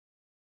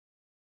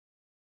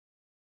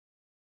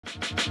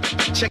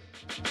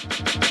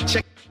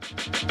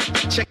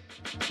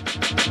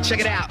Check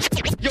it out.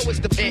 Yo, it's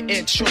the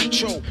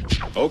intro.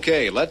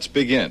 Okay, let's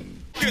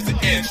begin. Here's the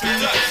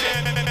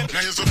introduction.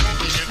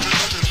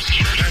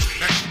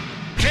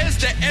 Here's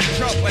the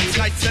intro. It's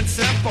nice and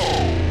simple.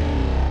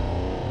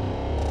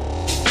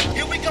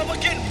 Here we go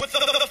again with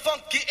the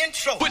funky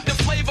intro. With the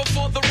flavor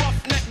for the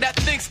roughneck that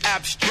thinks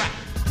abstract.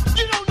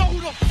 You don't know who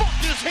the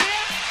fuck is here?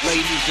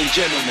 Ladies and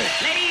gentlemen.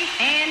 Ladies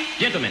and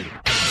gentlemen.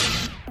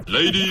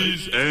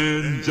 Ladies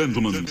and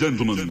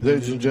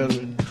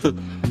gentlemen.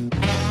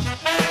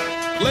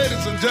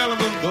 Ladies and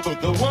gentlemen,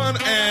 the one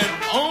and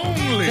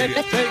only.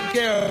 Take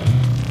care.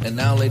 And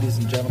now, ladies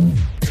and gentlemen.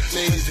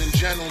 Ladies and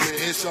gentlemen,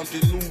 here's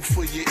something new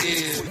for your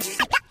ears.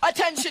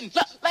 Attention,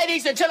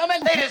 ladies and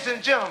gentlemen. Ladies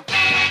and gentlemen.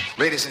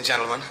 Ladies and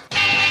gentlemen.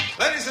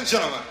 Ladies and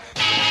gentlemen.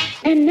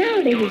 And now,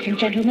 ladies and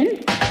gentlemen.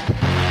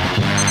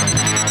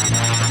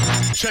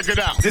 Check it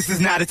out. This is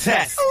not a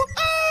test.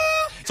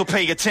 So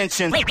pay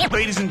attention.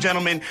 Ladies and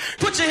gentlemen,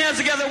 put your hands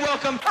together.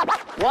 Welcome.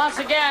 Once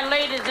again,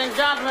 ladies and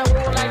gentlemen, we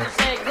would like to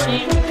say good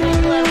evening to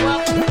you and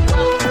welcome.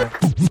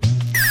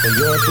 For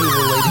your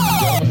approval, ladies and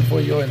gentlemen, for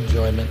your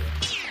enjoyment.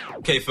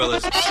 Okay,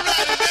 fellas. Are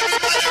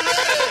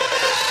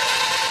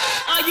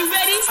you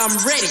ready? I'm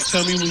ready.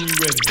 Tell me when you're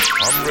ready.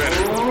 I'm ready.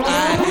 I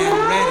am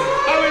ready.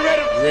 Are we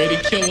ready? Ready,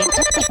 killer?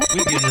 We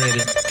getting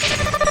ready.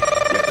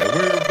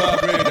 We're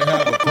about ready to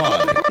have a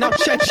party. Now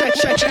check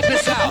this out. Check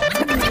this out.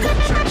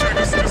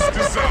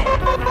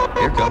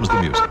 Here comes the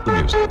music.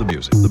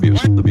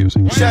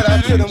 Shout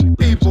out to them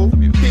people.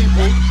 Wait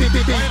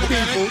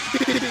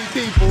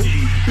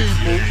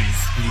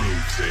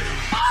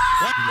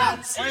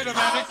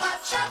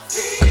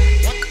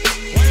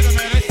a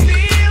minute.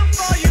 Feel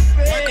for you,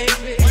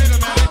 baby. Wait a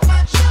minute.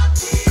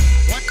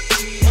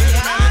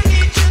 I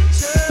need you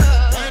to.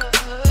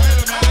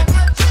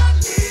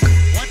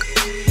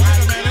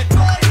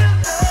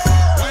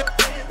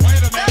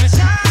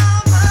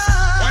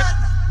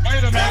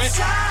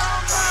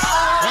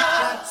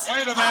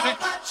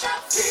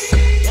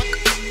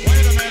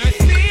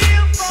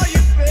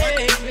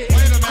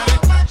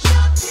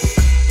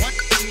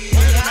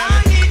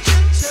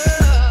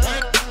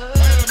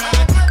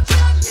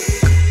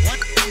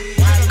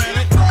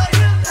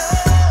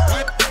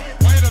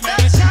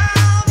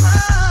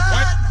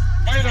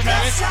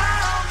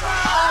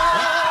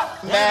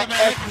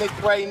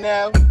 Ethnic right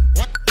now.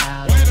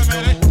 I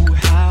don't know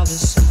how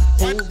this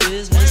whole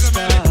business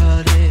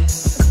started.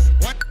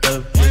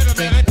 Of you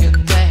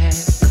thinking that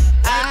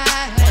I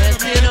had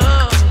been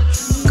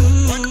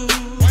untrue.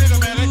 Wait a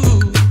minute.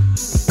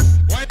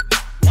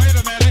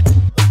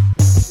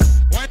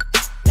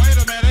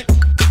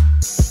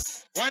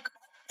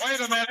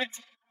 Wait a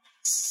minute.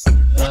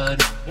 But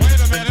Wait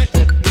a minute.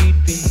 that we'd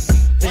be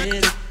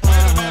better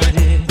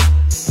parted.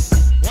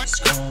 It's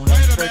gonna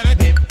hurt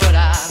me, but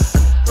I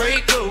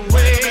break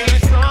away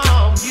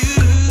from you.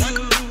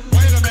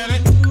 Wait a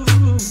minute.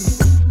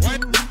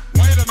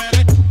 Wait a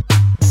minute.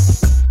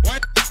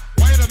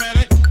 Wait a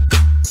minute.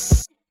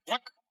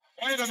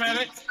 Wait a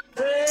minute.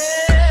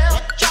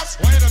 Well, just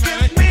Wait a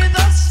minute. give me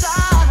the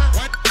sign.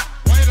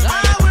 Wait a I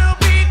minute. will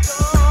be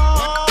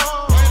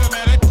gone. Wait a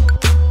minute.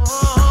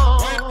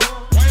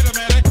 Wait a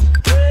minute.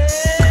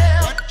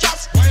 Well,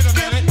 just Wait a give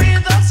minute. me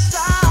the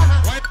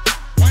sign.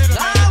 Wait a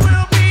I minute.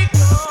 will be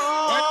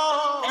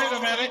gone. Wait a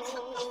minute.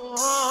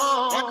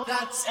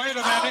 That's Wait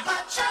a how minute.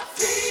 much I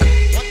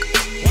feel.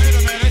 Wait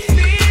a minute.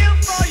 Feel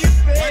for you,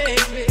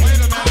 baby. Wait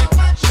a minute. How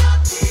much I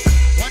feel.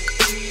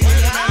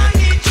 Wait a I minute.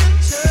 need you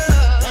to.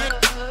 Wait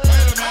a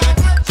minute.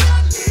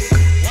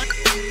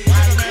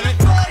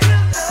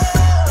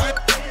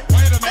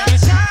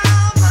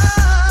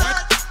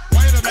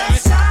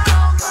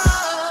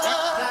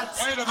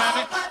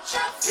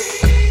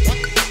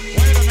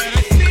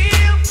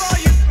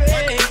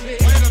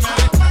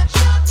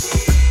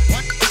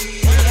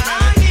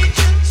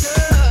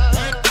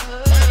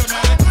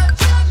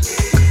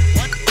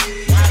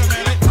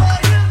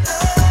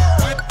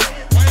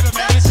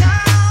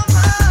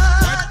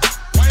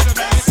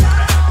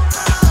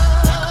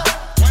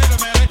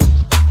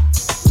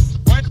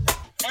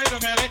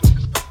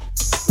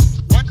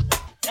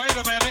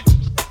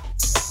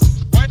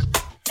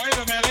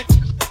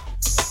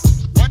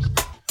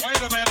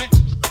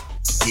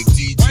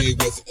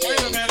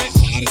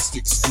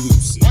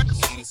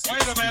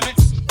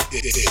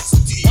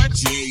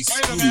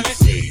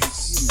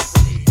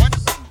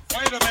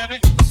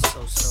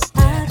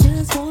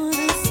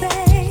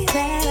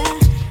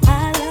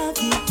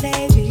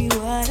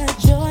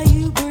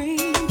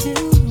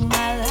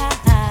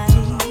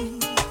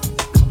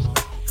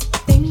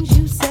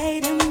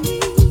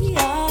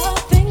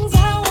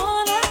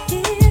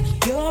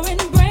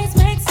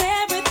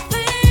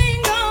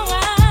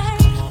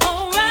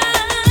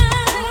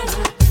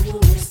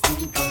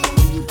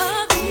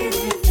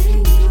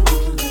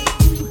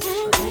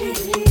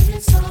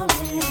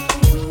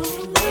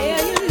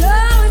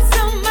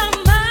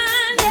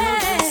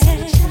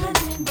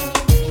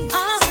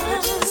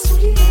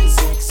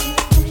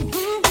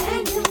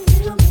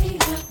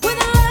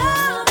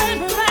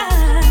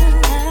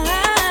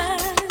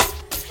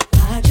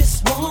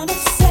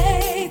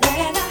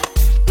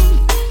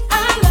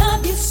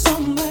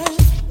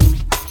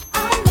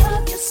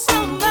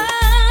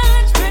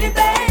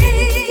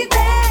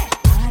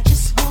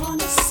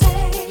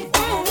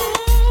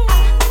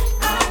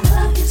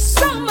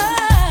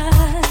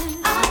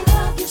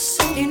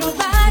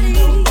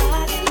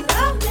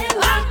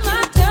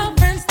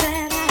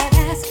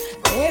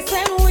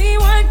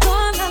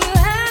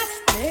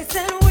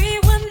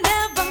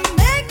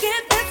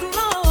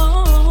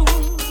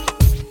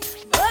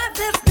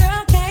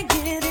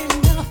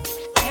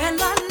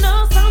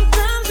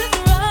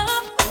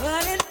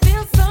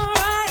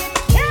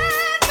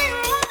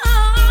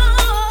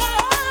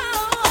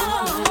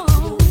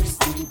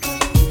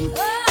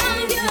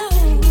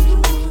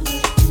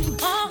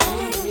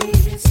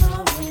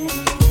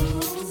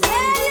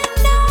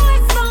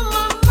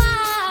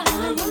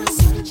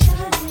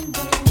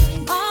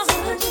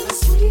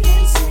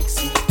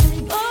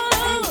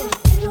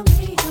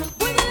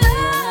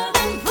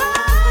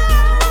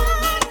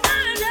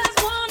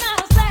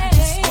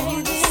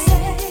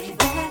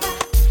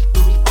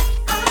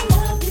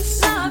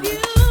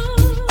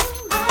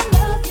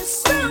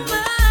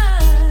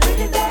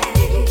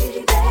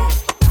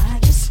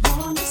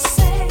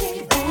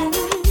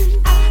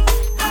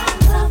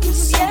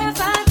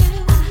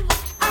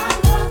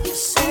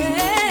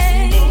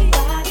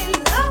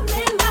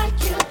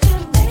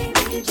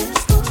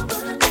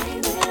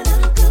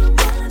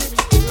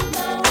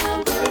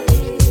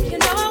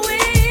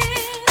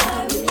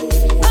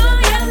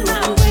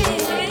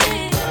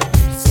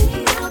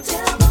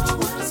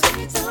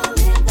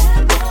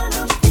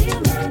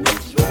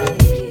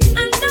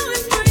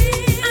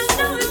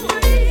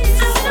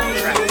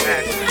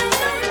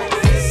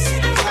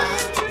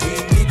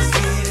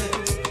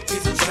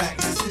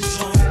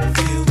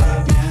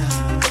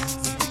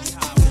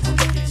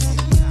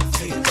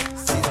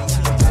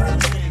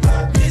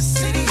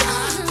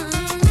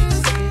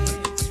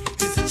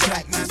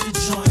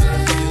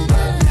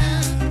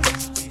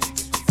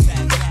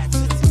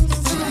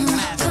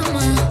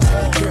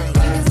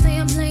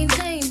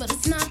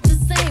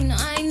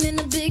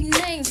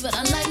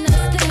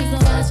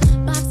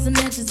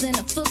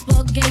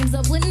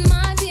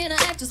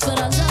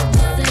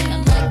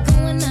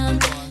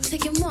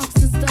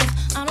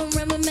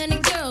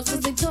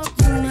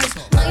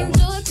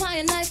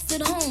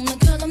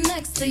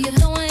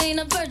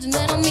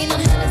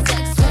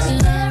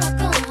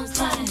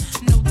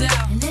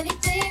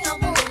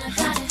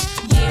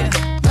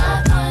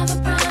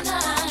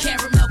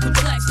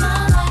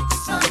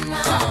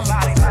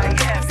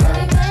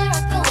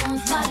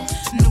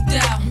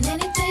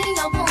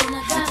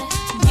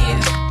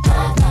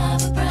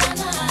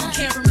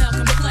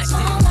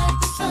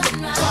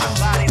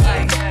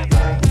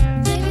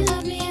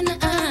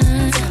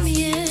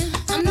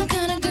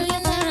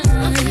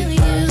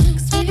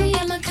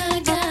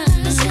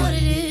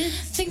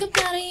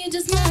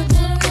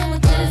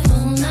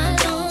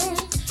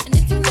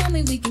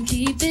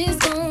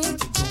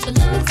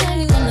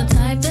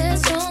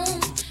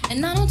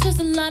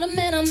 lot of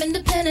men, I'm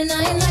independent.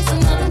 I ain't like some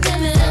other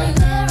women.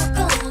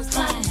 Miracles,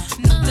 got it.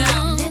 No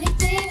doubt.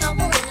 Anything I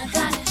want, I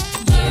got it.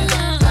 Yeah.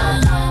 I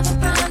have a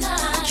brown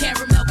eye.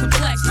 Caramel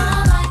complexion.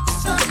 I like the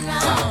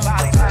sunrise.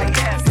 Body like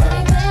yes.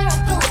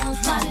 Miracles,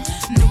 got it.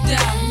 No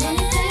doubt.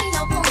 Anything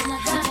I want, I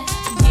got it.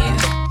 Yeah.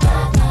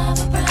 I have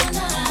a brown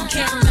eye.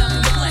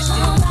 Caramel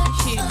complexion.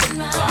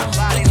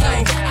 Body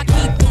like yes. I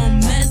keep on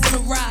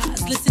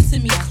mesmerized. Listen to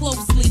me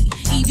closely.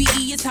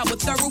 EVE is how a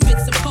thorough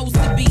it's supposed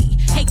to be.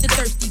 Hate the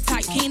thirsty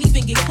type, can't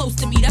even get close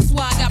to me. That's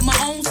why I got my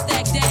own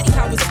stack, daddy,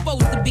 how it's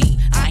supposed to be.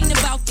 I ain't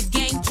about the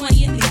game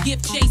playing and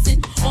gift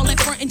chasing. All that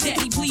front and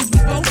daddy, please, we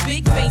both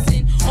big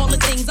facing. All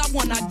the things I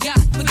want, I got.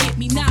 Forget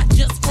me not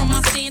just from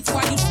my stance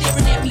while you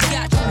staring at me,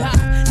 got you hot.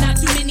 Not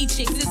too many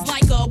chicks, it's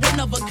like a one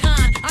of a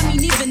kind. I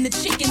mean, even the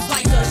chickens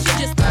like her, she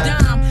just a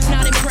dime.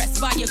 Not impressed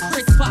by your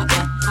crisp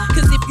popping.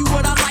 Cause if you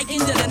what I like,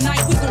 end of the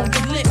night, we gon'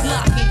 be lip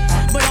locking.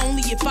 But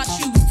only if I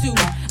choose to.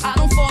 I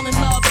don't fall in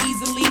love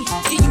easily.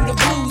 Give you the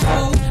blues,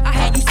 boo. I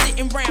had you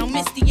sitting round,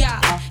 misty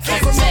eye.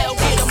 Caramel,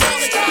 get them all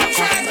the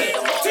time.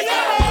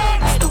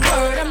 It's the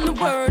word, I'm the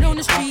word on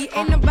the street.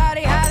 Ain't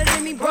nobody hotter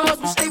than me, bros.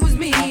 Wish they was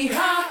me,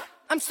 huh?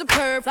 I'm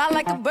superb, fly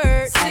like a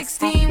bird.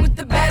 16 with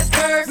the baddest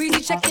bird.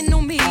 Really checking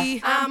on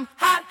me. I'm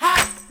hot,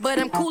 hot, but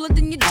I'm cooler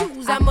than your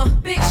Jews. I'm a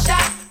big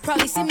shot.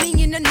 Probably see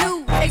me in the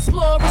new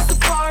Explorer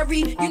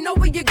Safari. You know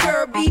where your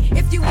girl be.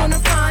 If you wanna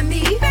find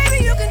me,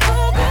 baby, you can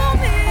Google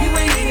me. You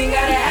ain't even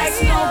gotta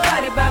ask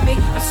nobody about me.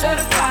 I'm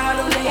certified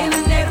on the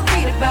internet to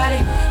read about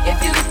it. If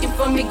you're looking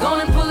for me, go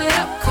and pull it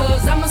up.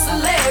 Cause I'm a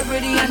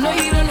celebrity. I know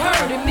you done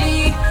heard of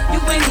me. You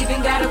ain't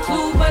even got a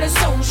clue, but it's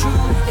so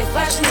true. They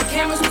flashing the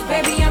cameras, cause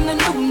baby, I'm the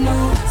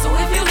new. So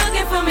if you're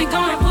looking for me,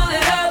 go and pull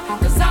it up.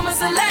 Cause I'm a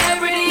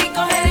celebrity.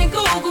 Go ahead and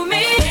Google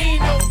me.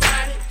 Ain't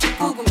nobody to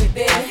Google me,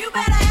 baby. You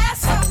better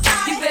ask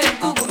somebody. You better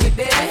Google me,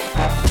 baby.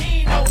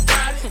 Ain't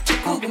nobody to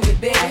Google me,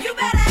 baby. You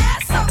better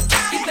ask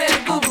somebody. You better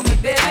Google me,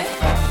 baby.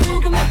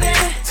 Google me,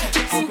 baby.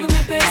 Google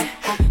me, baby.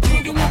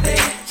 Google me,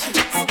 baby.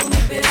 Google me,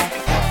 baby.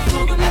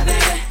 Google me,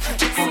 baby.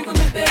 Google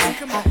me, baby.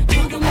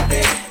 Google me,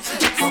 baby.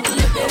 Google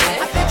me, baby.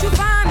 I bet you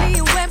find me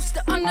in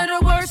Webster under the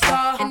word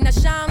star. And I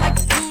shine like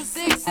the 2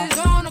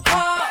 6s on a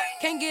car.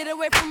 Can't get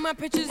away from my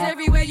pictures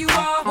everywhere you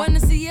are. Wanna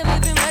see a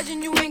living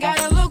legend, you ain't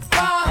gotta look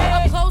far.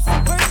 Up close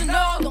and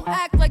personal, don't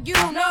act like you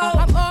don't know.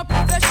 I'm all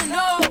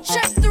professional.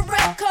 Check the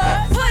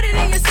record, put it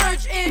in your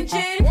search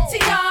engine.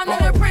 Tiana,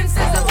 the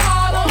princess of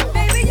Harlem.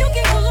 Baby, you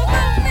can Google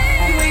me.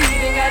 You ain't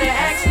even gotta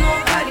ask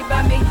nobody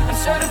about me. I'm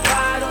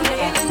certified on the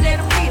internet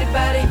to read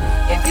about it.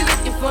 If you're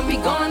looking for me,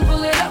 go and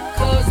pull it up.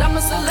 Cause I'm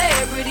a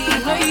celebrity.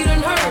 I know you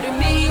done heard of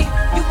me.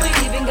 You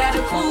ain't even got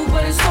a clue,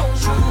 but it's so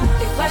true.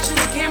 They flashing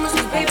the cameras,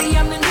 cause baby,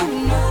 I'm the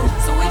new.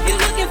 So if you're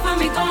looking for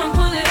me, go and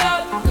pull it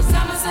up. Cause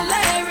I'm a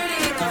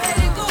celebrity. Go ahead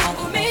and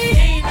Google me.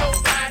 Ain't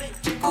nobody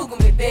to Google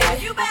me,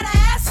 baby. You better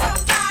ask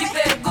somebody. You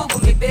better Google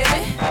me, baby.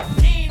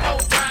 Ain't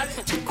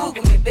nobody to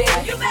Google me, baby.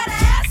 You better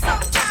ask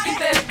somebody. You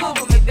better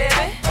Google me,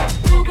 baby.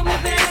 Google me,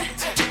 baby.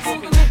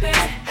 Google me,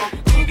 baby.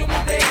 Google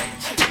me, baby.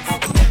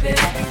 Google me,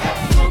 baby.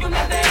 Google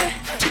me, baby.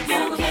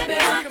 Google me,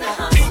 baby.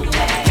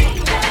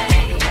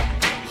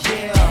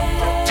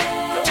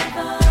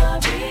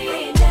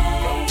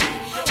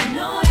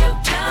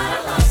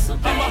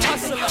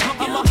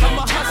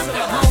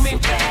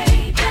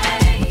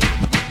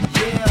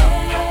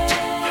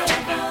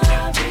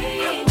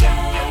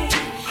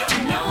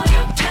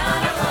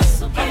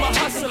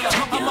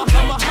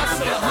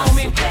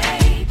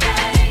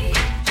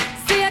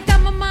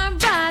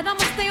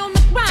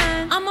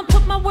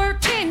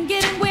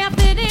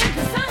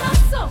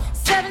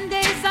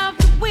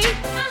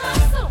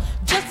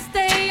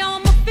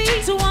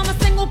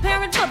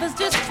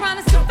 Just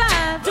trying to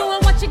survive, doing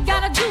what you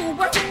gotta do,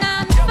 working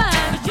 9 to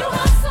 5. You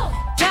hustle,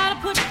 gotta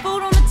put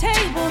food on the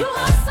table. You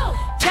hustle,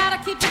 gotta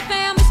keep your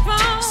family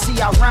strong. See,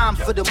 I rhyme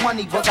for the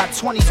money, but got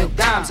 20s and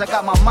dimes. I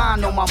got my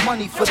mind on my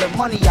money for the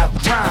money I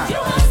grind. You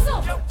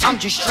hustle, I'm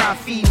just trying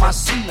to feed my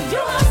seed. You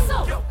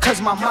hustle,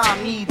 cause my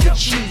mom need the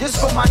cheese. This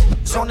for my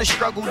on the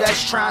struggle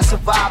that's trying to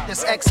survive.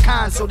 That's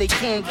ex-con so they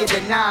can't get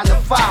a 9 to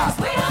 5.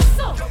 We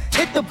hustle,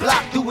 hit the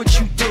block, do what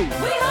you do.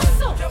 We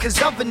hustle,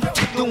 cause I've been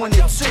doing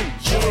it too.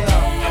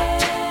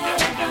 Yeah.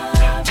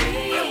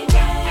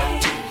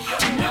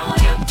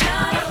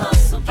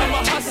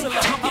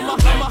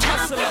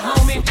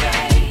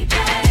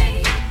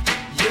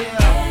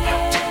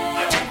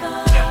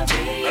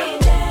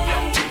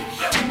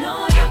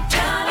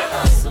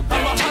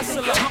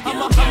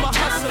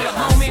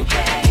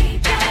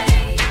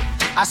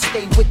 I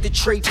stay with the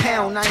Trey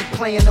Pound, I ain't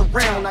playing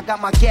around. I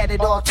got my gat at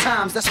all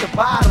times, that's the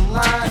bottom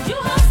line. You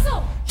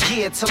hustle,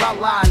 yeah, till I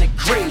lie in the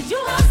grave. You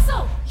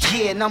hustle,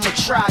 yeah, and I'ma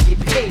try to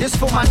get paid. This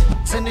for my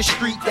in the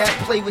street that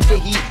play with the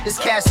heat. This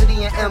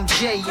Cassidy and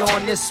MJ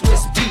on this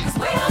Swiss beat.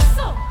 We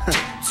hustle,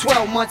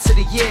 12 months of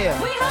the year.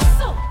 We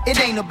hustle, it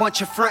ain't a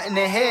bunch of front in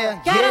the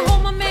hair. Gotta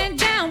hold my man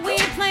down, we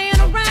ain't playing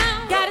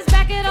around. Got his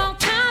back at all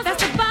times,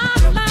 that's the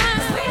bottom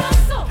line. We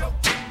hustle,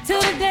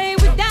 till the day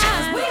we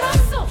die. We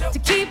hustle, to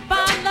keep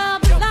our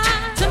love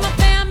alive. To my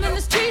fam in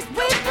the streets,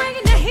 we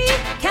bringing the heat.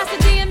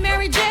 Cassidy and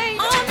Mary J.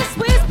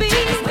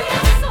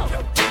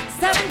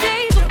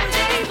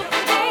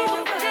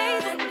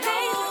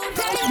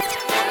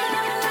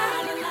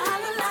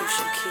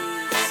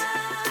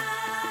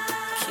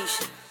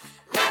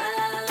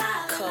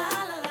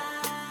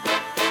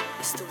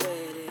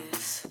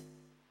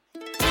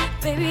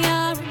 Baby,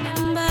 I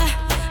remember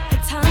a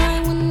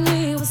time when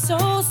we were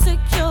so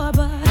secure,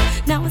 but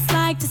now it's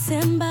like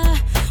December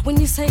when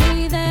you say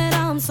that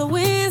I'm so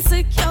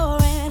insecure.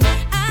 And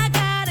I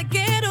gotta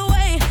get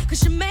away,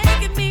 'cause you're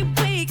making me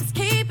weak, it's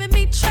keeping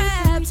me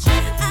trapped.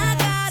 I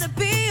gotta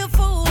be a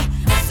fool,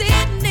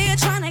 sitting there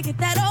trying to get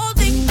that old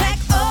thing back.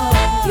 Oh,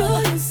 you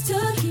used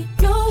to keep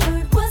your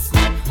word, was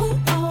one who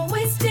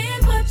always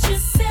did what you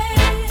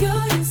said. You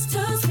used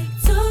to speak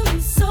to me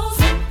so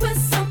sweet with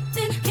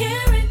something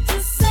caring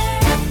to say.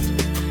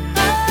 Oh,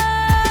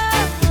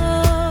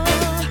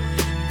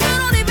 you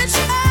don't even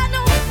try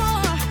no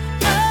more.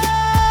 Oh,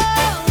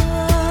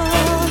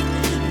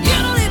 you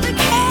don't even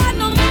care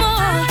no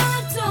more. I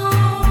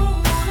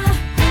don't wanna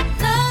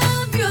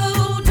love you,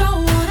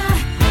 don't wanna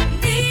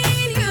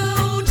need you,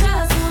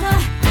 just wanna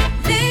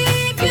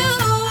leave you.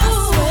 I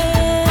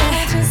swear,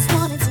 I just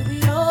want it to be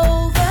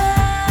over.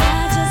 I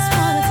just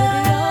want it to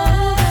be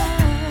over.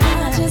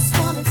 I just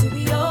want it to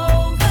be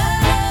over.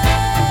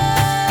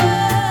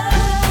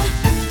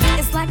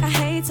 It's like I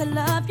hate to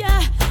love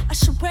ya, a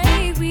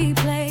charade we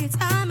play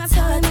time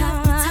after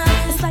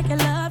time. It's like you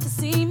love to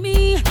see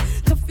me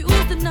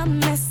confused and a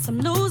mess. I'm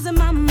losing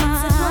my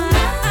mind.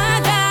 I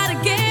gotta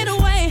get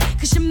away,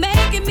 'cause you're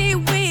making me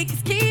weak,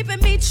 it's keeping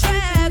me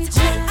trapped.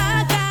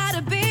 I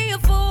gotta be a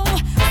fool,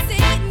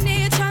 sitting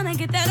here trying to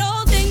get that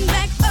old thing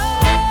back. Oh,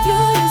 you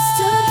used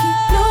to keep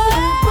your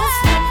word, was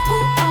one who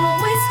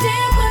always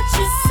did what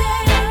you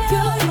said.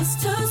 You used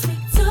to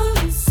speak to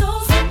me so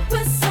sweet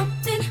with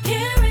something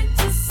caring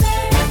to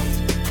say.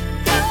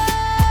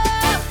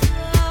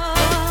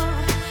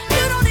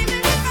 You don't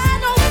even try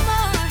no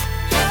more.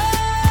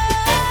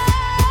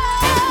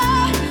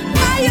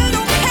 Why you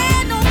don't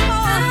care no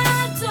more? I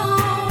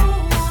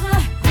don't wanna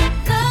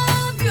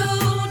love you,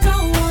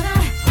 don't wanna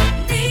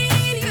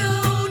need you,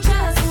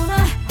 just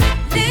wanna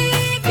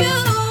leave you.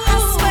 I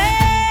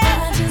swear, I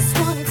just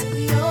want it to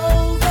be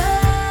over.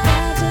 I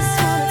just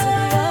want it to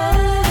be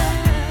over.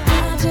 I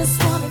just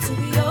want it to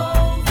be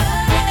over.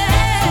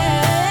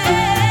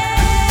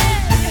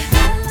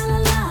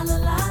 La la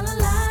la la la la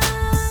la.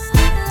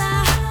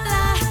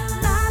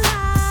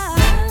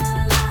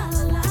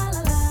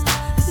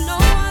 No, I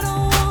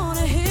don't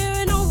wanna hear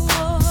it no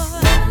more.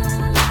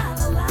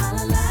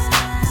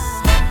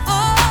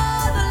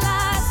 All the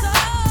lies.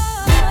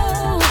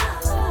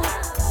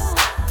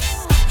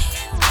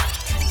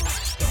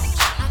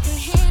 I can't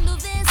handle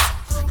this.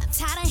 I'm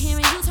tired of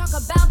hearing you talk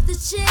about the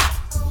chick.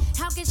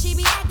 How can she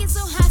be acting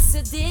so hot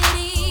to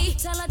Diddy?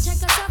 Tell her check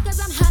herself, 'cause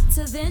I'm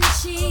hotter than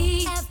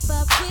she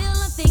ever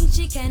will or think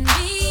she can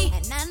be.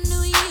 And I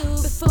knew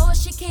you before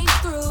she came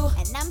through,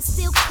 and I'm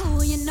still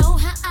cool, you know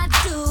how I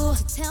do.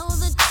 To tell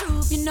the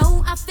truth, you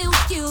know I feel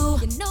you.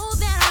 You know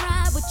that I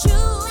ride with you.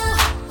 No,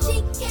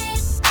 she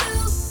can't do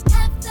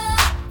half the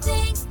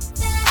things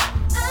that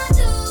I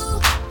do.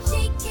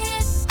 She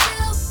can't do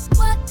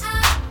what I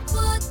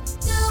would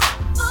do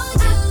for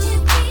you. I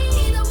can't be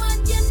the one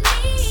you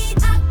need.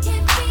 I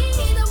can't be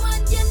the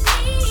one you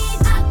need.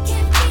 I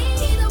can't be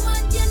the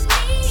one you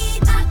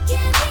need. I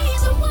can't be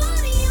the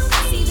one you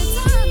need. See, the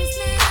time is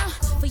now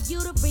for you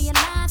to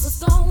realize what's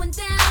going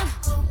down.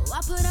 Oh,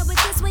 I put up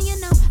with this when you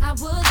know I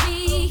would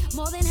be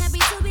more than happy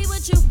to be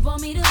what you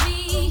want me to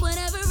be.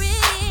 Whatever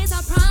it is,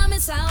 I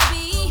promise I'll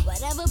be.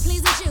 Whatever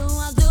pleases you,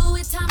 I'll do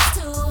it times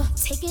two.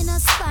 Taking a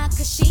spot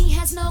 'cause she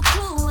has no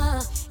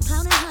clue.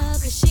 Clowning her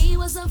 'cause she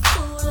was a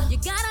fool. You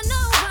gotta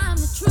know I'm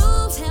the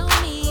truth. Tell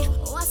me,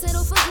 oh, I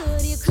settle for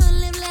good, you couldn't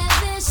live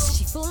lavish.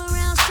 She fool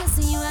around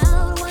stressing you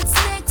out, what's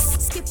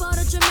next? Skip all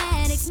the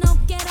dramatics, no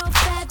ghetto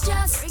fat,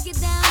 just break it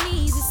down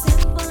easy,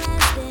 simple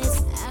as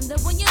this. I'm the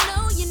one you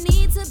know you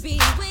need to be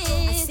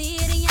with. I see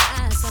it in your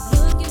eyes, stop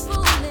looking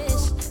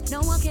foolish. No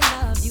one can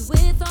love you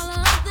with all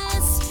of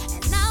this,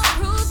 and I'll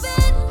prove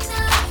it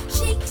now.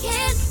 She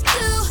can't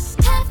do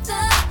half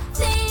the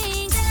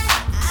things I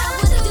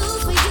would do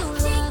for you,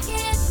 love. She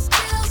can't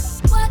do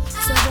what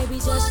so baby,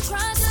 just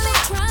trust me,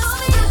 trust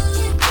me. I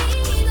can't be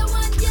the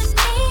one you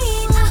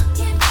need.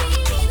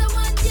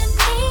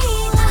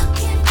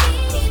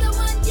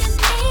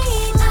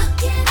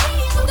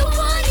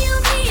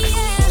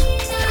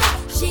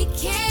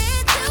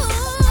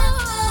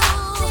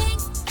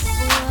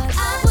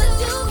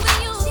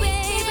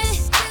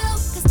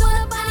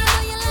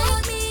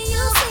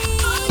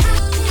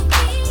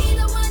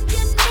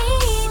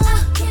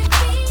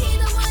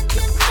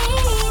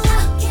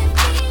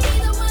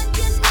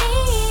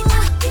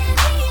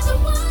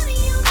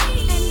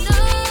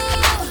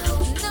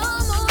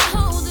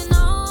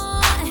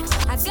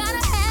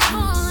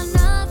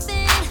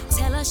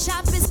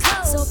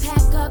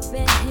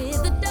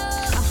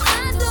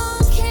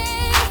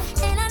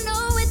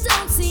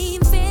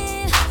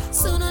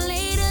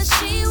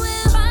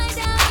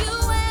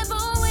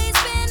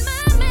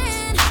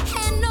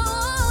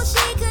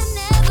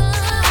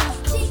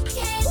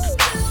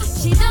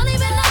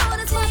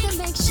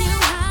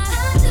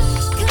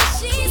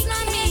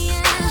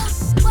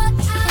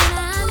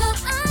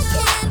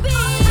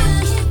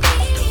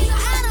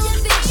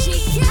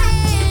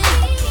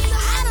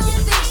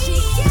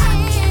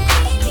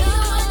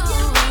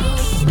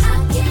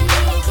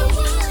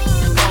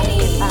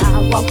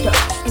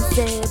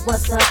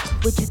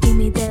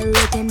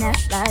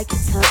 like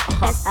it's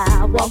tough as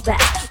I walk back.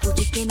 Would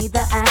you give me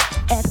the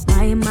IF?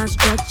 I am my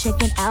strut,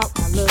 checking out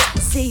my look.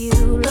 See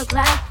you look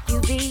like you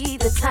be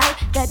the type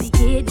that be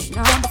getting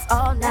numbers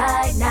all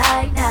night,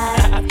 night,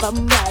 night. If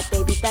I'm right,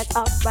 baby, that's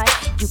alright.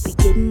 You be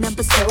getting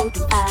numbers, so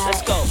do I.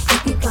 Let's go. You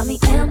can call me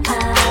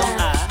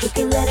M.I. You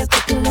can let it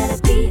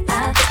be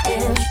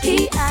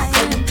I.M.P. I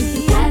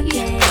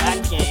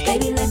can't.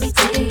 Baby, let me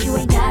tell you, you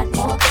ain't got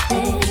more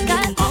than me. You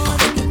can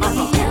call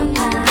me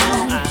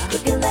M.I. You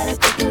can let it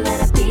be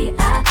I.M.P.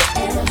 I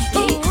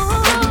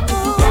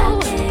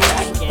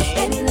can't.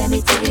 Baby, let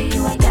me tell you,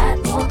 you ain't got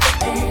more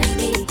than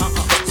me.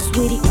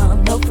 Sweetie,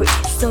 I'm no freak,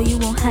 so you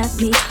won't have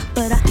me.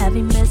 But I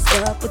haven't messed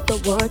up with the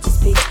words to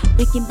speak.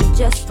 We can be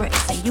just friends,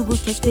 and you will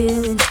catch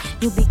feelings.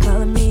 You'll be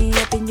calling me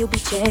up and you'll be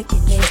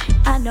checking in.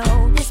 I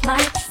know this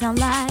might sound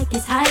like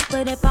it's hype,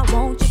 but if I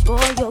want you,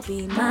 boy, you'll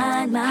be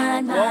mine,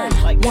 mine, mine.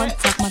 One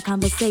talk, my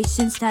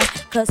conversation's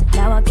tight, cause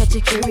now I got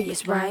you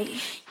curious, right?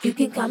 You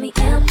can call me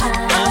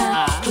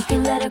M.I. You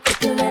can let it be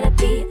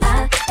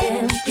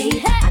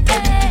I.M.P. I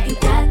never think you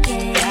got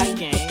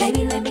game.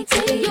 Baby, let me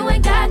tell you, you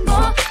ain't got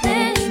more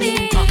than me.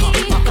 You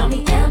can call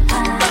me M.I.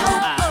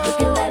 You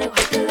can let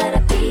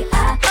it be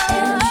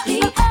I.M.P.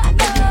 I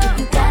never think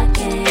you got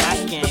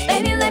game.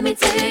 Baby, let me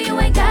tell you, you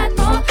ain't got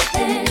more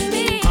than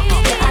me.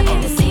 I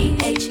know the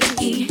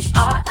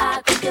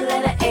C-H-E-R-I, quick a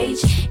letter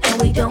H,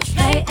 and we don't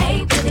play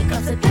A when it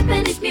comes to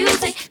pimpin' this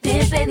music,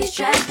 pimpin' these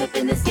tracks,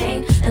 pimpin' this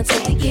game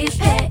until we get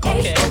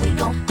paid. But we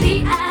gon'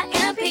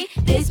 B-I-M-P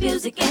this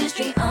music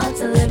industry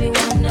until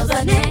everyone knows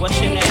our name. What's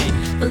your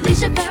name?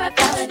 Felicia Barrett,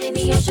 Ballad in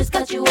the oceans,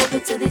 got you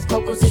open to these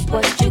vocals. It's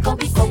what you gon'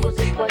 be, vocals.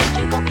 It's what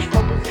you gon' be,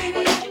 vocals. It's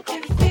what you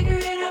gon' be. Figure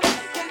it out,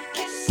 your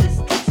kisses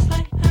taste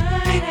like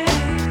honey.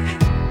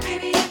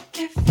 Baby, I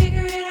can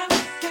figure it out,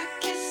 your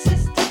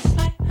kisses taste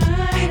like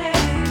honey.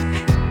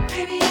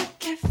 Baby, I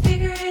can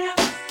figure it out,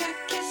 your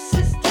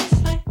kisses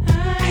taste like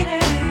honey.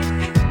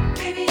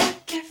 Baby, I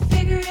can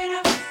figure it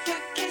out,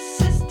 your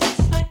kisses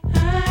taste like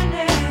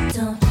honey.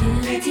 Don't you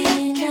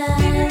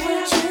deny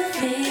what you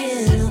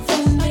feel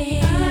for me,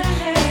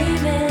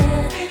 baby,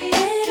 baby,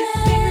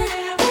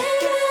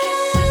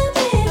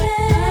 baby.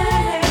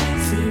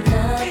 See,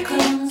 love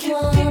comes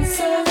once,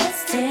 so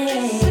let's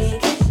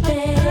take it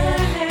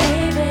there,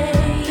 baby,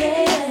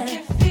 yeah.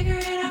 Figure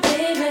it out,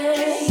 baby,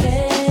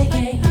 yeah,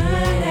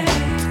 yeah.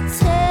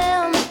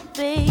 Tell me,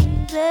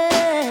 baby,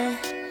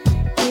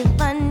 if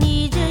I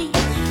need you,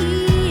 you're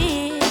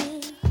here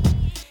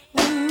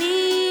with me.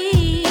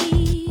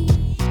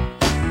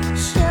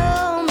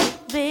 Show me,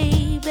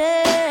 baby,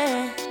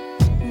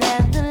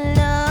 that the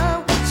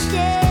love we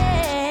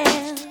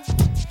share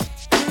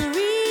is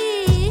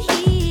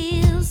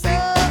real. So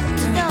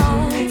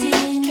don't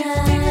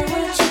deny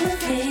what you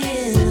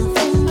feel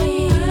for me,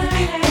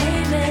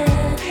 baby,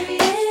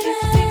 baby,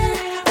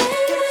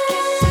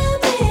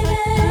 baby.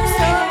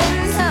 So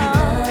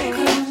love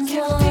comes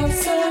once,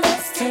 so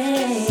let's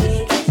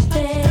take it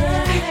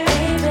there,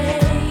 baby,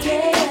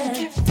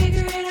 yeah.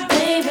 Figure it out,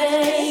 baby,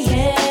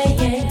 yeah,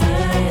 yeah.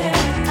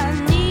 I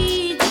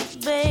need you,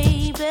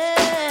 baby.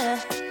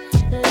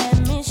 Let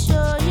me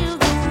show you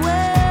the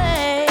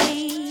way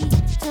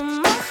to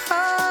my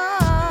heart.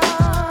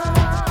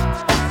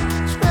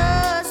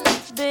 Trust me,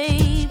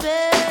 baby.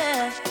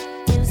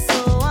 If so,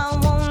 I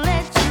won't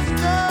let you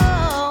go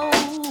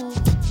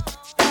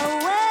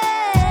away.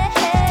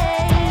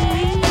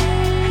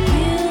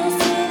 You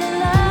see the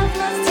love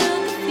love's too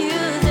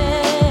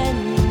confusing,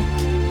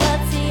 but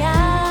see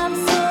I'm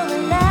so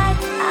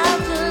relaxed, I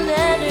just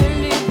let her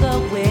lead the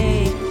way.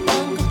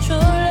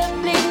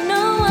 Uncontrollably,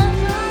 no one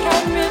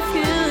can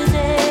refuse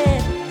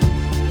it.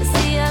 But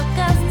see, I've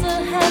got to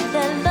have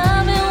that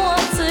loving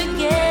once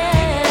again.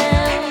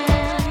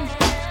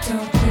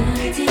 Don't you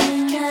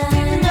deny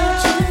what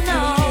you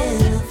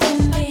feel for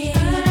me,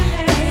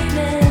 baby,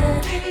 baby,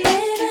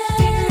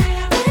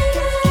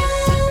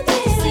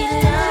 baby. See,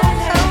 love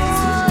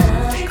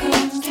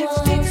comes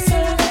once, so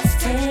let's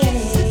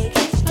take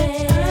it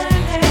there,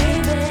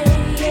 baby,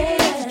 yeah.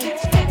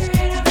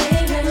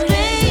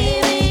 Baby,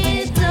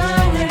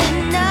 don't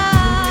deny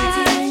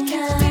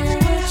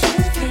what you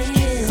feel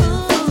for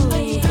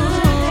me,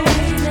 baby,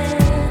 baby,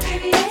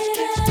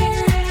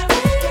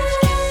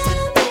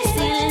 baby.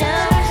 See,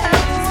 love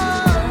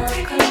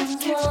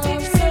comes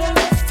once, so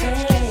let's take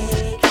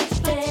it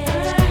there,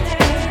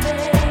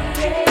 baby,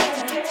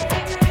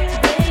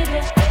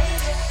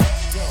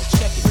 Yo,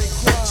 check it.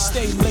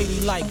 Stay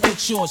ladylike, get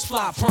yours,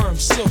 fly perm,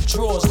 silk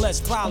drawers, less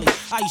poly.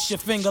 Ice your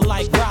finger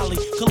like Raleigh,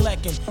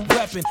 collecting,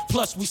 repping.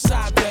 Plus we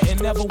side betting,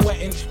 never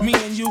wetting. Me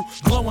and you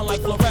glowing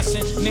like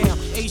fluorescent. Now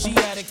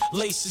Asiatic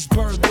laces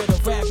bird with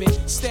a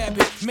rabbit. Stab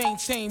it,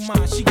 maintain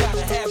mine. She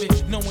gotta have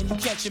it. Knowing you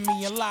catching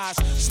me in lies,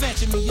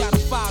 snatching me out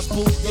of fives,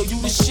 boo. Yo, you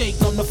the shake,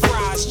 I'm the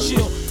fries.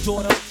 Chill,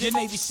 daughter. Your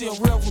Navy SEAL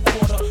real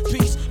reporter.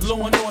 Peace,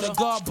 law and order.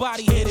 God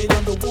body hit it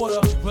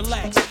underwater.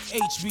 Relax.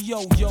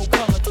 HBO, yo,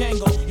 color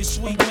Kango. Your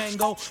sweet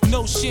mango.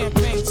 No champagne.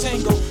 champagne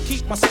tango.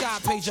 Keep my sky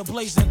pager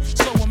blazing,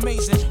 so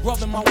amazing.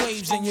 Rubbing my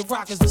waves and your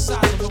rock is the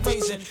size of a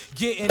raisin.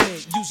 Getting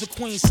it, use a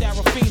Queen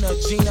Serafina,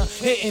 Gina.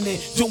 Hitting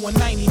it, doing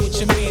 90 with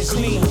your man's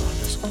lean.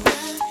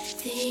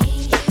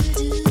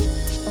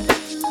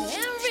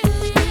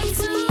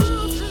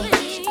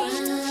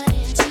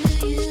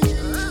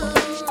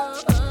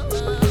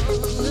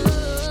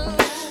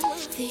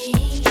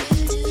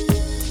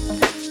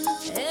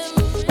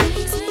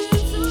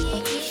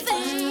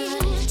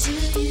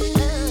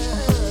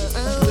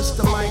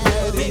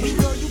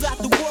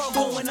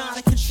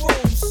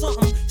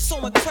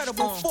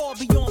 Incredible, far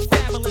beyond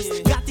fabulous.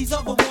 Got these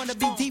other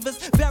wannabe divas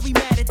very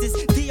mad at this.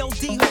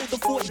 D.O.D. hold the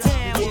fort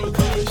down.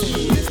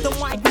 Mr.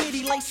 Mike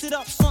Nitty lace it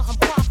up, something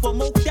proper.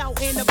 Moped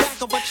out in the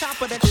back of a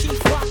chopper, the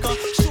chief rocker.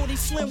 Shorty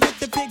Slim with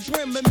the big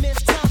brim and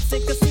Miss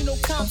Thompson. Casino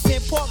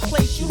Compton, Park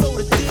Place, you know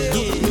the deal.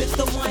 Yeah,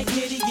 Mr. Mike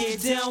Nitty,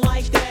 get down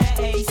like that.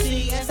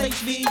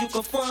 ACSHV, you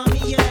can find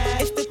me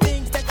at. It's the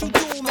things that you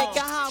do, make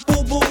a hot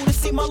boo boo. To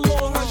see my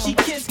Lord Hershey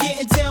kids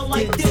getting down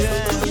like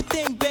this. Do your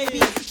thing,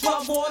 baby.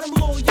 Drop all them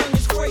little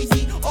youngins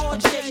crazy.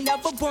 RJ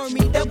never burn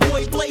me, that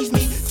boy blaze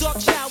me. Dark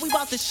child, we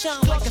about to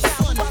shine like a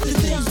sun. The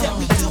things that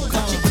we do,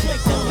 got you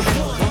clicked on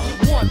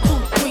the 1, 2,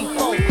 3,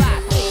 4,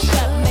 5, 6,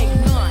 7, 8,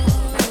 9.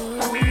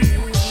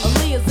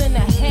 Aaliyah's in the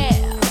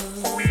house.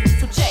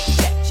 So check,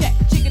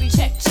 chickity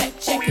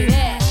check it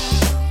out.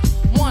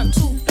 1, 2,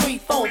 3,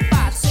 4,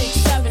 5, 6,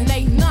 7,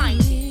 8, 9.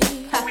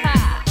 Ha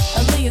ha,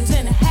 Aaliyah's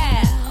in the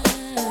house.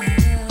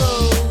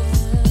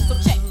 So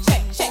check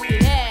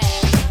it out.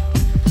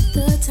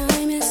 The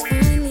time has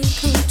finally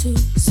come to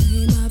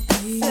say my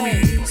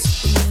piece.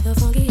 With a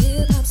funky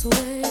hip hop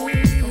sway.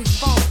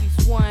 Funky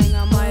swing, I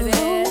might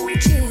add. Oh,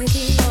 check it.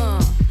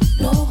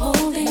 No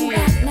holding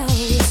back, now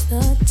it's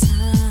the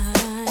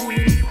time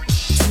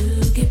to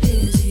get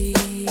busy.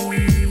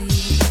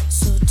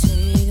 So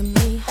take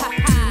me to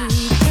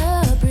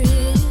the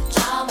bridge. I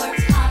work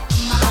hard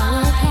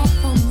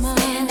for mine.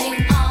 Spending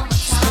all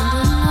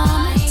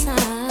my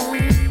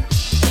time.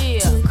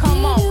 Yeah,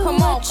 come on.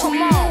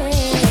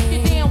 If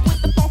you're down with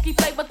the funky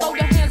flavor, throw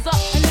your hands up.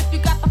 And if you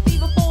got the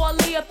fever for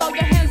Aaliyah, throw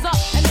your hands up.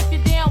 And if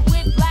you're down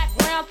with black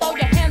brown, throw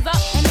your hands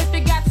up. And if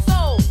you got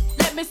soul,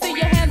 let me see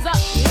your hands up.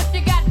 If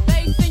you got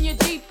bass in your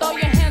Jeep, throw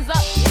your hands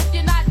up. If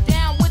you're not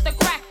down with the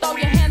crack, throw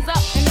your hands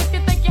up. And if you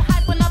think you're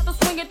hype enough to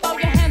swing it, throw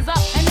your hands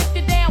up. And if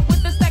you're down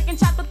with the second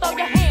chapter, throw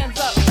your hands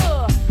up.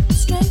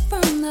 Straight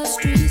from the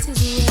streets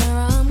is where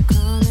I'm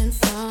coming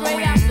from.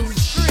 Straight out the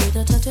street. With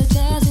a touch of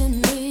jazz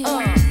in me.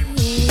 Yeah,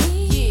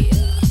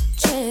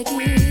 Check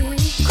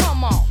it.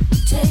 come on.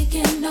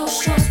 Taking no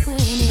shorts when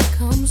it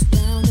comes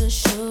down to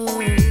shows.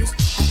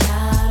 I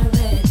got a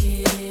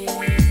record.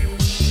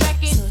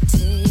 Wreck it. So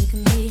take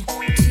me to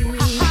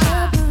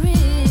the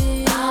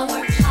bridge. I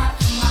work hard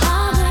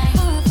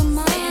for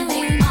mine.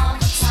 Spending all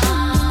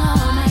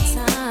my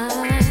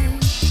time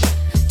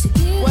to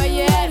get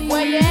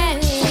Where you at?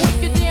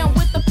 If you're down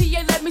with the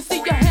PA, let me see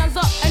your hands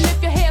up. And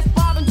if your hair's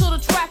bobbing to the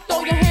track,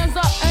 throw your hands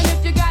up. And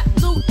if you got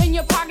loot in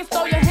your pockets,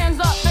 throw your hands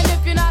up. And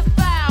if you're not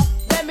foul,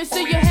 let me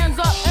see your hands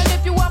up. And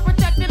if you are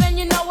protected and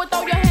you know it,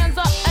 throw your hands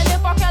up. And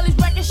if R. Kelly's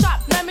record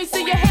shop, let me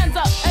see your hands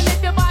up. And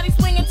if your body's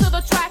swinging to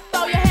the track,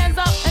 throw your hands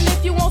up. And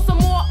if you want some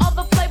more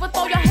other flavor,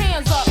 throw your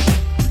hands up.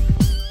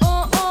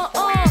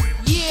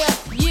 Yeah,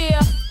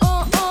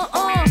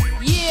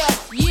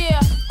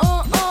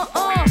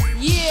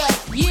 yeah,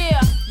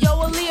 yeah. Yo,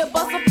 Aaliyah,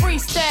 bust a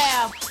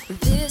freestyle.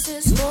 This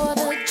is for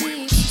the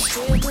Jeeps,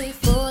 strictly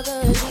for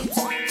the Jeeps.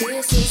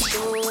 This is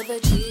for the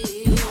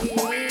Jeeps.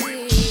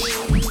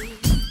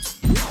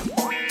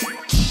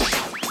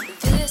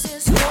 This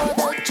is for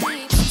the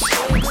Jeeps,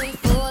 strictly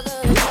for the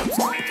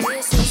Jeeps.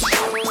 This is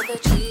for the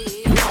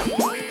Jeeps.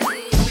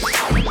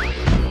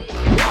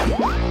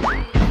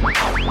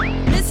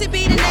 Missy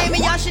be the name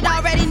and y'all should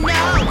already know.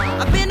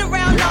 I've been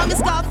around long as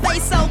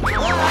Scarface, so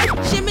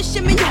shimmy,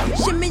 shimmy,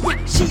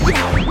 she.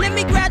 Let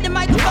me grab the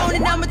microphone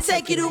and I'ma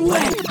take it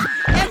away.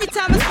 Every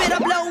time I spit, I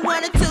blow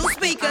 1 or 2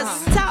 speakers.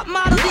 Top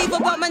model diva,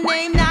 but my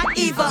name not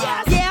Eva.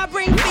 Yeah, I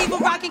bring fever,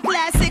 rocking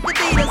classic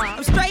Adidas.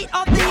 I'm straight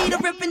off the heater,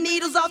 ripping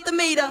needles off the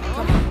meter.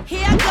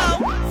 Here I go,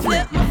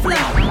 flip my flow.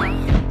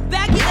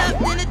 Back it up,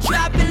 then I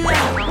drop it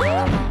low.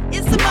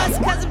 It's a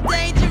must, cause I'm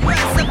dangerous.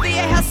 I be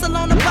a hustle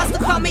on the bus, to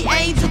call me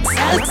Angel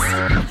Dust.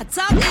 I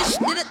talk ish,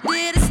 did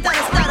a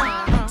stutter.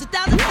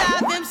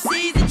 2005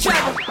 MCs in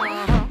trouble.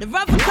 The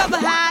rough and cover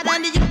hide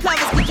under your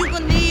covers, cause you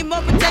gon' need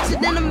more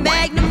protection than a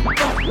Magnum.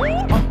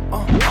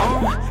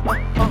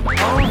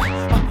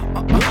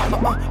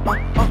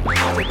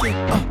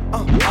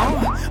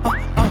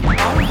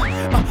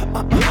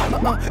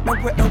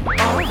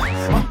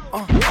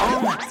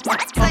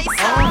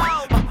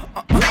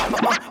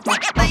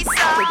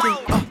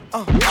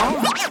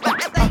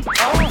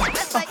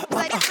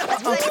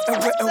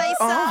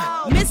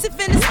 Missy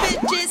finna spit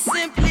just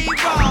simply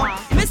wrong.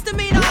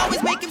 Misdemeanor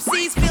always make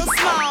MCs feel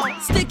small.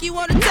 Stick you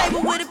on the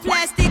table with a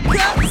plastic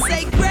cup.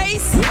 Say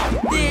grace,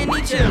 then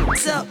he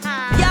jumps up.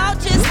 Y'all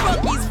just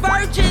rookies,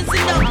 virgins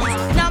and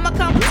nookies. Now my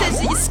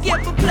competition, you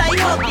skip or play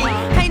hooky.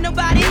 Ain't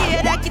nobody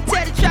here that can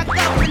tear the track up,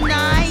 and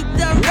I ain't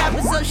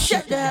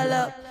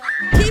up.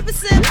 Keep it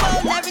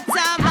simple every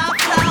time I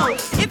flow.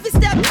 If you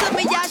step to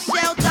me, I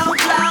shall throw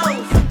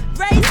blows.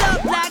 Raise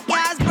up, black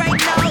guys break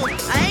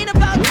nose. I ain't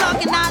about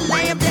talking, I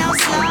lay him down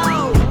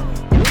slow.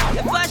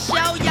 If I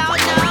show y'all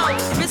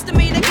know,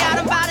 misdemeanor got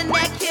him by the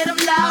neck, hit him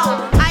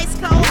low. Ice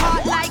cold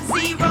heart like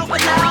 0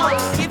 below.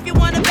 If you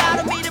wanna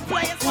battle me, the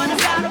players wanna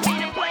battle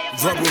me, the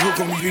players. Drop a hook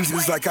on these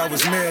niggas like I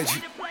was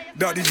magic.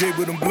 Dr. J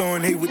with them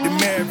blowing hate with the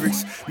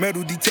Mavericks.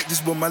 Metal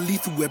detectors, but my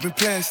lethal weapon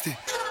plastic.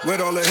 With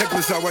all the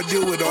hecklers, how I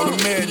deal with all the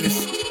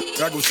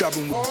madness. I go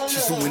shopping with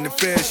bitches who in the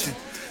fashion.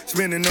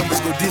 Spending numbers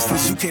go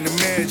distance you can't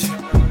imagine.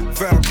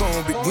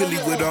 Falcon, Big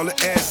Willie with all the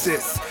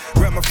assets.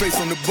 Wrap my face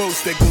on the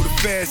boats that go the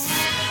fastest.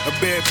 A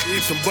bad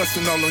bitch, I'm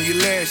busting all on your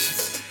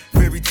lashes.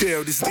 Fairy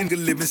tale, this nigga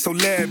living so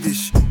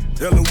lavish.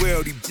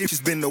 LOL, these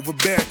bitches bend over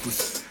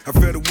backwards. I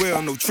fed her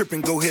well, no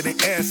tripping, go ahead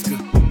and ask her.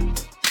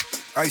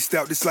 Iced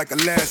out, this like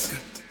Alaska.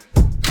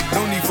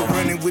 No need for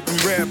running with them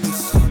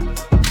rappers.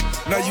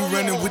 Now you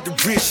running with the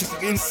rich.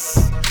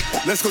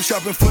 Let's go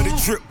shopping for the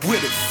drip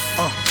with us.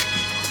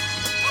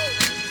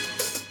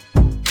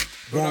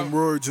 Warm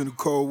words in the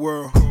cold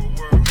world.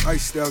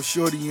 Iced out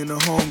shorty in a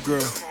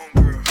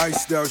homegirl.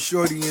 Iced out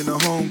shorty in a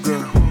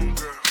homegirl.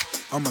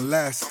 I'm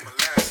Alaska.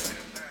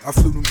 I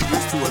flew them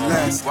bitches to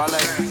Alaska.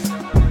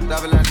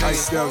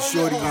 Iced out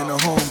shorty in a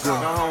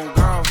homegirl.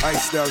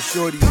 Iced out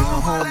shorty in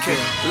a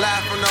homegirl.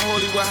 Live from the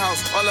Hollywood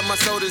house, all of my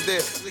soldiers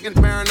there. Looking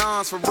bearing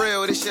arms for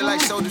real, this shit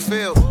like Soldier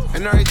Field.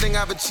 And everything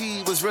I've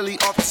achieved was really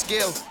off the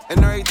scale.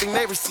 And everything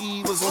they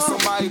received was on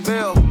somebody's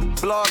bill.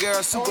 Blog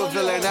era super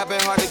villain, that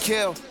been hard to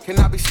kill.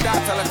 Cannot be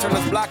stopped till I turn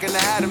this block into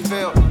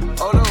Haddonfield.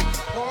 Oh no,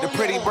 the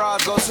pretty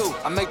bras go too.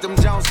 I make them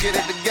Jones get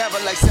it together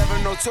like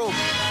 702.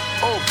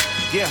 Oh,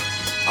 yeah,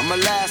 I'm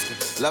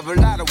Alaska. Love a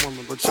lot of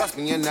women, but trust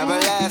me, you never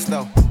last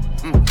though.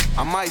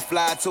 I might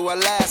fly to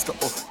Alaska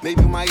or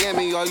maybe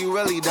Miami. All you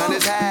really done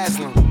is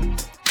Haslam.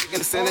 You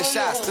can send the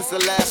shots, this the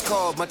last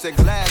call. Bunch of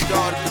glass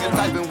doors, niggas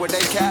typing with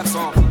they caps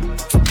on.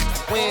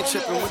 We ain't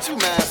tripping, what you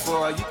mad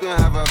for? You can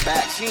have her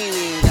back, she ain't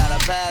even got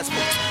a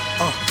passport.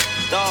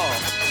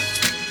 Dog,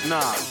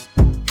 nah.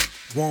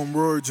 Warm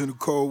words in the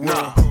cold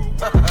world.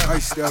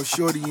 Iced out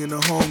shorty in a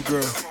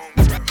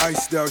homegirl.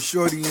 Iced out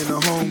shorty in a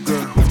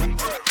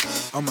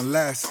homegirl. I'm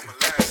Alaska.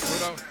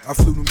 I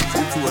flew them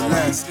bitches to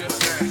Alaska.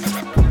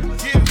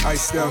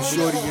 Iced out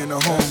shorty and a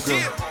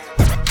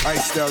homegirl.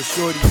 Iced out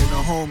shorty and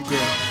a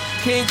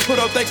homegirl. King put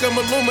up, think I'm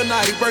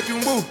Illuminati,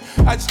 breaking woo.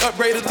 I just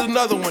upgraded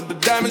another one, the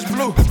diamond's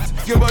blue.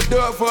 Give a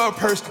dog for a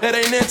purse, that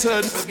ain't into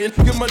a nigga.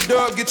 Give my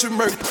dog, get your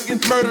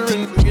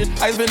murdering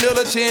nigga. Ice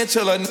vanilla,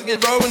 chinchilla,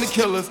 nigga, rolling the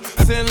killers.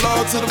 Send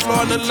log to the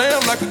floor and the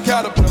lamb like a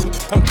caterpillar.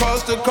 I'm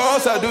coast to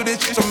coast, I do this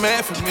shit, I'm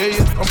mad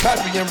familiar. I'm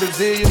Pappy in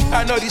Brazilian,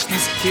 I know these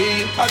streets will kill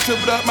you. I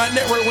tripled up my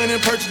network, went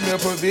and purchased me a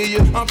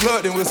pavilion. I'm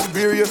plugged in with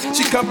Siberia.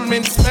 She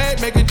complimented smack,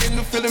 make it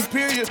into feel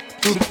imperial.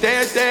 Do the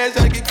dash,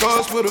 I get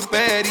close with a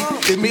baddie.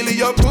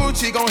 Emilio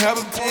Pucci gon' have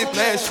a big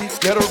flashy.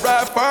 Let her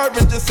ride far,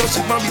 just so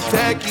she gon' be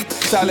tacky.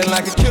 Silent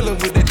like a killer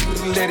with that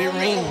let it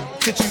ring.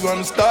 Hit you on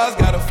the stars,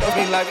 gotta fuck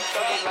me like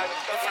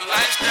a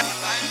lifestyle.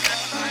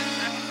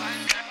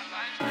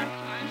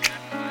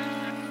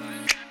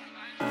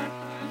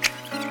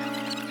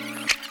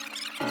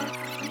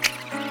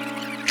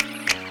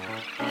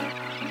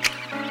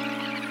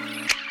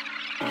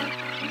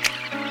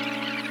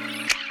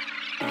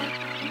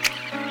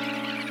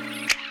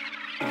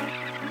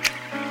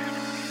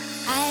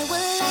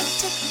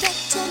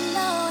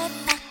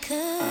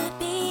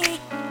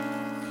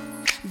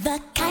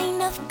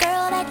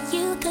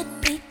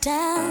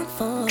 Down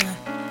for,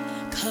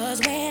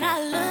 'cause when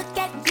I look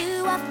at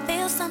you, I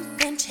feel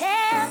something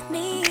tell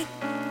me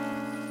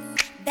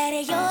that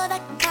you're the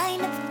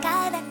kind of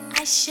guy that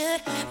I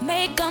should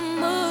make a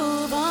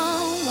move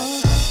on.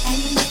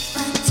 And if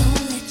I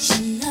don't let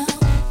you know,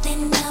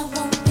 then I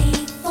won't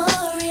be for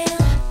real.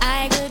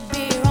 I could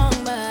be wrong,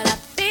 but I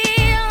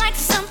feel like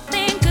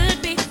something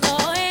could be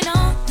going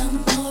on. The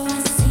more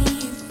I see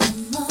you, the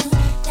more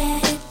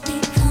that it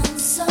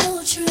becomes so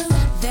true.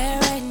 There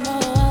ain't no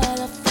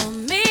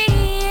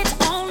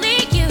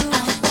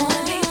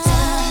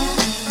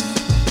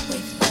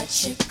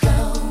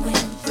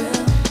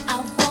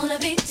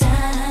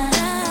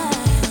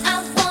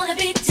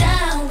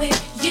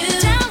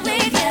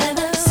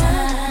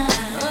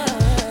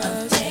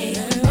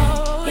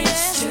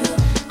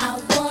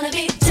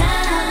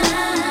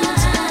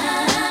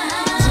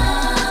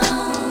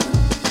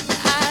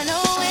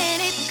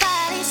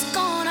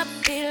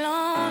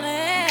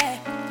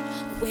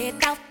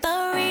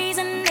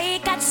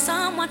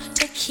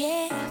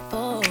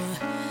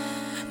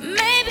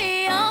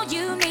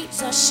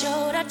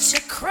shoulder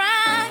to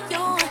cry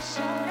on.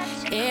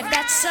 If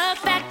that's a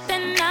fact,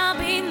 then I'll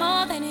be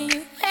more than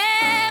you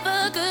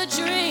ever could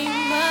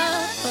dream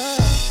of.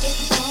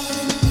 If all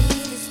you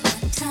need is my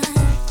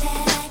time,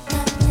 that I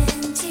got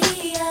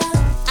plenty of,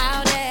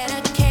 I'll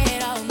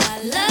dedicate all my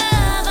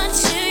love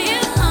unto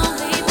you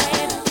only,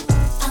 baby.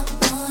 I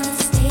wanna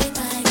stay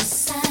by your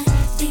side,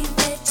 be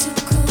there to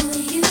cool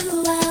you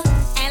out,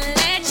 and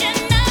let you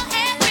know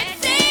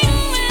everything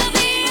will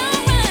be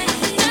alright.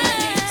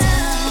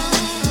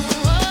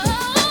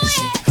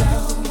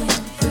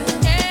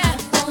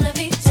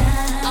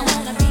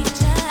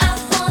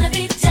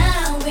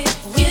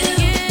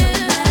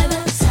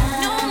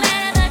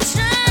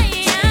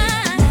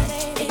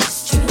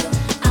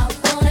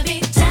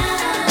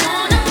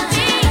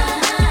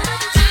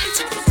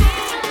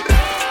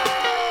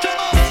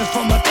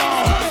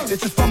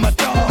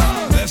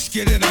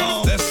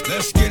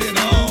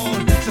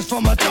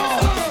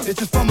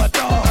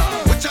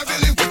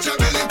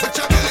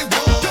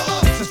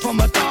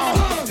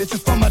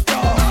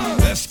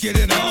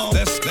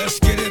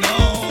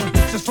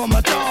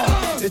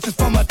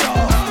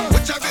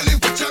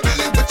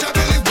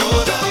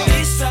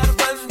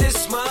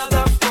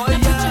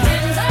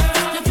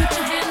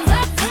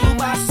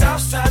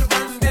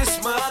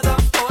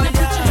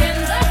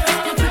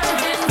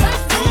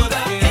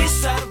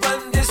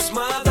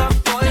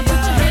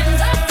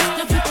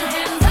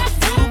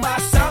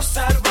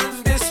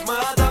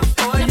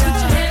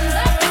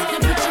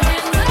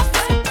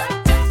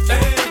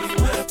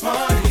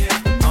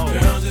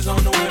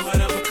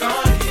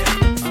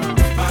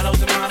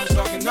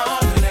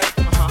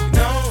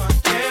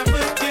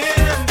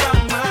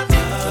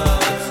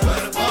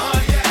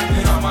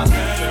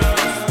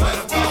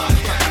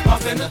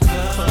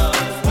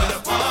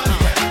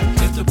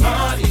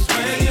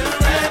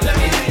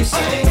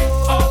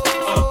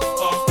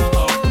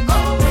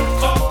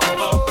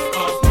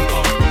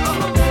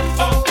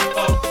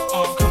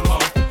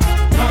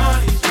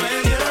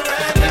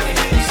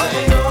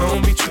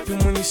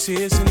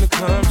 see us in the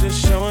club,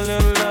 just show a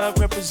little love,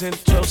 represent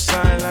your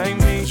side like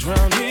me.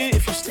 Round here,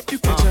 if you stick, you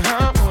get your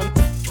hot one.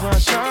 One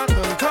shot,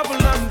 a couple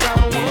of them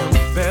down one.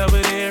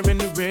 Belvedere in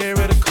the rear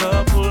of the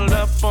club, pulled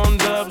up on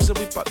dubs, so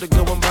we about to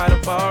go and buy the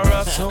bar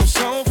up. So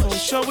for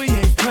sure we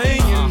ain't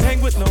playing,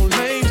 hang with no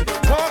lames,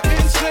 walk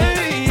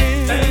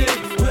insane. Hey,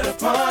 where the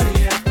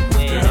party at?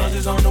 Girls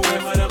is on the way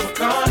with a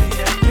Bacardi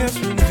at. Yes,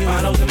 we do.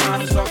 Bottles and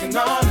models talking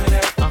all of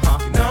that.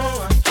 You know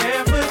I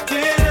can't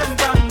forget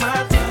about my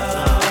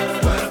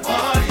love. Where the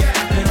party at?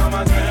 And all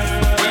my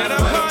girls. Where the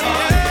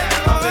party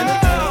at? Up in the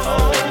club.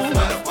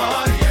 Where the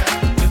party at?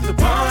 If the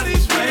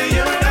party's where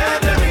you're at,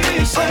 let me hear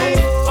you say,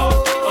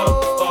 oh, oh,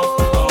 oh,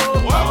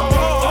 oh, oh,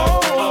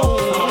 oh,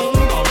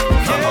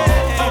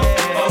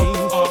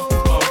 oh,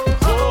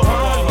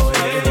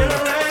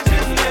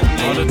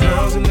 all the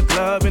girls in the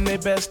club in their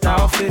best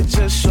outfit,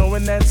 just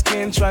showing that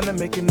skin, trying to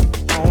make it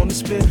on the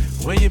spit.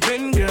 Where you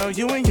been, girl?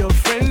 You and your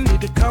friend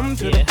need to come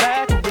to the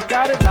back. We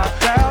got it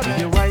locked out. In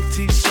your white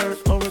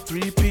t-shirt or a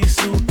three-piece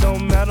suit,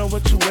 don't matter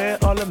what you wear,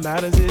 all that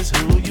matters is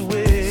who you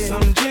with.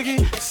 Some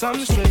jiggy,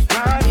 some straight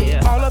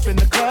line, all up in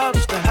the club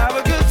just to have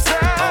a good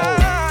time.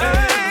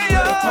 Hey,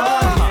 where the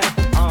party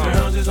at?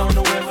 Girls is on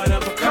the way with a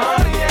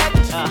Bacardi at.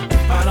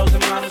 Bottles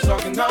and models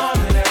talking all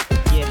of that.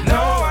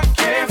 No, I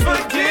can't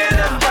forget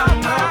about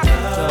my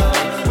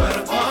love. Where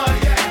the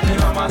party at?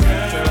 And all my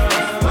girls.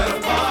 Where the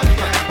party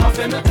at? Off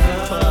in the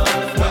club.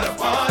 Where the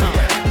party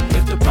at?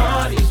 If the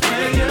party's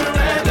where you're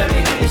at, let me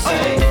hear you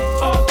say,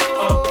 oh,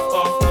 oh,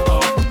 oh,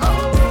 oh, oh,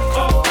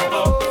 oh,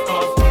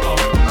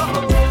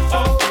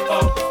 oh,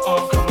 oh,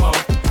 oh, come on.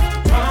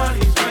 The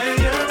party's where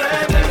you're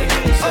at, let me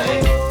hear you say,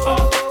 oh,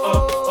 oh,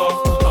 oh,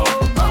 oh,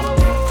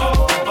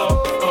 oh, oh,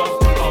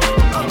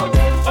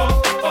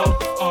 oh,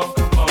 oh,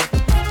 come on.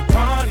 The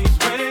party's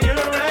where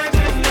you're at,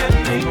 and let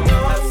me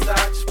know. Left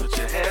side, just put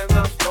your hands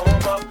up, throw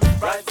 'em up.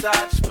 Right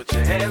side, just put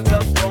your hands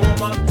up, throw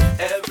 'em up.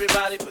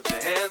 Everybody put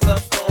your hands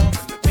up, throw 'em.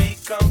 When the beat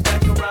comes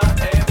back around,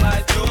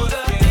 everybody do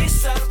the east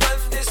side, run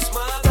this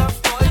mother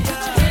for ya.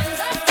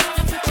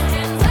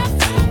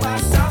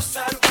 South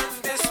side, run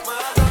this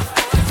mother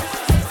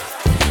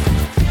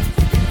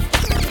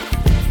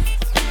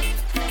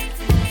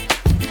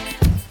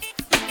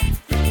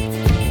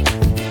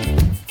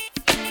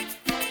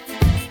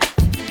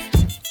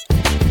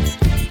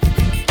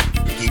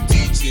The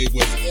DJ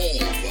with all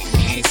the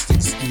hottest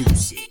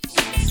exclusives.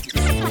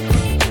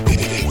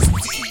 It's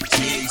DJ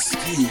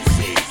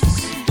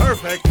Screwface.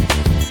 Perfect.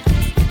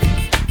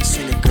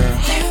 Sing it, girl.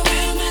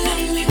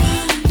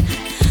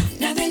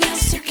 Nothing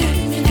else to get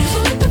me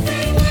now.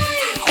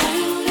 I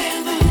don't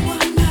ever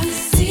wanna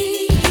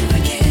see you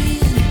again.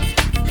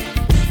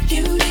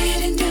 You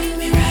didn't do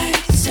me right,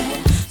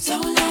 so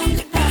long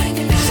goodbye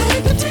tonight.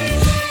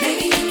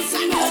 Maybe in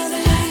some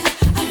other life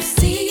I'll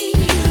see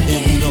you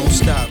And we again. don't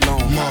stop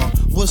long, Mom.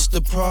 What's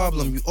the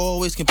problem? You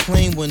always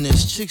complain when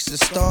there's chicks are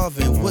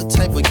starving. What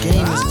type of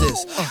game is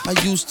this? I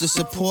used to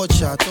support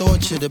you. I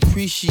thought you'd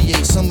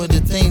appreciate some of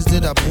the things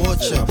that I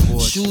bought you.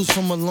 Shoes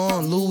from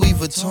Milan, Louis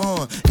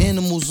Vuitton,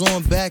 animals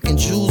on back and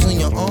jewels on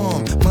your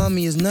arm.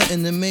 Mommy is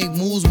nothing to make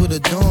moves with a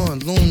dawn.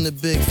 Loom the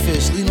big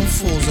fish, leave them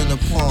fools in the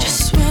pond.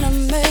 Just when I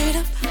made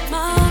up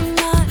my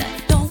mind,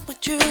 I don't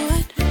want you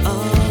at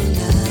all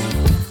now.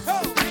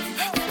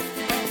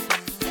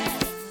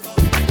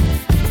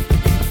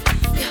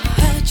 You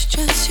had your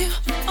chance, you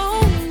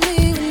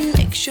only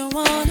makes you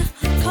wanna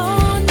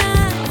call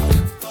now.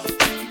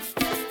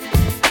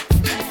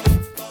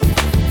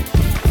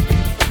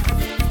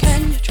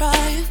 Can you try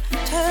and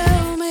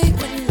tell me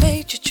what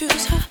made you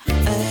choose her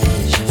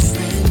as your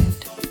friend?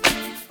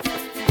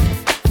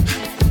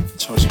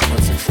 Chose your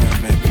perfect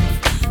friend, baby.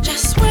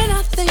 Just when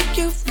I think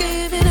you've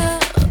given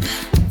up,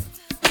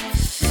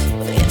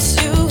 it's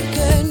you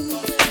again.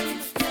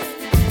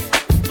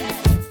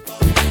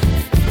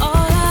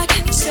 All I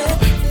can say,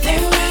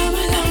 farewell,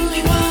 my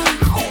lonely one.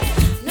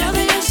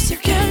 Nothing else to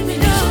get me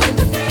down. I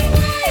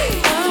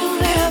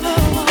don't ever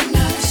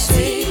wanna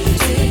see you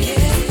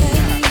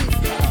again.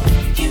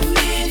 You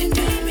didn't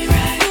do me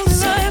right,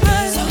 so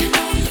long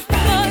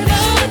goodbye.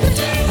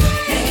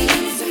 Maybe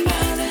in some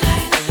other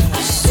life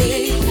I'll see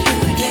you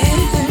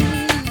again.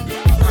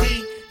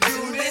 Do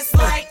this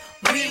like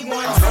we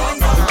want to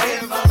know.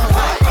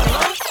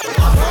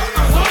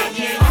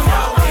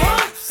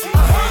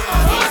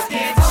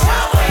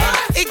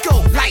 It go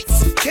lights,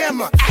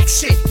 camera,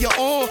 action, you're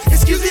on.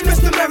 Excuse me,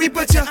 Mr. Murray,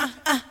 but you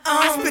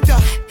I spit the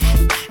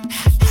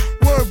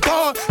word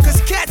bomb.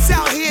 Cause cats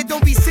out here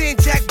don't be saying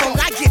jack bone.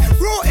 I get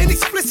raw and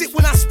explicit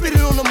when I spit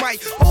it on the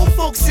mic. Old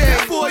folks say,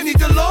 that boy need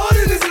the Lord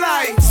in his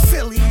life.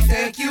 Silly, you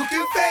think you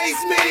can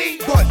face me,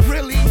 but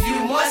really, you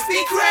must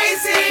be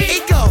crazy.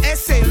 It go,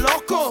 ese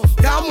loco,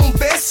 dame un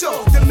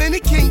beso.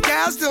 Dominican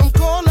gals, them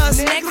call us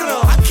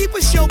negro. I keep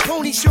a show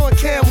pony showing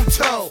camel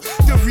toe.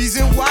 The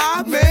reason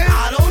why, man,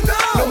 I don't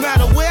know. No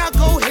matter where I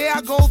go, here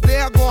I go,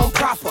 there I go, I'm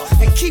proper.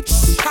 And keep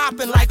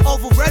popping like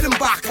over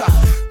Redenbacher.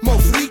 Mo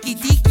freaky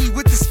deaky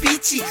with the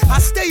speechy. I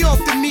stay off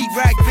the meat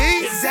rack,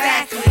 B.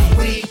 Exactly.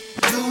 We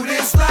do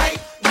this like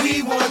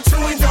we want to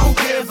and don't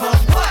give a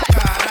what.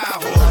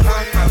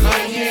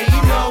 Carajo.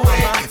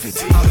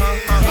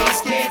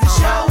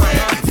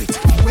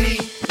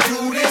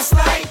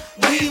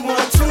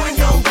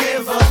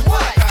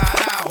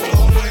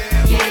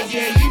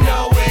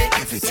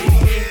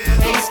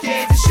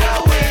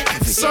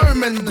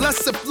 movement,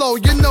 blessed flow.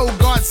 You know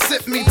God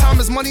sent me. Time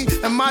is money,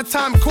 and my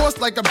time costs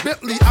like a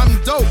Bentley.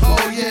 I'm dope.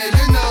 Oh yeah,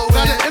 you know.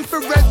 Got an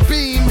infrared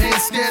beam, ain't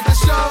scared to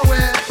show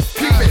it.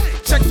 Peep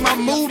it, check my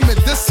movement.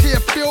 This here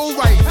feel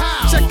right.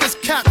 Check this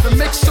cap and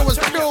make sure it's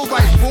pure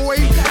right, boy.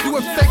 You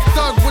a fake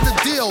thug with a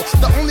deal.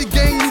 The only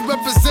gang you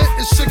represent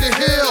is Sugar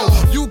Hill.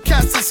 You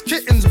cats is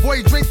kittens,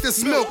 boy. Drink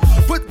this milk.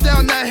 Put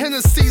down that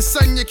Hennessy,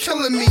 son. You're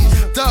killing me.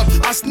 Dub,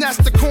 I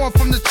snatched the corn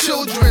from the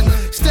children.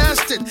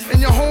 Stashed it in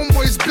your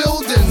homeboy's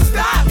building.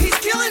 Stop, he's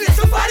killing it.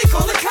 Somebody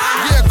call the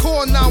cops. Yeah,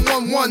 call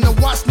 911 to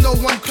watch no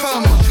one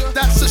come.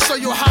 That's to show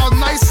you how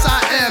nice I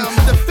am.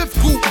 The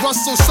fifth group,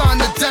 Russell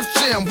signed the Def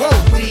Jam. Whoa.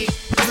 We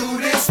do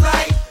this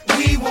right.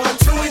 We want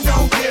to and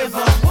don't give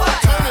up.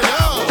 What? Turn it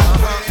up.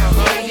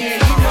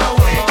 Yeah, you know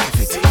it.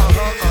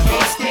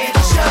 Ain't scared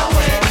to show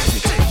it.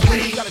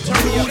 We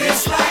do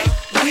this right.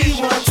 We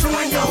want to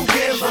and don't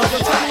give up.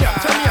 Turn me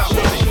up, turn me up.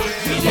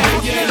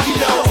 Yeah, you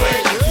know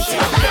it.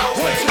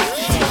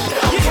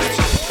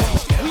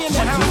 We in the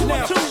house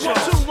now. 1, 2,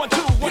 1,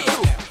 2, 1, 2.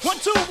 1,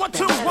 2, 1,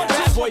 2, 1, 2.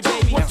 Bad boy,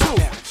 baby. 1,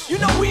 2. You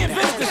know we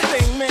invented this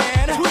thing,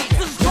 man.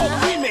 This is called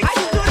remix.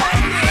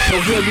 So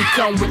here we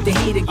come with the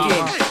heat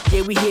again.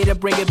 Yeah, we here to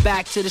bring it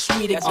back to the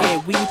street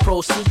again. We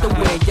proceed to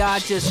win. Y'all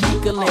just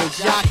sneaking.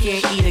 Y'all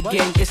can't eat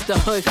again. It's the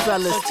hood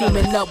fellas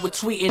teaming up with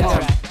tweeting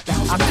them.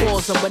 I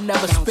calls them but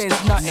never spends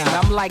nothing.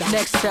 I'm like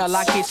Nextel,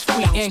 I get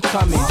free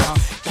incoming.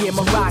 Yeah,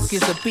 my rock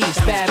is a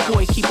beast. Bad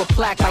boy, keep a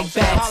plaque like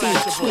bad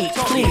teeth. Tweet,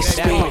 please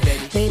speak.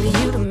 Baby,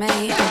 you the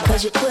man,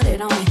 cause you put it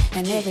on me.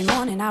 And every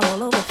morning I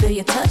roll over, feel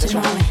you touching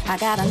on me. I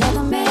got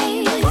another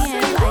man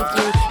like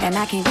you, and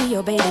I can't be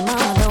your baby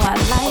mama, though I'd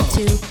like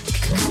to.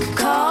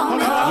 Call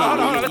me. Hold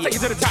on, let's take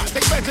it to the top.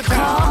 Take it back to the top.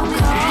 Call me.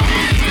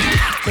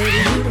 Baby,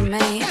 you the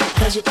man,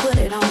 cause you put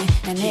it on me.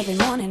 And every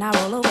morning I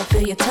roll over,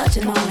 feel you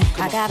touching on me.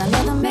 I got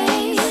another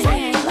man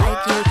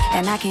like you,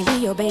 and I can't be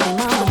your baby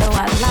mama, though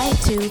I'd like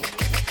to.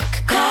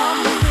 Call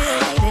me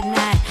late at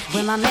night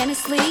when my man is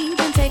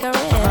sleeping, take a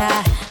red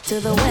eye to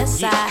the west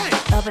side,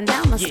 up and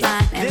down my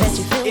spine, and let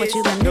you feel what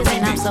you've been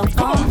missing. I'm so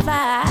on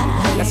fire.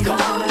 Let's go.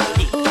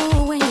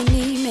 Ooh, when you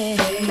need me,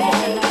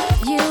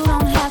 you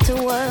don't have to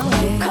worry.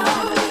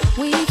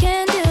 We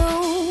can do.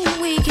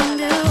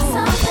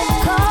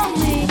 Call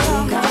me.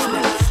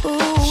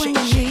 Ooh, when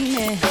you need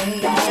me,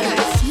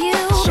 you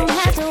don't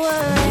have to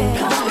worry.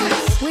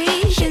 We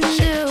can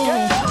do.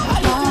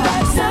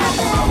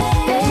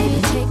 Baby,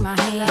 take my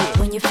hand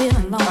when you're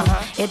feeling lonely.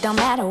 It don't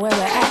matter where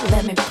we're at,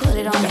 let me put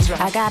it on me.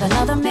 I got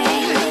another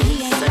man,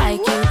 he ain't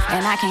like you,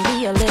 and I can't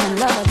be a living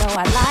lover, though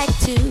I'd like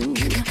to.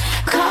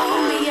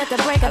 Call me at the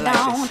break of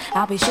dawn.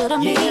 I'll be sure to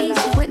meet you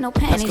with no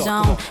panties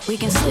on. We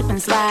can slip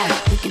and slide,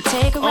 we can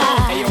take a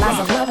ride. Lots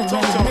of loving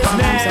when I'm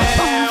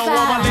so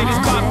all my ladies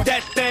pop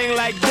that thing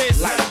like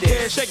this.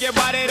 Shake your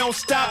body, don't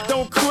stop,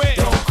 don't quit.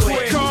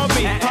 Call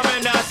me, I'm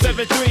in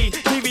 973.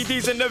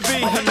 DVDs in the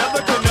V,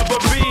 another could never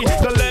be.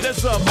 The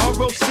letters up,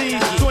 R-O-C.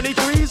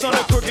 23s on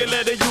the crooked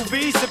letter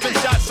UV. Sipping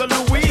shots of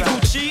Louis,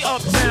 Gucci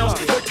uptown.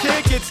 The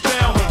kid gets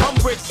down. I'm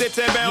brick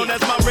sitting bound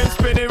as my rim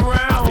spinning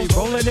round. Be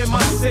rolling in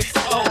my 6.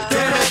 Oh,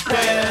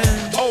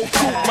 damn. Oh,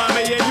 cool,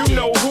 mommy, and you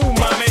know who,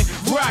 mommy.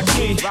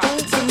 Rocky,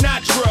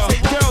 Sinatra.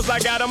 Girls, I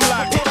got them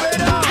locked.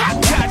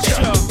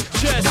 Gotcha.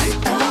 Just.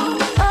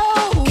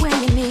 Oh, when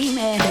you need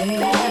me,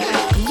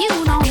 you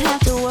don't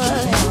have to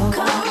worry.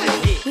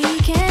 We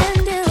can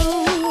do.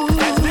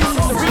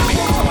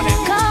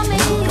 Call me.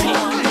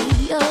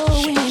 Oh,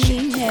 when you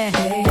need me,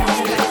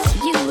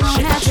 you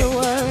don't have to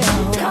worry.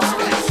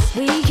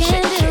 We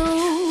can do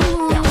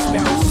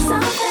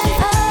something.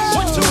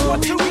 1, 2,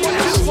 1, 2, 1,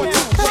 2, 1,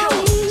 2.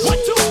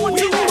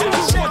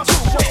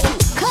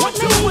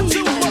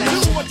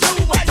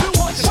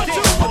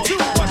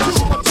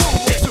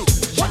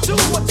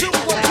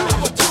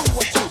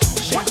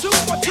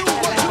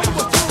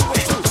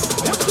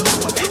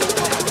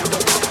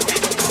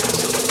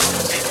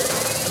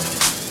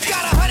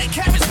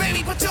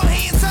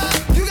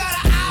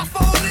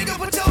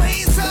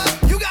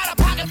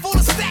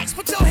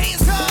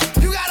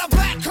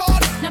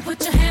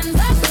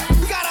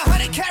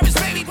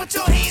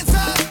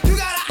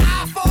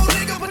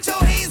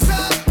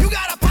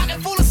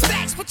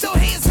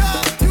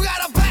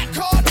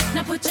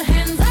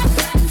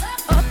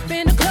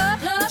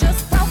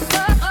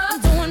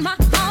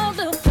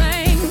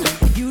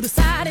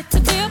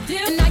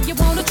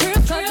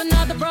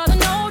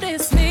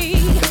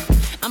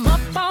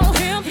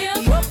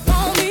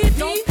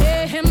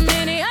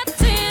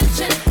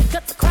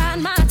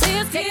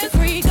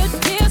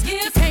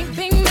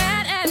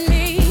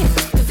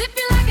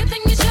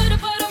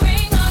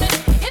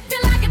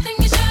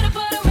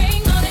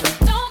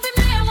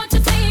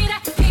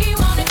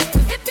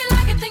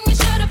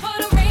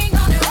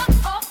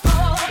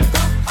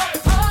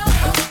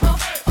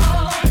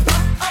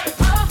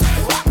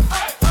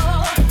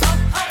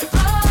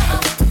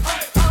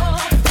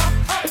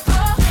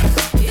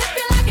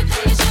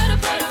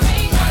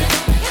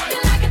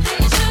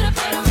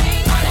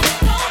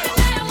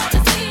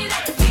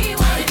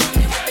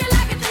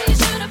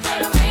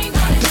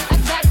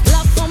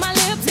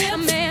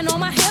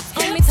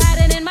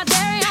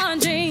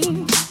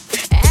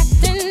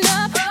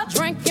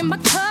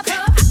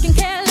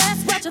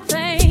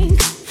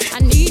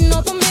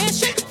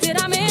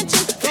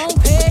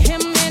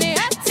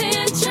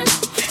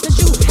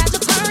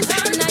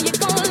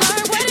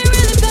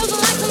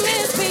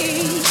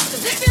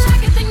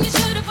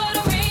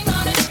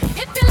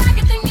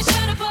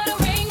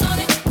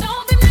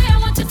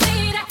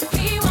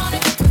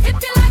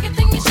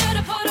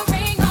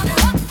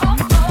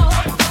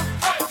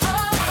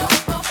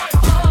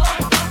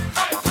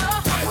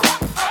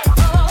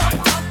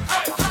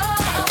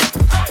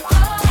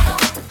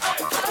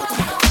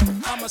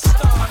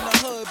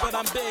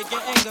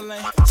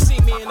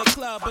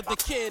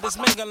 kid is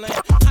mingling.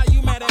 How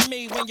you mad at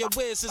me when your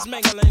whiz is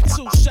mingling?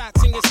 2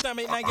 shots in your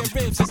stomach, now your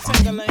ribs is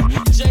tingling.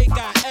 Jay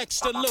got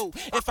extra loot.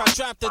 If I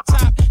drop the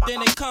top,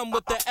 then it come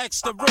with the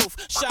extra roof.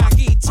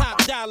 Shaggy, top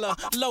dollar,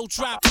 low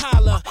drop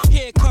holler.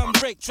 Here come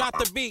Rick, drop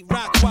the beat,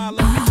 rock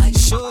waller.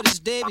 Shorty's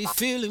day be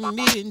feeling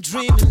me and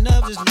dreaming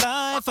of this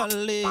life I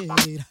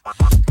lead.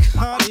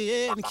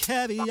 Cartier and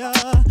caviar,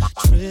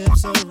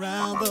 trips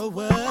around the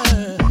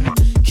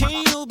world.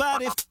 Can't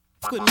nobody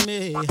with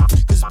me,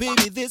 cause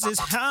baby this is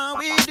how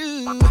we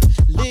do.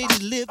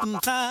 Ladies lift them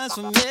thighs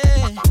for me.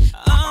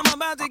 I'm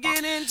about to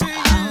get into you.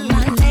 All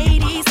my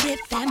ladies get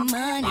that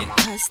money,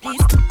 cause these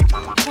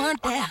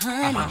want that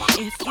honey.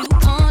 If you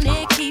want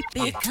it, keep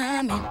it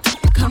coming.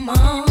 Come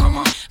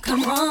on,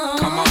 come on,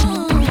 come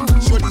on.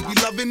 Shorties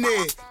be loving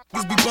it,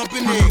 niggas be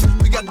bumping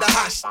it. We got the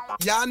hot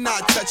y'all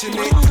not touching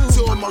it.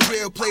 2 of my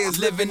real players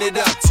living it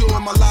up. 2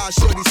 of my live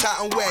shorties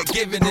hot and wet,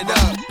 giving it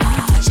up.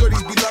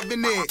 Shorties be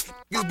loving it,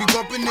 niggas be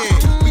bumping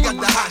it. We got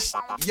the hot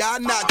y'all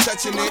not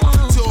touching it.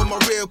 2 of my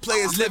real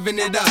players living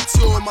it up.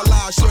 2 of my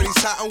live shorties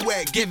hot and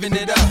wet, giving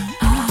it up.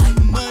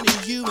 Money,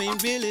 you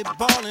ain't really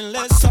ballin'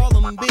 unless all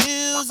them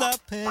bills are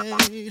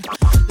paid.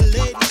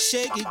 Ladies,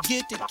 shake it,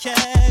 get the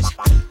cash.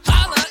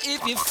 Holla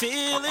if you're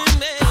feeling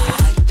me.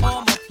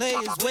 All my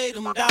players weigh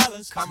them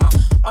dollars.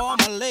 All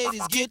my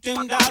ladies get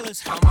them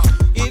dollars.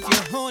 If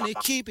you're horny,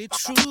 keep it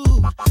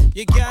true.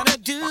 You gotta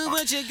do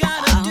what you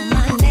gotta do. All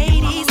my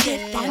ladies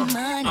get that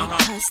money,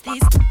 cause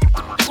these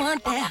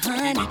want that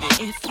honey.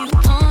 If you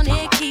want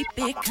it, keep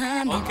it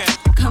coming.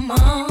 Come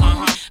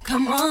on,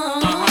 come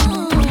on.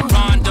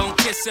 Ron don't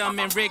kiss him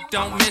and Rick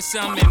don't miss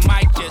him, and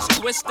Mike just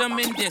twist him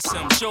and diss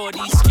him. Shorty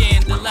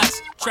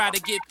scandalous, try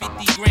to get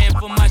 50 grand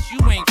from us. You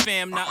ain't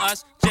fam to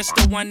us, just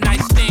a one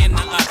night stand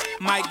to us.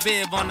 Mike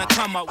Viv on the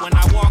come up. When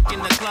I walk in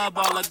the club,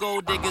 all the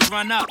gold diggers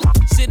run up.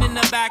 Sit in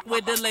the back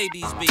where the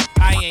ladies be.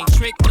 I ain't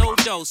tricked no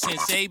dough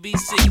since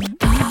ABC.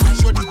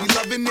 Shorties be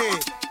loving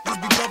it,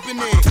 niggas be bumping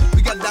it.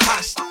 We got the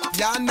hot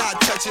y'all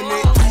not touching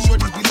it.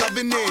 Shorties be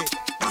loving it,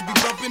 niggas be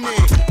bumping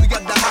it. We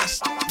got the hot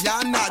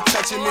y'all not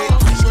touching it.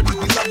 Shorties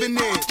be loving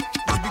it,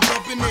 niggas be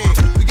bumping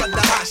it. We got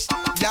the hot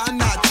y'all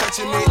not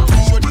touching it.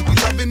 Shorties be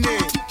loving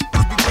it,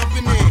 niggas be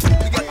bumping it.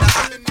 We got the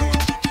hot.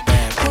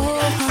 I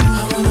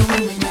want a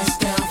woman that's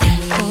down for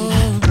me. A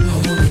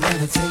woman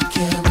that'll take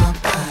care of my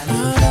body.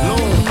 A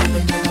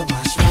woman that'll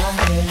wash my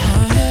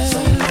hair.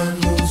 Someone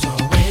who's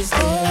always there.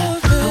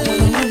 I want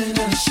a woman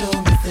that'll show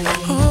me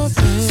things.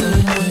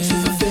 Someone to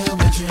fulfill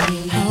my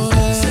dreams.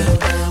 Settle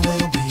down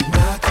will be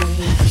my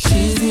queen.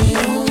 She's the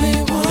only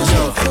one.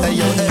 Hey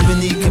yo,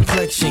 ebony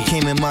complexion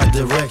came in my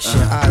direction.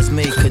 Eyes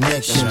made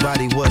connection,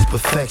 body was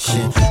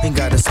perfection. And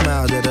got a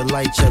smile that'll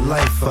light your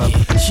life up.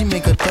 She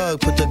make a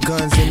thug, put the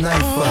guns and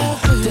knife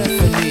up.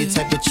 Definitely the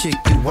type of chick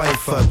you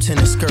wife up.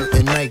 Tennis skirt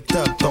and niked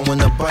up,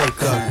 throwing a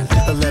bike up.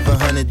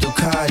 1100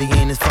 Ducati,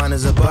 ain't as fine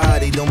as a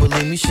body. Don't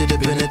believe me, should've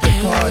been at the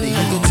party.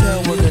 You can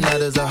tell working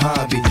out is a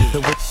hobby. The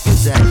way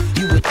is that,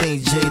 you would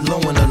think J-Lo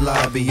in the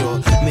lobby.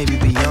 Or maybe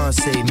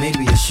Beyonce,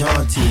 maybe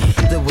Ashanti.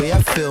 The way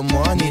I feel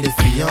more, I need a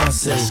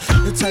fiance.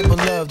 The type of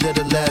love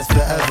that'll last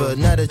forever.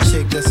 Not a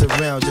chick that's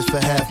around just for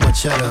half my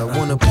cheddar.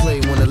 Wanna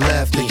play, wanna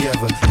laugh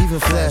together, even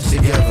flash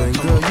together. And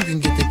girl, you can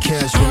get the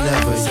cash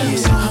whenever,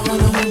 yeah. I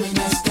want a woman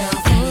that's down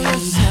for me.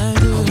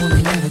 A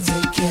woman that'll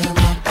take care of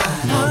my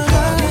body.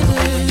 A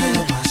woman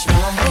that'll wash my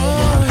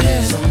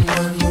hair.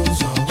 Someone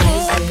who's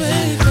always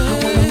there. I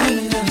want a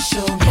woman that'll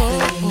show me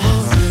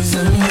things.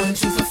 Someone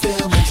to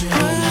fulfill my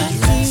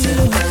dreams.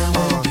 Settle down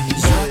will be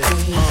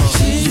my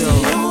queen.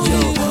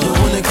 Yo,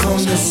 when it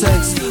comes to sex,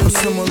 I'm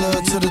similar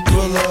to the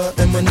Thriller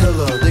and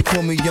Manila. They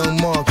call me Young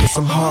Mark, cause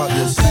I'm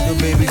heartless. Yo,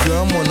 baby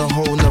girl, I'm on a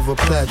whole nother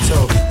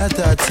plateau.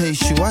 After I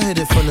taste you, I hit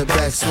it from the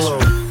back slow.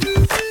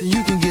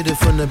 You can get it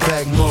from the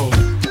back more.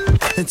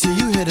 Until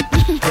you hit it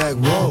back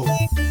row.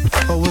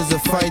 Oh, it's a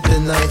fight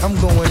tonight. I'm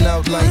going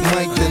out like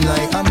Mike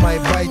tonight. I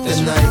might bite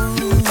tonight.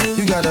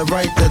 You gotta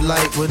write the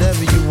light,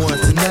 whatever you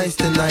want. Tonight's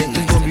the night,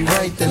 it's gonna be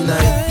right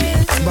tonight.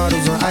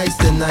 Bottles on ice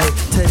tonight.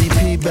 Teddy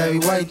P, Barry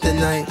White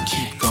tonight.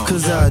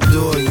 Cause I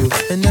adore you,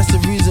 and that's the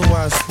reason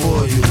why I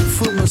spoil you.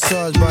 Foot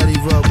massage, body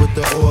rub with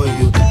the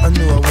oil. I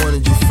knew I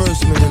wanted you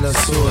first minute I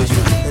saw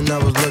you, and I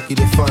was lucky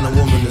to find a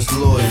woman that's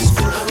loyal.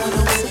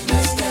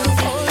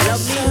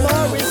 Love me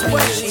more is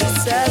what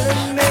she's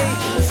telling me.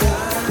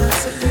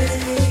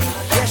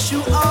 Yes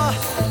you are,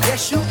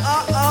 yes you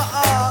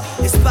are.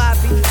 It's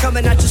Bobby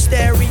coming out your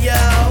stereo.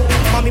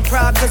 Mommy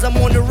proud cause I'm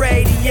on the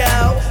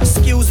radio.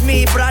 Excuse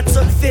me, but I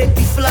took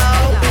 50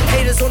 flow.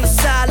 Haters on the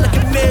side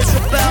looking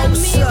miserable.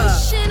 What's up?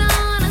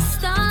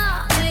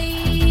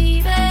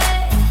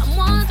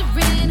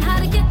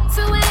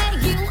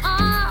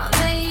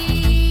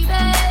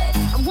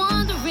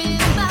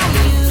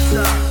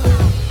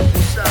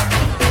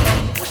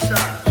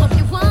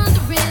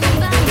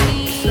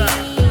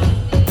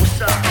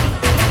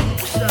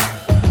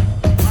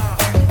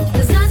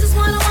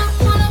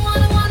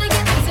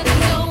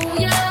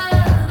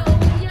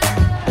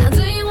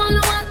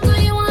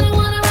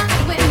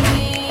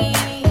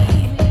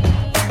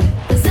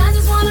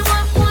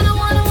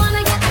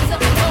 Wanna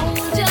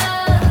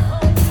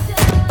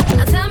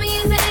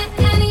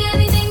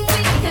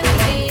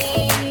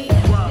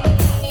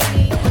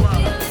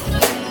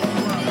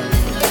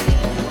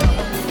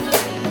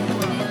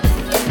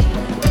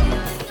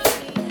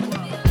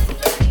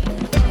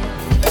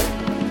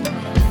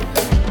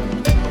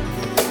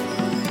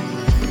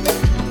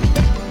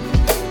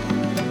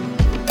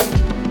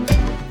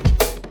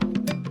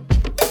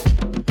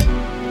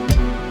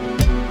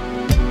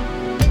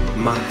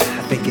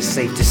it's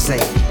safe to say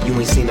you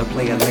ain't seen a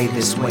player lay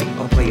this way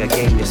or play a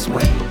game this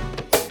way.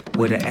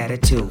 With an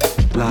attitude,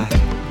 lie,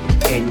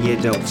 and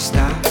you don't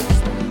stop.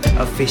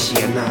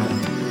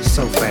 Aficionado,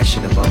 so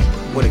fashionable.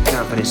 With a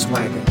confident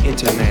swagger,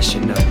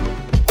 international.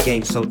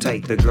 Game so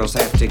tight, the girls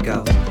have to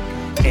go.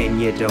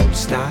 And you don't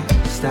stop.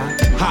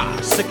 Ha,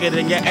 sicker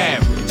than your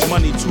average.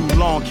 Money too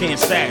long, can't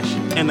stash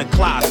it. In the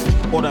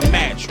closet or the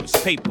mattress.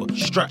 Paper,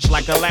 stretched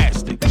like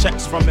elastic.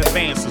 Checks from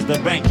advances, the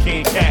bank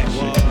can't cash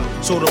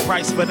it. So the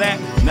price for that,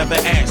 never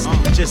ask me.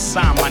 Just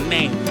sign my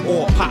name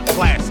or pop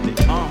plastic.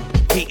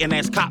 Hating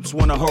ass cops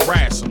wanna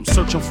harass him.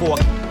 Searching for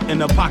a in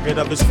the pocket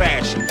of his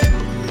fashion.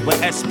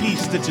 With SP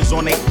stitches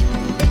on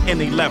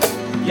any level.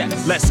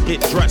 Yes. Let's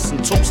get dressed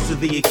and toast to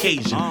the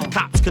occasion.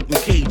 Cops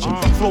couldn't cage him.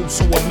 Flow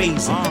so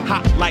amazing,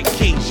 hot like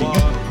Cajun.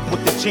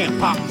 With the champ,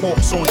 pop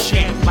corks on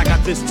champ, like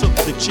I just took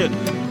the chip.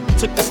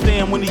 Took the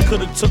stand when he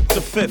could've took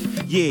the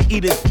fifth. Yeah,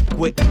 eat it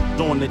quick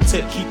on the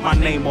tip. Keep my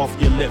name off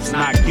your lips,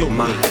 not guilty.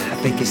 Ma, I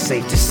think it's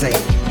safe to say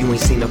you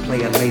ain't seen a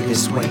player lay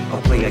this way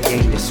or play a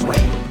game this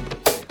way.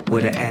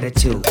 With an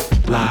attitude,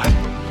 lie,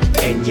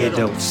 and you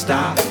don't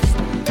stop.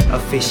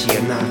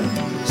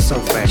 Aficionado, so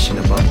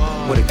fashionable.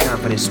 With a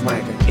confident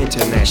swagger,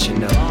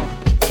 international.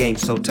 Game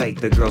so tight,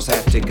 the girls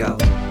have to go.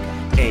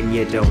 And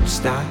you don't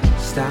stop.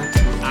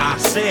 I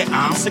said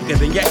I'm sicker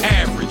than your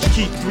average.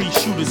 Keep 3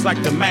 shooters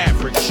like the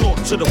Maverick. Short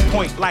to the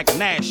point like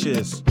Nash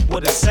is.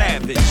 What a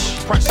savage.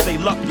 Press they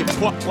luck, you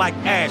pluck like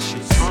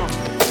ashes.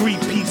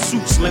 3-piece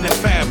suits, linen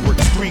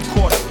fabrics.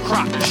 3/4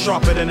 crop,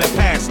 sharper than a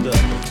pastor.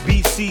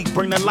 BC,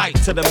 bring the light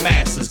to the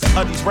masses.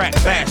 Of these rat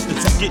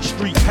bastards who get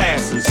street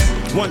passes.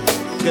 One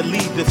could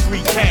lead the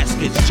 3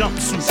 caskets.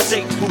 Jumpsuit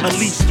shake, at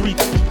least 3.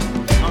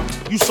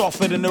 You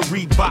softer than a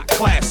Reebok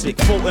classic.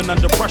 Floating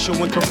under pressure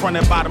when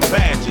confronted by them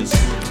badges.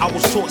 I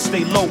was taught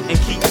stay low and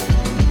keep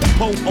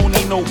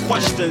only no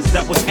questions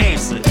that was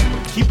answered.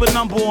 Keep a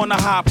number on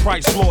a high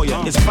price lawyer.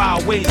 It's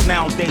 5 ways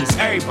nowadays,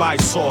 everybody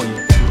saw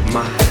you.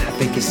 Ma, I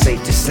think it's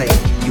safe to say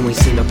you ain't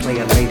seen a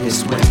player lay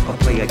this way or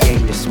play a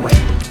game this way.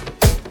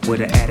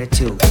 With an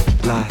attitude,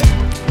 lie,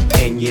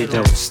 and you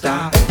don't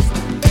stop.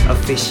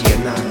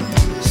 Aficionado,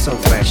 so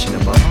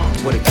fashionable.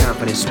 With a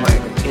confident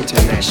swagger,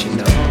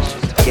 international.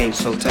 Game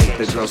so tight,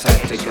 the girls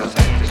have to go.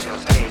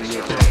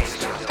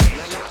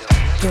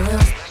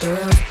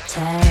 Girls,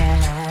 town.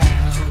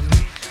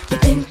 You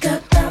think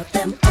about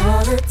them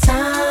all the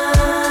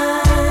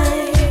time.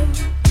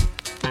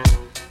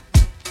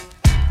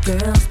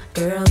 Girls,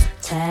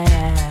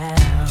 town.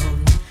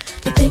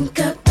 You think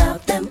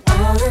about them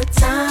all the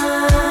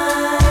time.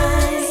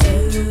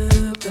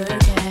 Super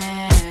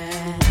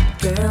cat.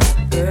 Girls,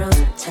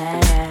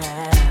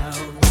 town.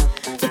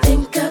 You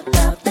think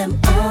about them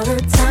all the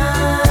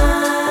time.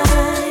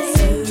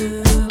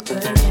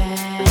 Super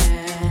cat.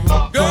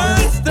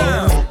 Girls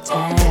down.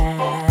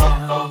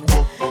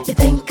 You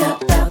think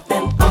about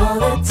them all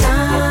the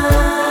time.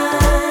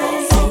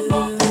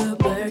 Super cat.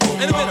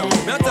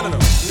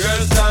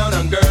 Girls down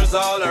and girls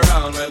all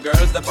around. Well,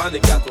 girls up on the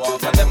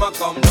catwalk and them a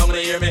come down to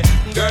hear me.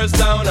 Girls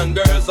down and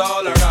girls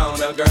all around.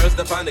 Well, girls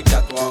up on the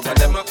catwalk and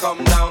them a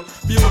come down.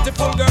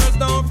 Beautiful girls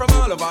down from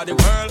all over the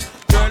world.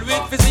 Girl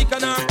with physique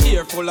and her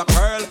ear full of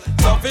curl.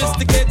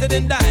 Sophisticated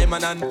in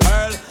diamond and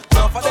pearl.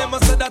 Some of them a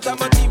say that a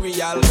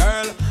material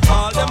girl.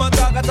 All them a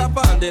talk at up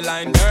on the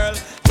line, girl.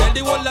 Tell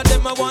the whole of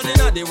them a one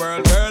in the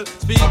world, girl.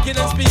 Speaking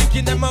and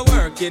speaking, them a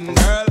working,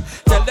 girl.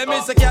 Tell them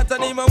it's a cat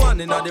and him a one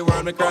in the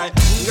world, me cry.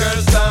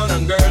 Girls down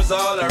and girls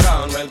all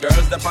around. Well,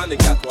 girls up on the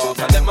catwalk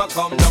and them a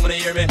come down to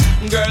hear me.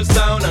 Girls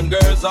down and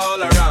girls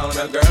all around.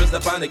 Well, girls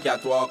up on the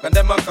catwalk and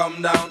them a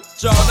come down.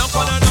 Show up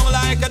on her down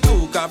like a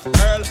two-cup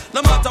girl.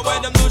 No matter where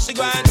them do, she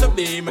going to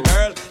be my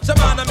girl.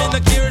 Shaman, I'm in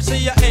the cure,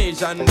 she a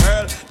Asian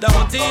girl.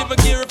 Don't even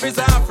care if it's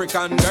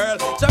African girl.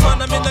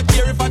 Shaman, I'm in the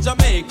cure if a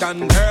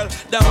Jamaican girl.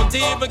 Don't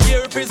even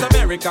care if it's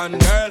American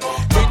girl.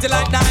 Pretty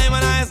like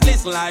diamond eyes,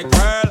 listen like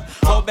pearl.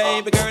 Oh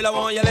baby girl, I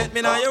want you let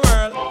me know your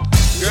world.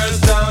 Girls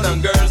down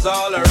and girls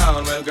all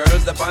around. Well,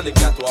 girls up on the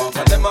catwalk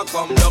and them a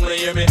come down to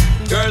hear me.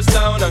 Girls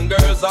down and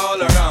girls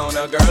all around.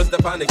 Well, girls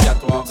up on the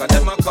catwalk and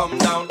them a come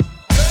down.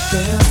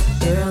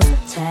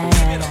 Girls,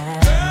 town.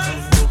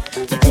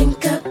 You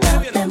think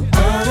about them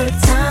all the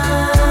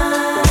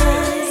time.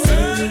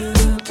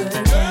 Super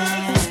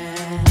cat.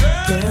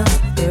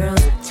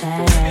 Girls,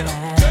 town.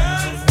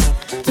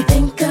 You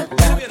think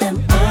about them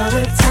all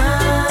the time.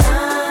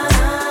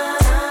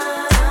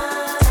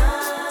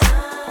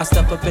 I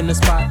step up in the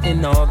spot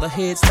and all the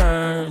heads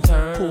turn.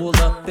 Pull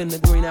up in the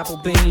green apple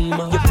beam.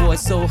 Your boy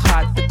so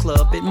hot, the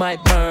club it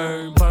might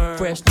burn.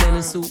 Fresh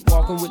linen suit,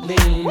 walking with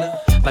lean.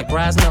 Like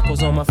brass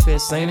knuckles on my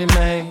fists, ain't it,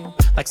 man?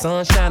 Like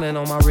sun shining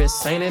on my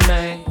wrist, ain't it,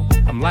 man?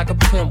 I'm like a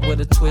pimp with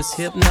a twist,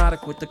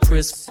 hypnotic with the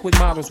crisp, with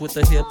models with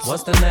the hips.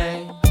 What's the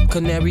name?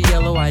 Canary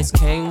yellow ice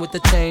came with the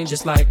change,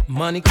 just like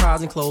money,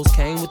 cars, and clothes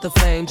came with the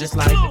fame, just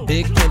like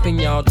big pimpin',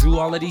 y'all drew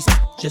all of these,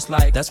 just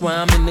like that's why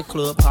I'm in the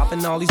club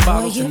popping all these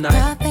bottles you tonight.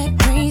 got that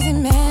crazy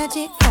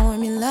magic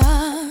formula,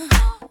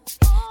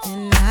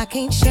 and I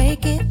can't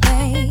shake it,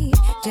 babe.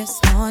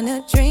 Just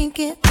wanna drink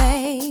it,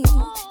 babe.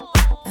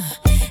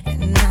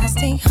 And And I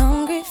stay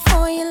hungry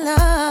for your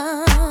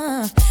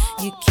love.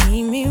 You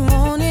keep me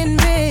wanting,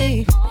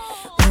 babe.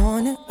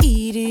 Wanna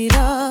eat it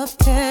up,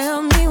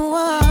 tell me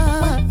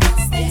what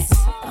is this?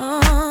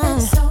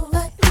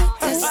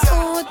 That's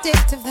so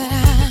addictive that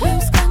I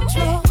lose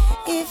control.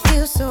 It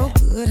feels so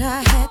good,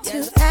 I had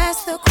to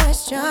ask the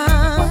question.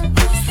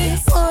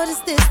 What is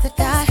this that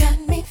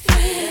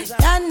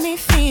got me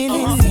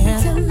feeling?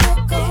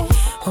 Yeah.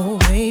 Oh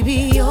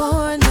baby,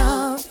 your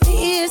love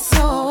is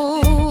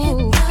so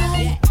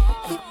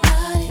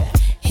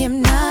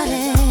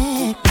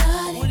hypnotic.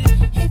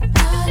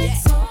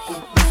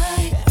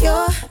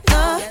 Your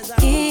love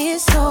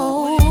is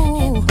so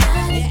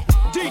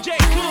DJ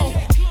Clue,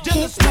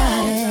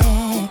 hypnotic.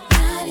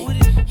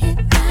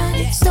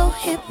 So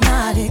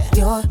hypnotic.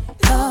 Your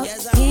love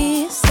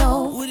is so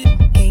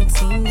can't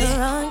seem to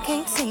run,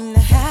 can't seem to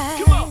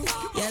hide.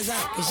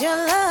 Cause your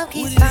love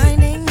keeps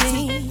finding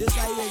me. It's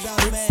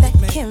that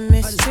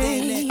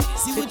chemistry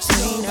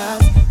between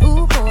us.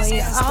 Ooh boy,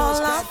 you're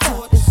all I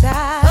thought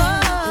inside.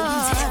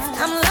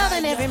 I'm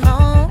loving every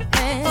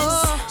moment.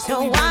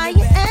 So why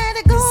you had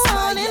to go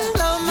on and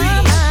blow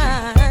my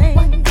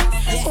mind?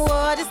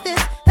 What is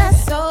this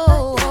that's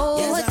so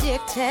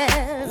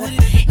addictive?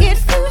 It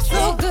feels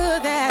so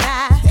good that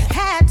I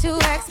had to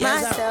ask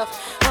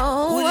myself,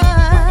 oh,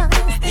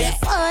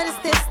 what is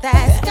this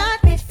that's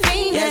got me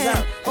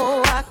feeling?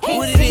 Oh, I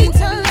can't seem to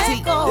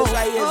let go. This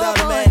right here is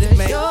automatic,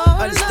 man.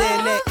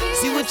 Understand that.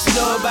 See what you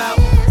know about.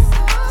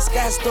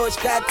 Sky Storch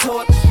got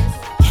torch,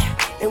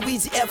 and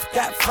Weezy F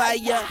got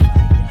fire.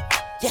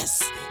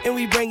 Yes, and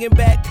we bringing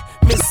back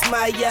Miss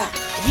Maya.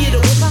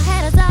 If I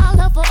had a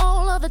dollar for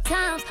all of the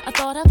times I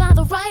thought I found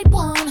the right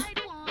one,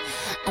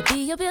 I'd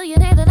be a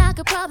billionaire that I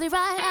could probably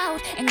ride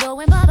out and go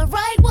and buy the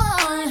right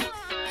one.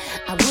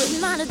 I wouldn't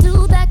mind a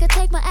dude that could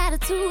take my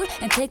attitude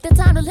and take the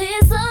time to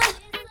listen.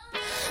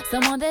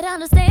 Someone that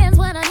understands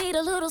when I need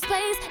a little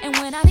space and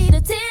when I need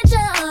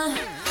attention.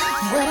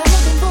 What I'm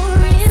looking for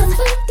is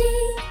somebody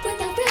with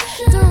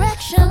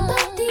direction,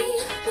 somebody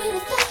with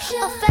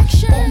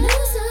affection. That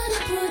knows how to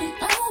put it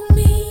on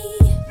me.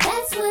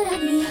 That's what I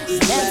need.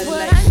 That's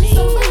what I need.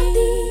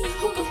 Somebody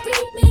who can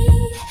read me,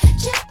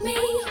 check me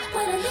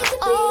when I need to be.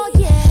 Oh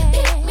yeah,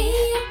 pick me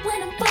up when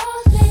I'm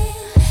falling.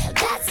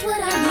 That's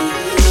what I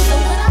need. So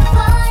when I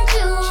find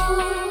you,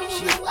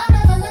 I'll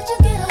never let you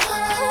get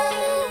away.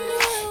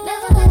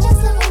 Never let you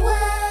slip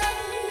away.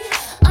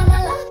 I'ma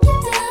lock you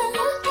down,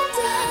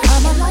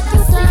 I'ma lock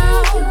you down.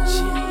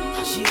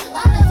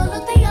 I'll never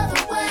look the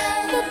other way.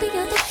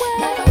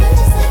 Never let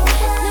you slip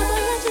away. Never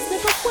let you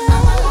slip away.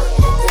 I'ma lock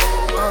you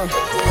down.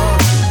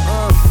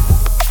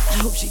 I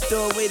hope she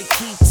throw away the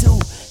key too.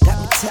 Got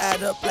me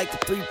tied up like a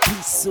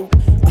 3-piece suit.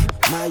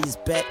 Maya's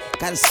back,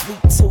 got a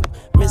sweet tooth.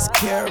 Miss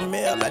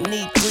Caramel, I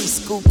need 3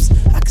 scoops.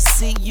 I can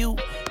see you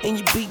in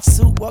your beach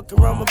suit, walking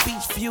around my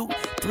beach view.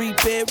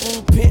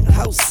 3-bedroom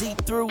penthouse,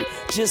 see-through.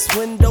 Just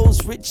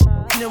windows, rich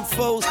them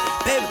foes.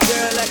 Baby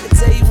girl, I can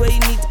tell you where you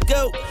need to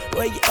go,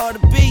 where you ought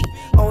to be.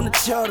 On the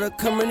charter,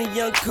 coming to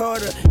young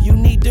Carter. You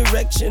need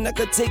direction, I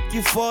could take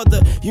you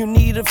farther. You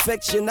need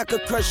affection, I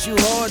could crush you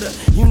harder.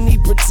 You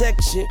need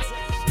protection.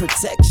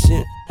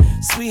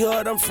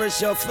 Sweetheart, I'm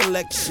fresh off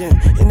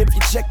election. And if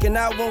you're checking,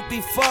 I won't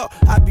be far.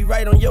 I'll be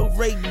right on your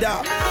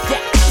radar. Yeah.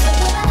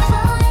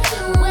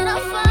 When I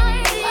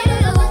find you, I'll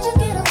never let you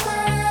get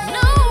away. No,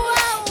 I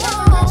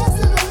won't let you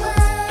slip away.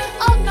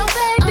 Oh no,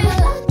 baby,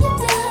 I'ma lock you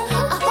down.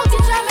 I hope you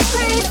drive me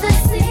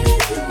crazy.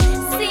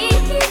 See,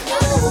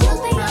 I'll never look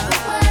the other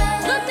way.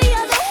 Look the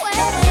other way.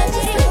 Never let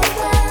you slip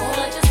away. Won't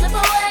let you slip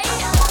away.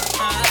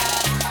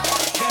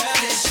 Girl,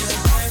 it's your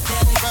birthday.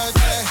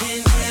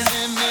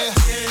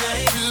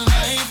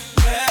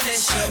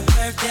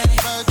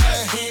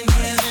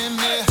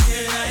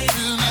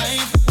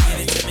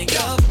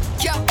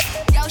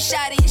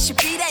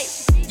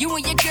 You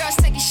and your girls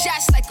taking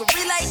shots like a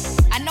relay.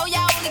 I know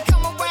y'all only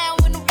come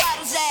around when the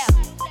bottle's out.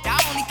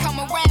 Y'all only come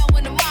around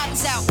when the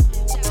model's out.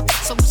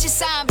 So what's your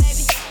sign,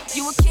 baby?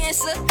 You a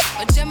Cancer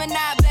or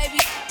Gemini, baby?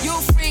 You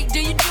a freak, do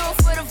you do it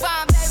for the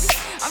vibe, baby?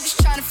 I'm just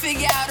trying to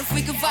figure out if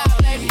we can vibe,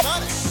 baby. I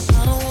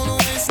don't wanna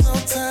waste no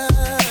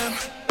time.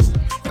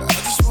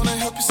 I just wanna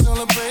help you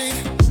celebrate.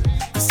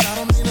 Cause I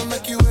don't need to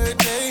make you every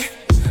day.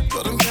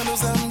 Blow them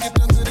candles out and get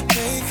down to the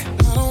cake.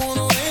 I don't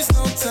wanna waste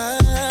no time.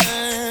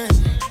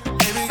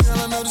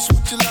 Notice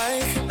what you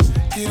like.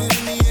 Get it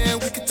in the air,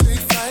 we can take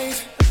flight.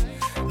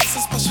 It's a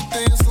special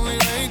day, it's only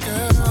right,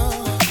 girl.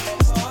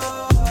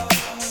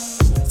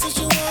 Since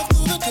you walk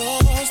through the door,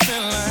 it's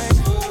been like,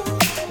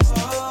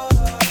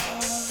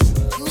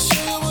 let me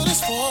show you what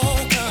it's for.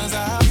 Cause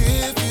I'll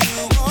give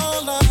you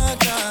all I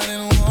got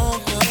and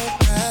won't look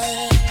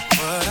back.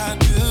 What I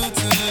do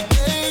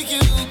today,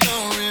 you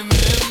don't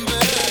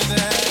remember.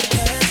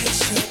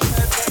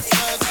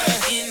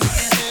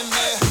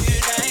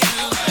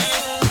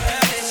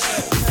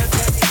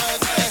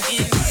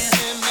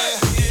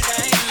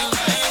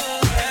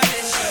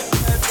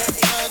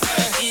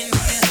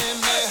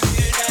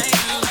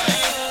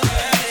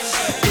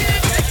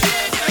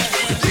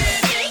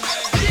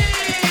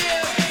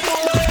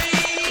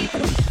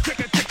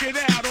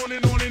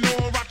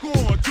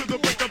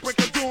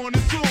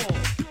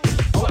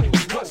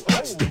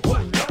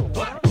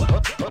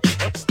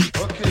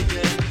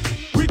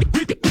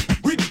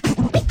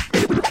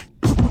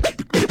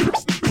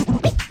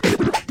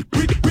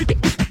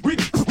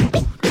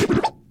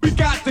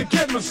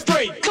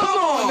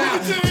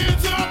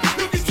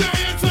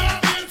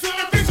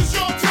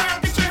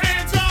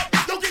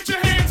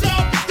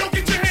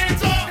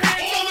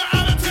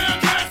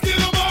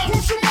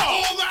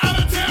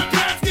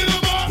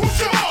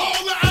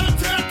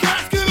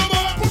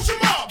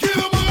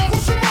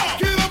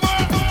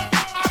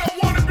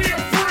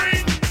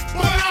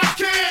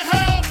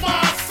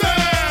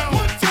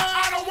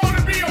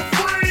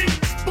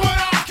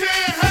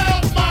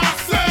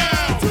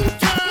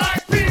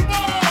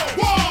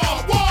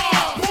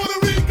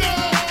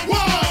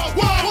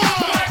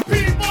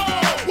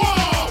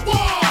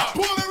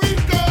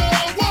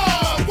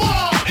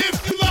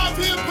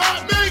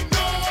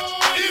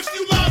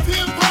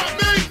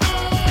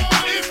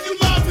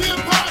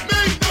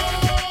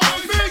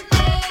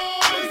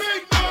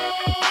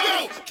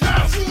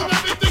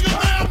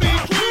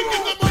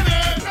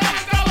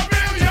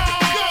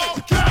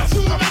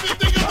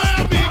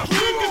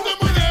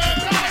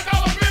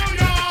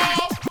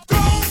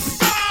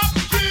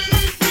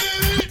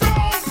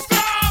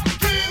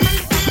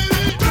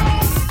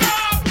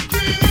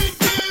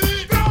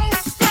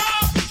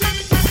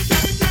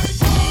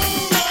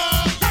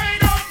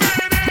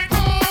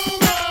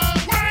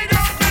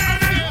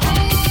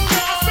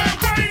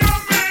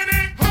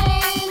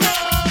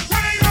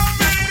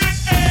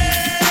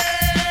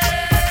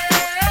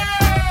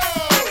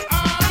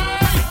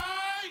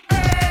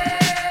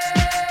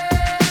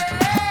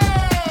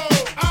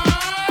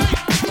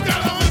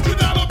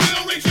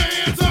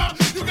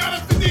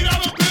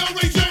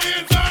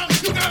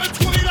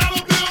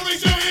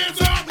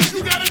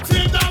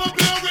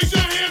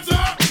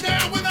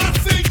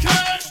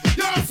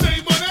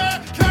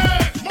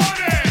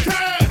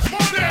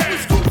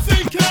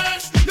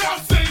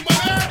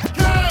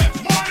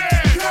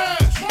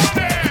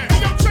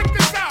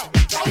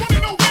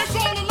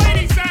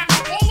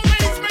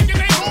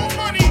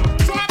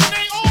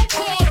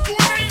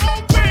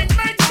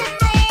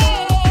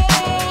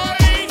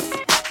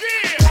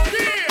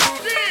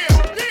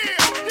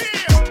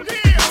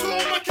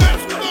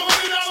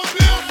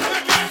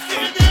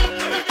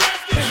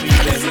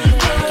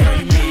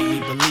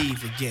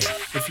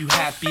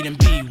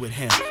 with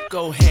him.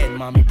 Go ahead,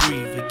 mommy,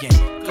 breathe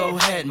again. Go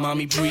ahead,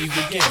 mommy, breathe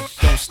again.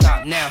 Don't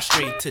stop now,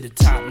 straight to the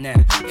top now.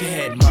 Go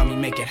ahead, mommy,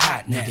 make it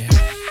hot now.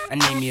 I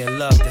need me a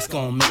love that's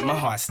gonna make my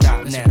heart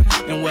stop now.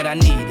 And what I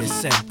need is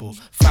simple.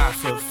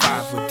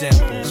 5'5" with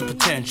dimples,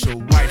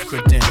 potential wife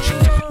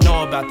credentials.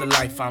 Know about the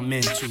life I'm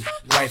into,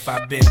 life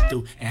I've been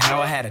through, and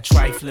how I had a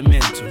trifling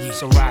mental.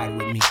 So ride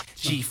with me,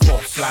 G4,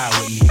 fly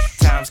with me.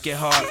 Times get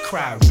hard,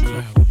 cry with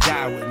me,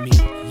 die with me.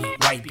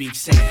 White Beach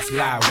Saints,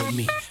 lie with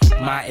me.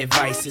 My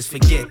advice is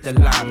forget the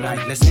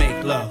limelight. Let's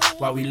make love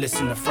while we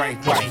listen to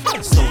Frank White.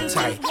 So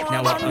tight,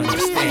 now I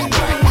understand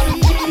life.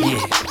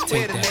 Yeah,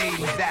 take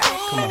that.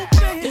 Come on.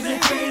 Is a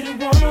pretty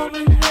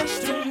woman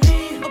next to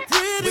me? A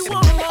pretty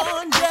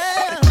woman,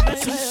 yeah.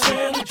 To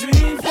share the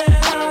dreams that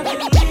I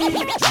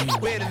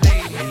believe. Where the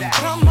ladies at?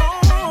 Come on.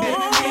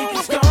 Maybe we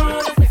can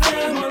start a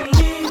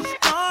family.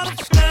 Start a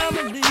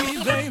family,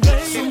 baby.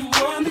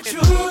 Someone that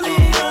truly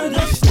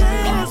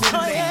understands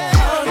how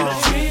to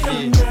treat a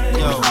man.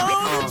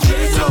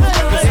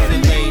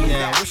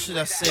 What should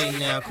I say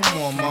now?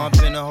 Come on, ma,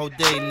 been a whole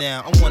day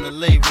now. I wanna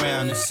lay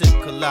round and sip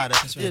colada,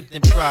 dipped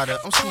in Prada.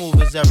 I'm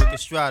smooth as Eric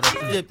Estrada,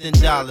 dipped in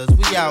dollars.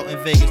 We out in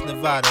Vegas,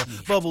 Nevada.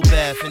 Bubble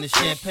bath in a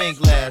champagne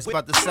glass,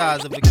 about the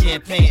size of a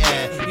campaign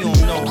ad. You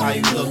don't know how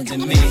you looked at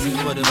me,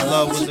 but if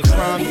love was a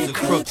crime, you's a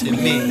crook to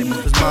me.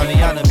 Cause mommy,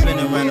 I done been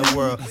around the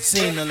world,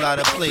 seen a lot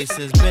of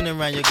places, been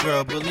around your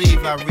girl,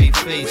 believe I read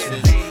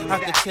faces. I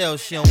could tell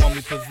she don't want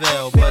me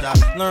prevail, but I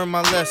learned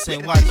my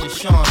lesson watching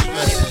Sean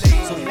stressing.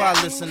 So why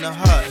listen to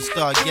her and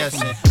start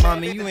guessing?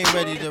 Mommy, you ain't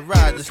ready to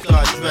ride to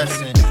start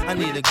dressing. I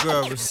need a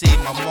girl, receive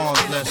my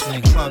mom's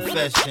blessing.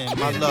 Confession,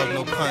 my love,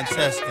 no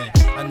contesting.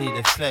 I need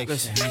affection.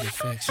 Listen, I need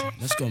affection.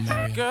 Let's go,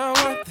 Mary. Girl,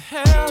 what the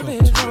hell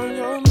is on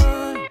your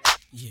mind?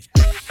 Yeah.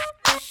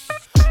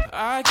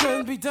 I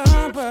could be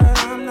done, but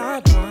I'm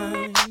not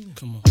blind.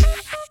 Come on.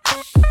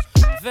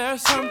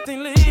 There's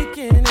something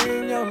leaking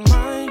in your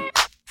mind.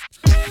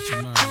 Get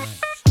your mind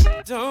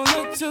right. Don't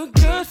look too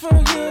good for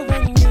you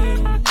and me.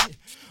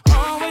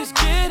 Always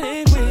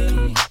getting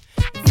weak.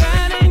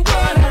 That ain't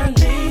what I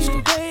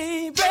need,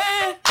 baby.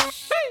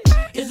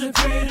 Is a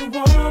pretty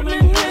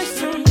woman next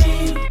to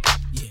me.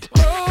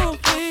 Oh,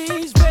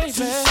 please, baby.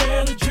 To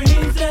share the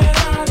dreams that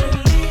I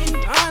believe.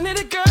 I need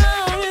a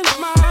girl in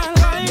my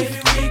life. Maybe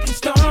we can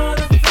start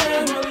a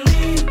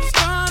family.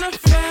 Start a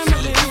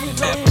family,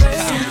 baby.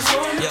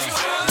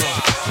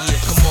 Yeah,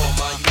 come on,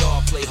 man. You know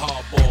I play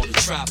hardball. The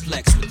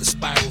triplex with the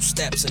spiral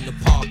steps and the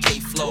parquet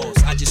floors.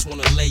 I just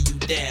wanna lay you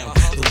down.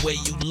 The way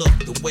you look,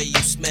 the way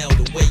you smell,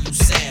 the way you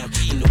sound,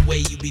 and the way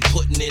you be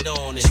putting it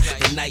on. And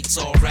the night's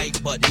alright,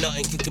 but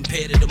nothing can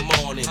compare to the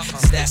morning.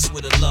 'Cause that's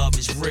where the love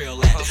is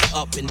real at.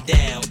 Up and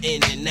down,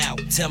 in and out.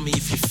 Tell me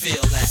if you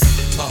feel that.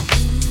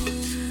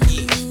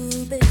 Yeah.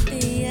 Ooh,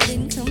 baby, I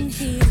didn't come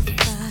here to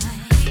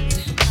fight.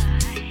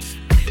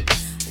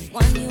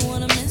 Why you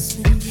wanna mess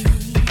with me?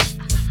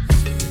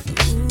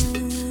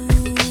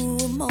 Ooh,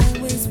 I'm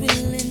always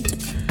willing to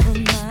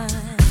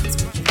compromise,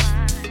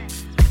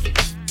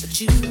 but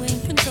you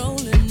ain't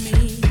controlling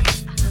me.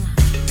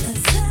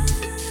 'Cause I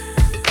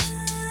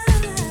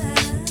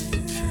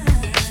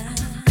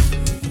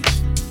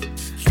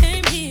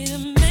came here to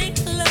make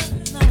love,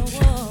 not a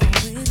war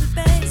with you,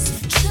 babe. So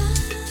try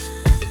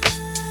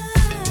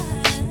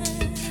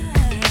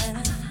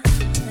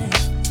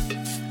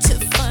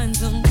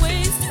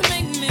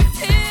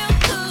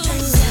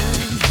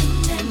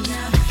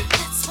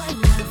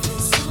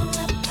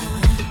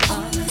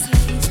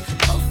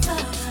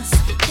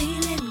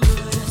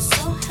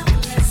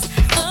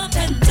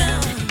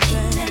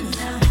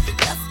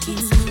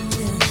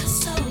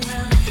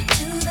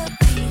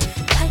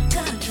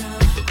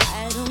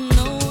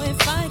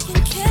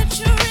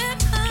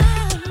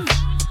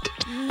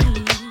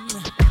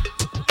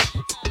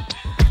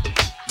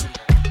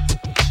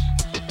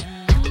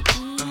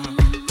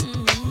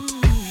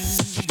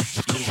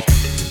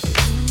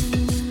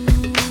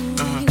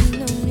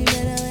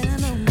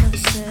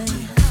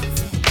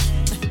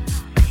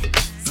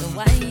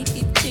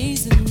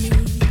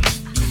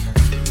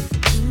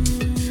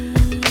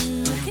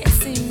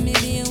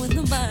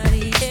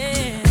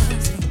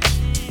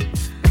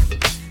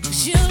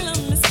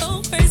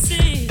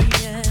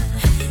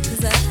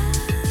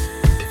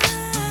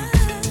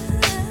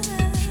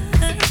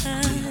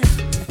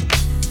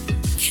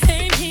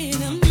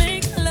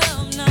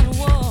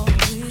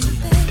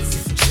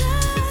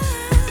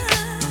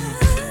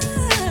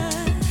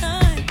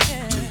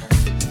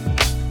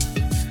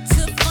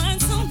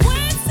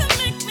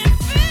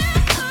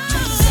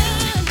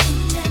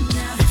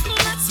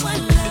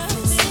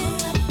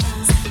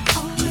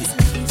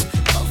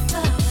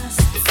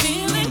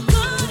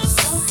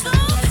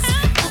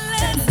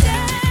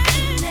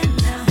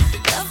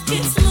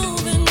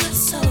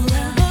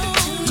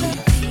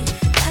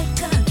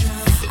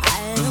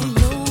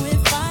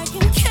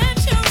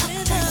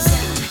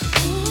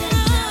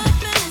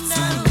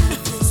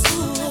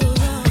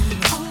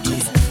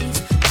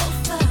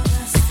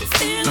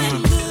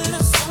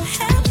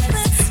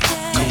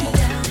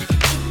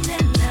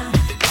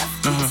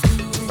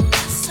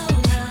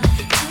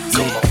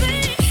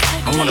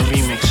want a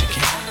remix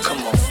again. Come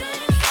on.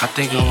 I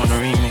think I want a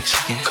remix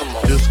again. Come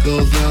on. This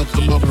goes out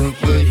to my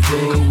Brooklyn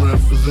crew,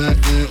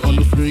 representing on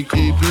the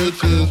freaky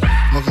bitches.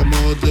 Fuck 'em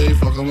all day,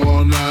 fuck 'em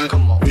all night.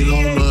 We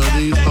don't love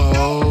these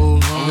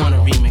hoes. I want a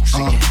remix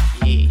again.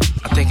 Yeah.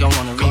 I think I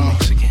want a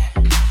remix again.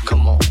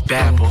 Come on.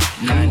 Bad Boy,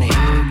 9-8,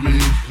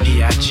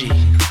 B.I.G.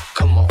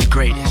 Come on. The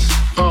greatest.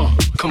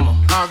 Come on.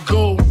 I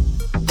go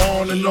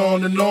on and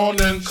on and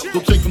on and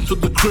don't take them to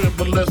the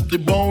crib unless they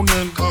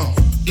boning.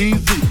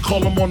 Easy, call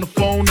them on the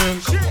phone and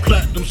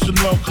platinum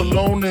Chanel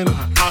cologne and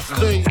I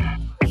stay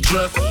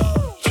dressed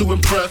to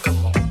impress.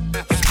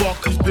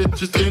 Spark these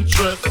bitches'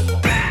 interest.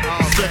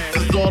 Sex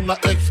is all I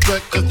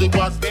expect cause they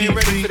watch TV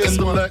in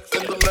the Lex.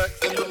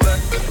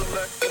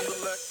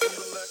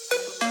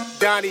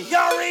 Donnie,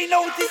 y'all already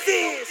know what this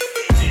is.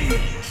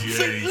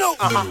 Chick Luke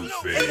and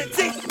the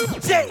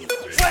DJ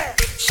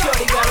Rap.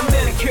 Shorty got a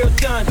manicure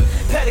done,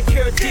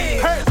 pedicure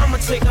did. I'ma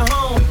take her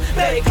home,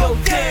 let it go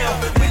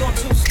down. We gon'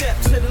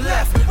 two-step to the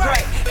left,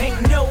 right.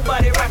 Ain't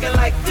nobody rockin'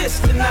 like this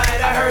tonight.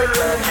 I heard the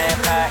club jam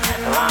packed,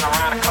 the line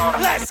around the corner.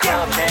 Let's go.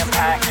 Club jam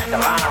packed, the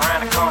line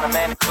around the corner,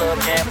 man. The club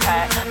jam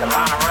packed, the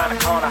line around the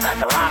corner,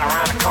 the line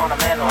around the corner,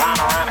 man. The line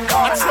around the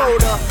corner. I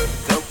told her,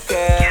 go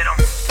girl,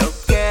 go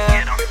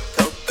girl,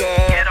 go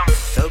girl,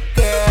 go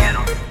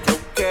girl, go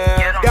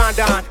girl.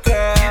 Don.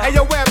 Hey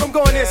yo, Web, I'm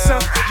going in,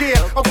 son. Yeah,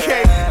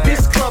 okay.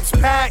 This club's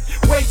packed,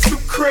 way too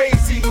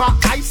crazy. My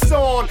ice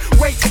on,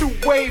 way too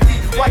wavy.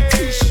 White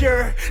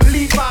t-shirt,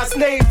 Levi's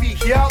Navy.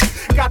 Yup,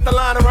 got the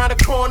line around the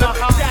corner.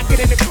 Jacket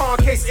in the car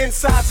in case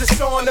inside's a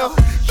sauna.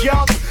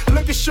 Yup,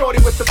 look at Shorty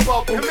with the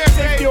bubble.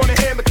 Safety on the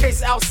hammer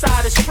case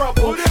outside is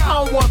trouble. I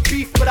don't want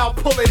beef, but I'll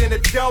pull it in a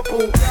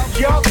double.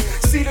 Yup,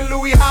 see the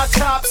Louis high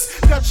tops,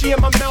 Dutchie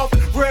in my mouth,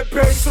 red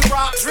berry some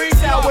rocks.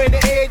 Sour in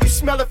the air, you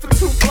smell it for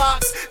 2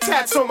 blocks.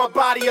 Tats on my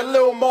body, a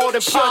little more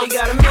than pops. Shorty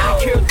got a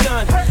manicure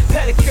done,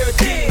 pedicure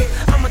did.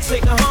 I'ma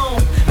take her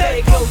home, let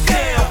it go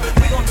down.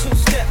 We gon'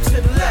 two-step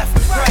to the left,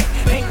 right.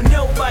 Ain't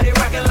nobody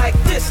rockin' like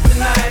this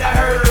tonight. I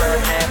heard her.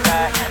 Jam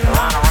packed, the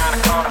line around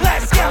the corner.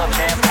 Let's go.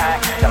 Jam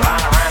packed, the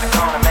line around the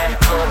corner, man. The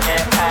club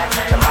jam packed,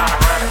 the line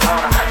around the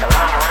corner, the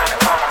line around the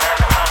corner, man.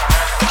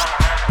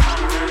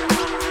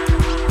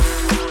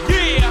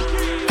 Yeah,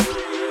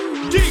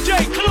 DJ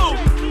Clue,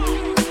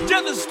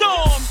 Desert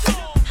Storm,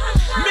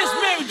 Miss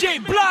Mary J.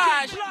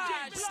 Blige.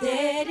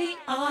 Steady,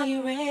 are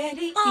you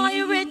ready? Are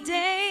you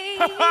ready?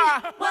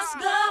 What's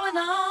going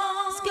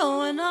on? What's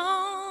going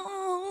on?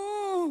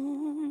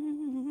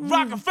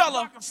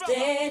 Rockefeller.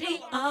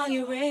 Steady, are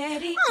you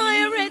ready? Are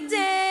you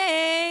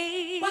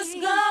ready? What's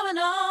going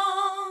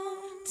on?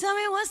 Tell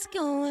me what's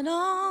going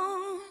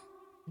on.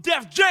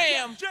 Def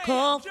Jam.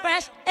 Cold,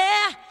 fresh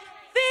air.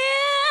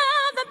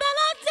 Feel the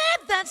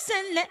melody that's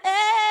in the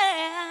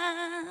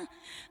air.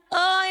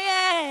 Oh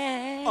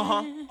yeah.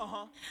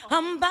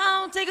 I'm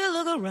bound to take a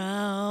look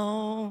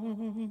around.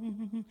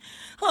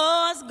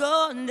 Oh, it's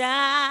going down.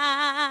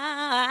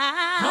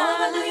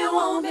 However do you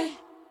want me?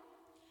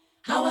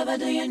 However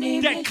do you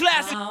need me? That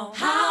classic.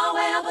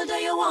 However do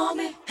you want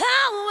me?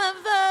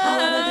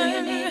 However do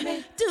you need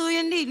me? Do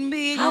you need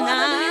me?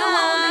 However do you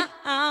want me?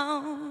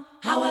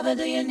 However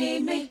do you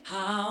need me?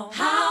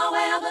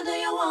 However do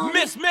you want me?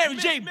 Miss Mary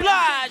J.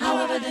 Blige.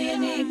 However do you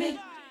need me?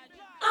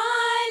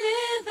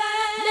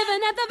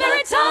 Living at the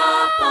very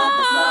top of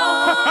the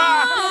floor.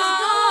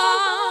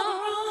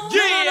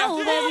 Yeah.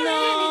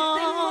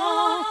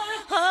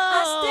 I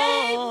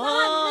state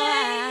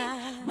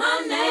my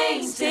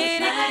name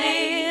stated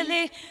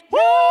clearly.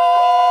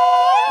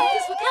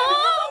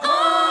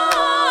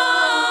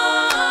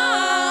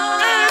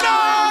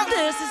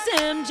 This is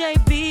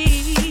MJB.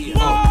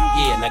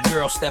 Yeah, now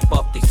girl, step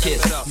up the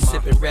kiss. You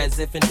sippin' Red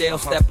Zinfandel,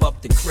 step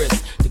up the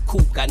crisp. The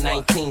coupe got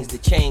 19s, the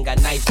chain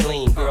got nice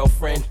gleam.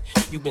 Girlfriend,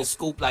 you been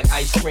scooped like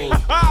ice cream.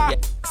 Yeah,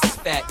 is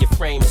fat, your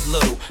frame is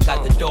little.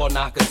 Got the door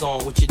knockers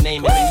on with your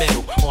name in the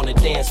middle. On the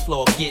dance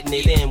floor, getting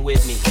it in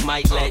with me.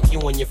 Might let you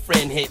and your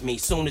friend hit me.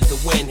 Soon as the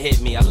wind hit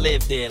me, I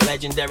live there,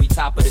 legendary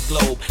top of the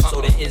globe.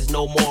 So there is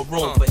no more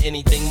room for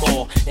anything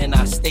more. And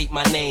I state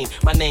my name,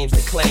 my name's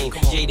the claim.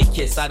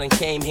 Jadakiss, I done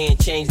came here and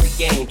changed the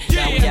game.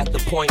 Now we at the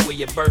point where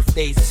your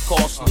birthdays is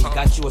costly.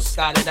 Got you a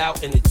Scotted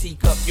out in a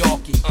teacup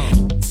Yorkie.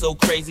 So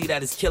crazy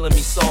that it's killing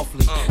me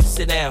softly.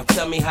 Sit down,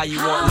 tell me how you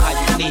want and how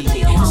you need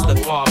me. It's the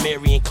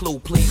Mary and Clue,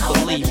 please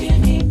believe me.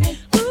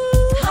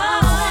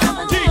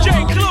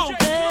 DJ Clue,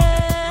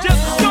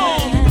 Just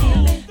Storm,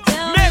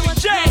 Mary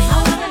J.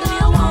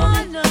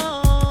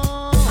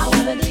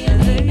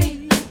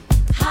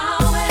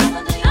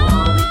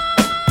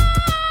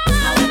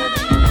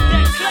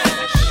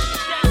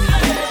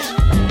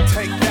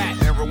 Take that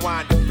and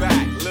rewind it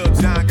back. Lil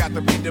Jon got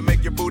the beat to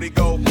make your booty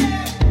go.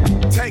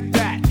 Take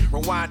that,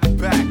 rewind it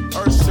back.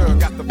 Usher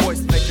got the voice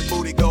to make your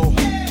booty go.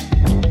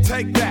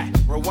 Take that,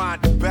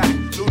 rewind it back.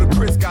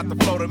 Ludacris got the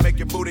flow to make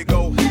your booty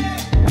go.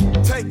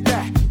 Take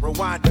that,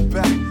 rewind it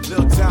back.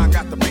 Lil Jon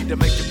got the beat to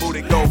make your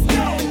booty go. In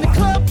the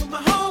club with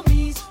my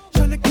homies,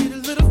 tryna get a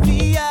little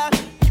VI.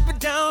 Keep it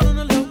down on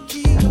the low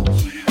key.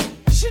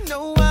 She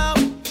know how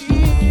it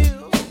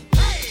feels.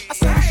 I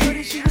saw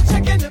shorty, she was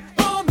checking up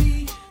on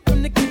me.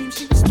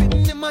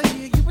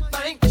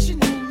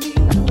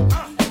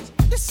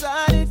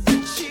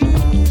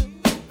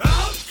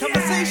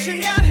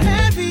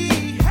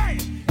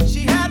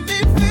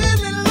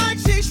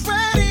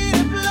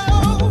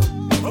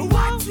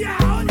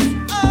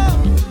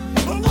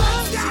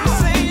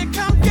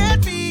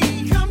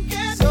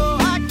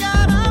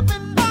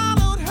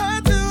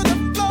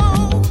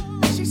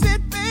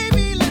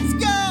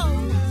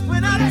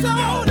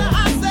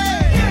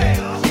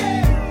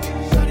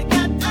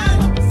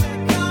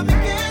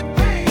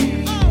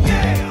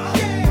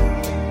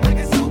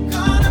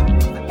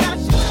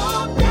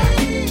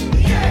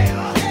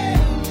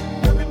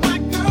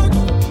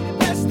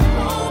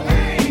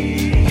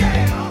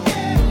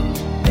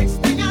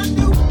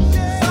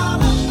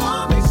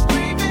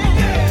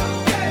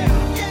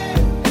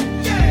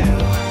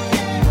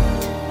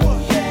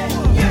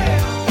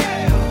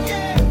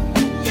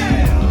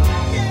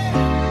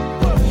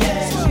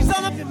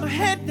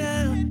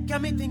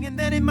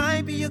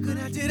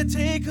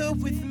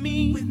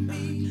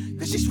 me,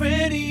 cause she's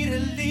ready to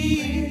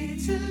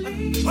leave.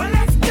 Well,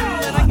 let's go.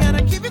 And I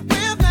gotta keep it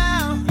real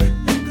now,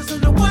 cause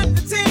on the 1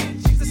 to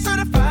 10, she's a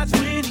certified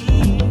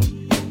 20.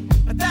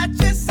 But that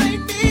just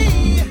ain't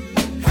me.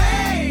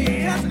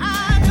 Hey, cause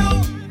I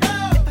don't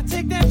know if I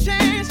take that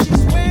chance, she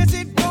swears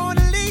it's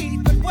gonna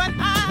lead. But what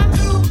I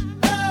do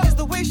is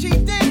the way she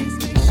dances,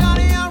 make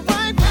shawty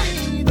alright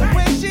with me. The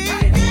way she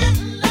gives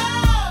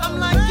love, I'm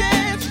like,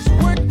 yeah, just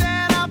work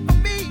that out for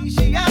me.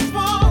 She asked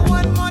for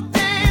one more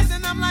dance,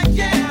 and I'm like,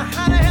 yeah,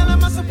 how the hell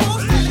am I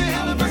supposed to?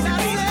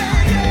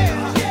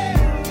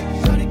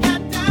 Shawty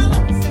got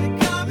down, said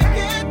come and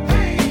get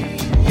me.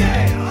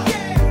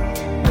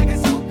 I get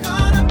so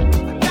caught up,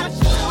 forgot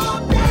she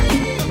told me.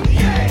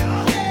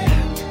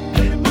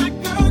 Baby, my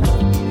girl, you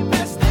the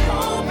best thing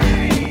on me.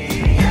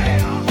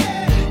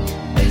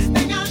 Next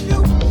thing I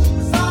knew, she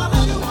was all I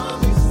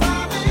want, me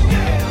solid.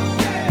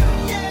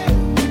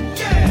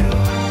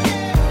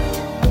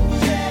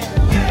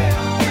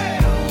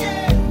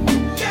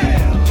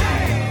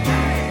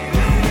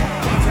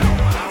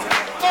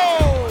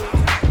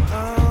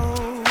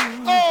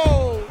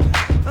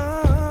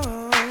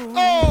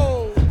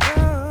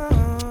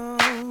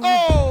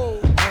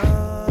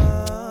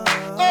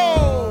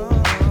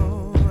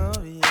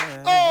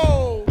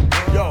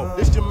 Yo,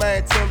 this your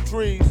man Tim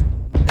Trees.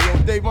 Hey, yo,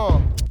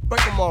 Davon,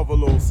 break them off a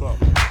little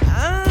something.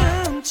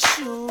 I'm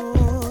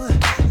sure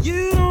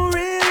you don't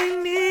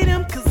really need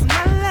him, cause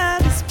my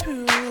love is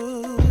pure.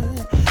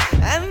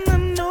 And I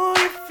know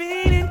you're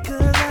feeling,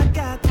 cause I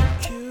got the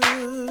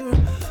cure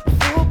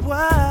for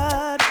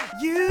what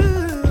you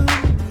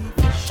need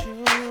for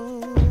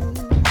sure.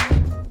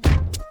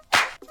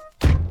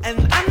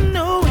 And I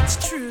know it's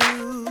true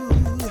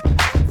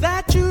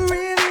that you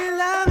really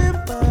love him,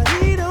 but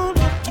he don't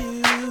love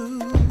you.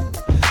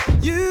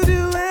 You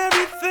do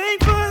everything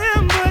for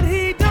him, but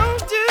he don't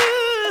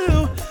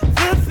do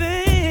the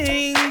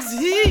things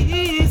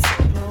he's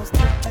supposed to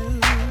do. I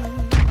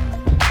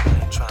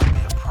ain't trying to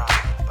be a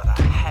problem, but I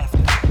have to.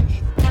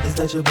 Is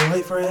that your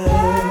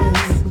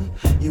boyfriend?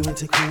 You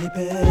into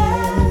creeping?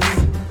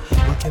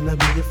 What can I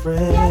be your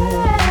friend?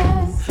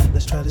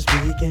 Let's try this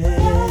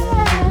weekend.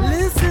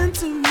 Listen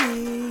to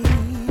me.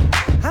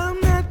 I'm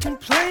not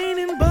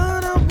complaining,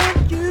 but I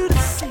want you to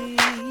see.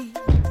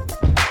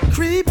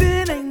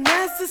 Creeping ain't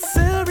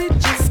necessary,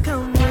 just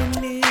come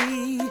with me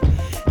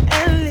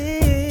and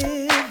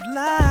live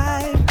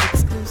life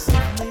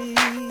exclusively. I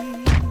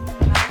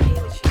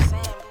hear what you're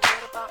saying, but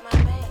what about my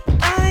man?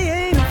 I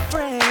ain't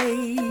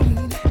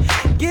afraid.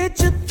 Get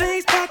your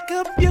things, pack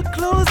up your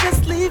clothes,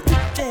 let's leave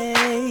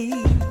today.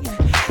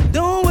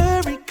 Don't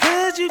worry,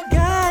 cause you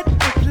got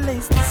a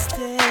place to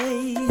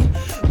stay.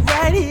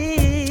 Right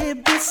here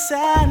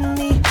beside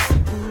me.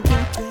 Ooh,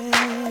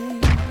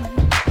 baby.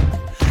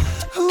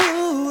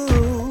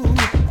 Ooh.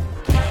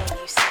 Man,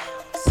 you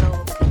sound so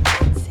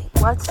convincing.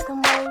 What's the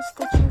most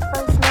that you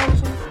first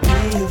mentioned? Be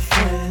a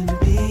friend,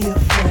 be a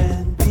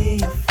friend,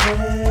 be a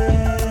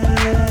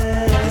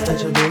friend. Is that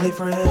your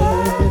boyfriend?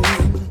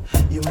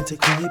 You into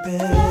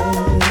creeping?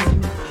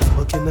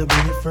 Or can I be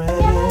your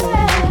friend?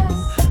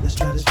 Let's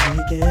try this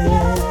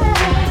weekend.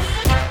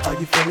 Are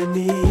you feeling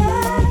me?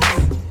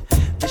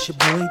 This your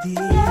boy D.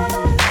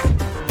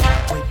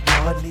 Wait,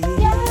 Yardley.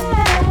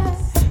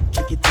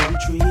 Kick it to the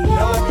tree.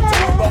 Now let me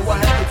tell you about what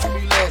happened to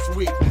me last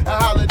week. I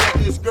hollered at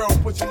this girl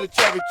pushing the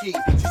Cherokee.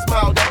 She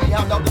smiled at me,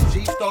 hopped out the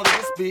Jeep, started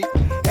to speak.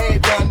 Hair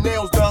done,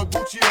 nails done,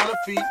 Gucci on her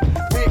feet.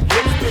 Big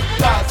hips, big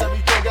thighs,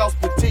 everything else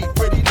petite.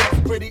 Pretty lips,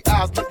 pretty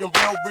eyes, looking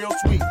real, real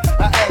sweet.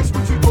 I asked,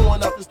 what you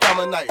doing up this time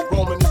of night?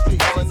 Roaming the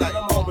street, I'm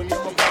roaming the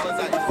street,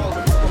 I'm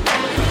roaming.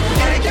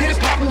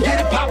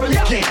 Get it poppin'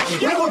 again.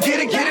 We gon' get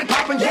it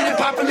poppin'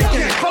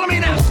 again. Follow me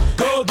now.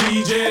 Go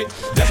DJ,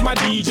 that's my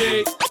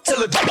DJ. Till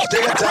the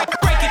day attack.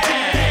 Break it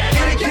down.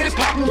 Get it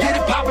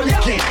poppin'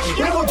 again.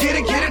 We gon' get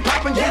it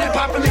poppin'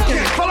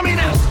 again. Follow me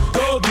now.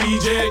 Go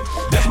DJ,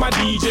 that's my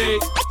DJ.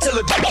 Till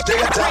the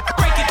day attack.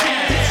 Break it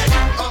down.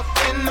 Up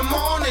in the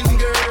morning,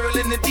 girl,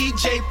 and the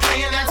DJ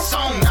playing that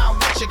song. Now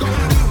what you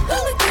gonna do?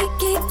 I'ma get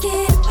it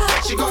poppin'.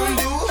 What you gonna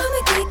do?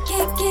 I'ma get it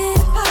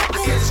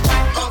poppin'. It's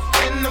up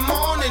in the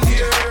morning,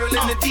 girl,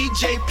 and the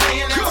DJ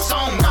playing that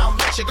song. Now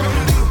what you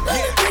gonna do?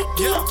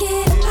 Get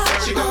it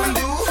What you gonna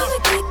do? I'ma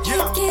get it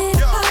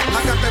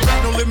I got that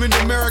brand no limit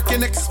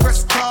American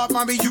Express card,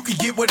 mommy, you can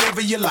get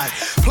whatever you like.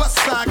 Plus,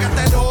 I got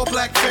that all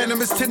black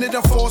Phantom, it's tinted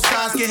on 4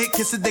 sides. Get hit,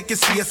 kiss it, they can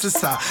see us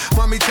inside.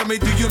 Mommy, tell me,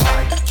 do you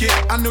like it?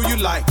 I know you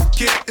like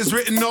it. It's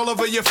written all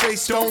over your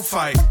face, don't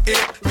fight it.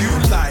 You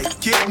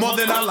like it more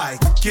than I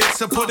like it,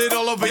 so put it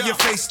all over your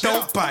face,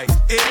 don't bite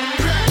it.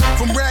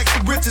 From rags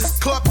to riches,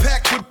 club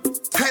packed with.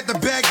 Had to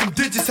bag them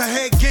digits, her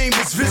head game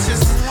was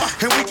vicious.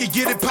 And we could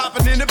get it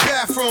poppin' in the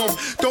bathroom.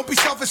 Don't be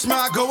selfish,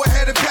 man, go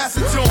ahead and pass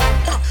it to him.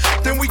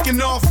 Then we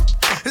can off.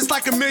 It's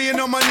like $1 million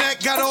on my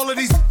neck, got all of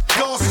these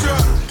all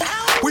struck.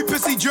 We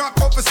pissy drunk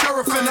off a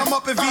seraphim. I'm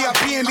up in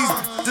VIP and these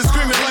just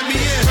screaming, let me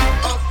in.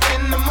 Up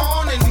in the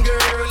morning,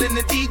 girl, and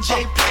the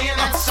DJ playing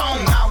that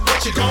song. Now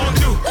what you gonna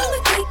do? I'ma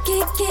get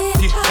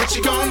What you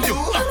gonna do?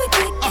 I'ma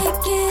get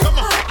Come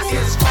on.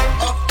 It's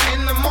up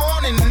in the morning.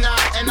 morning now,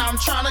 and I'm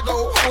trying to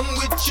go home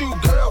with you,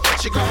 girl.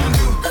 What you gonna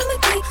do?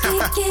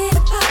 I'ma get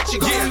it What you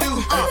gonna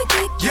do?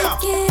 Get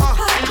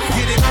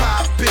it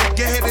poppin',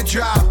 go ahead and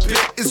drop it.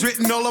 It's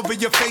written all over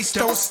your face,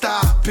 don't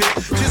stop it.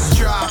 Just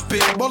drop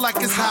it, more like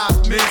it's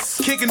hot,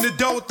 miss. Kicking the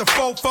door with the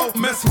fofo,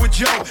 messing with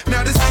Joe.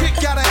 Now this chick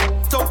got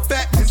a so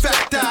fat, in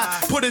fact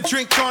I put a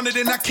drink on it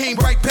and I came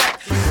right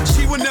back.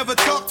 She would never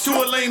talk to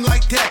a lame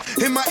like that.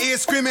 In my ear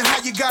screaming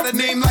how you got a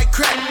name like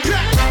crack.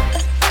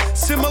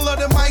 Similar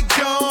to Mike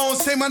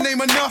Jones, say my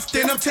name enough,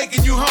 then I'm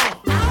taking you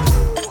home.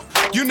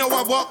 You know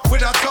I walk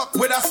without talk,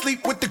 without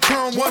sleep with the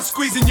chrome, one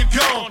squeeze and you're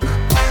gone.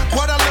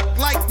 What I look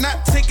like,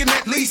 not taking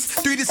at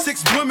least 3 to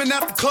 6 women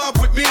out the club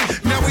with me.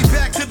 Now we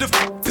back to the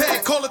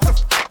pad, call it the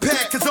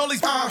pad, cause all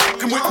these come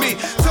with me.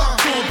 Talk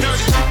to them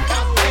dirty.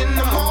 Up in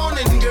the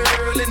morning,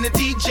 girl, and the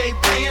DJ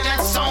playing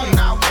that song.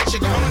 Now what you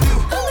gonna do?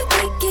 I'ma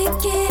get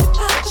it poppin'.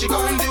 What you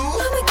gonna do?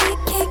 I'ma get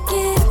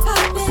it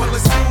poppin'. Well,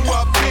 it's 2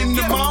 up in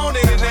the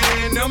morning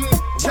and I'm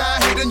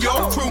tired hitting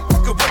your crew.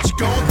 Cause what you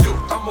gonna do?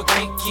 I'ma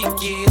get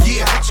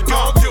yeah, what you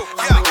gonna do?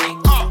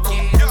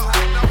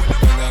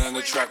 Down on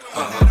the track,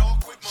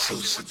 so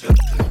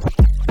seductive,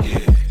 yeah.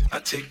 I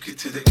take you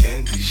to the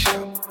candy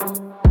shop.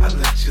 I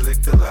let you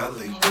lick the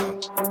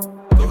lollipop.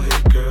 Go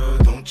ahead, girl,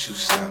 don't you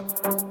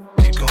stop.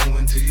 Keep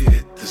going till you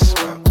hit the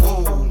spot.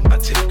 Whoa, I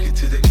take you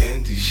to the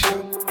candy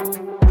shop.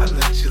 I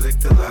let you lick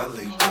the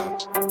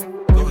lollipop.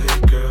 Go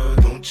ahead, girl,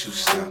 don't you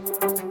stop.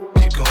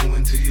 Keep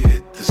going till you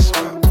hit the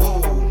spot.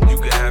 Whoa, you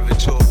can have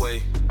it your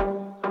way.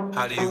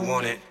 How do you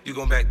want it? You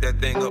gon' back that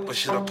thing up or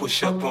should I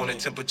push up on it?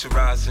 Temperature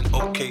rising,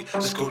 okay,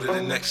 let's go to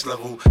the next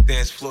level.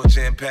 Dance floor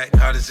jam-packed,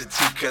 hot as a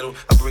tea kettle.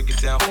 I break it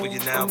down for you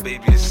now,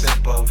 baby, it's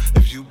simple.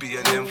 If you be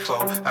an info,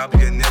 I'll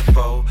be an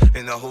info.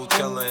 In the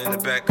hotel or in the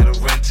back of the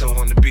rental,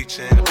 on the beach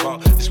or in the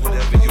park, it's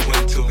whatever you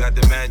into. Got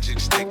the magic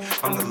stick,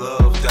 I'm the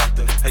love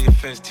doctor. Hey, your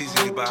friends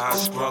teasing you about how I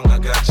sprung, I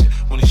got you.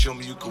 Wanna show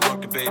me you can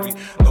work it, baby?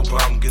 No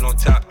problem, get on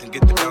top, then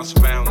get the bounce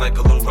around like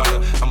a low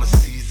rider. I'm a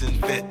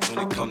seasoned vet when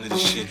it come to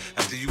this shit.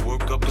 After you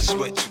work up a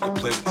sweat, you can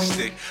play with the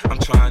stick. I'm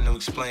trying to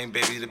explain,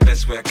 baby, the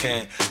best way I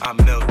can. I'm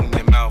melting in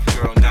your mouth,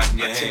 girl, not in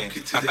your hand. I take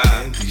you to the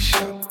candy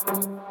shop.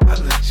 I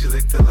let you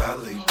lick the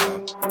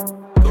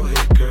lollipop. Go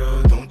ahead,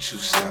 girl, don't you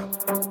stop.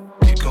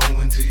 Keep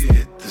going till you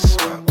hit the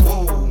spot.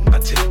 Whoa, I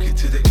take you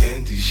to the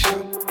candy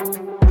shop.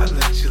 I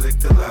let you lick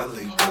the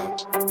lollipop.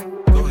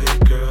 Go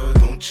ahead, girl,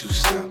 don't you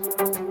stop.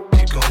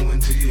 Keep going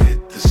till you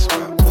hit the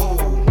spot. Whoa,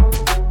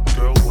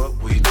 girl, what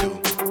we do.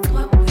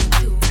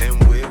 And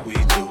where we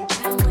do.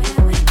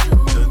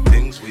 The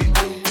things we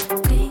do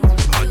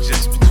are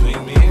just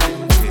between me and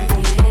you.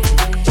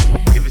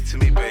 Give it to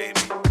me, baby,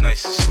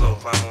 nice and slow.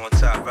 I'm on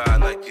top,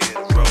 ride like you in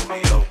a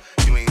rodeo.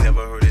 You ain't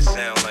never heard it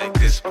sound like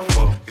this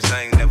before. Cause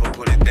I ain't never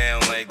put it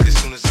down like this.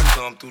 Soon as I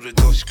come through the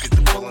door, she get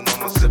the pulling on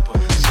my zipper.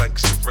 It's like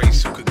it's a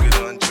race who could get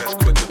undressed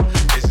quicker.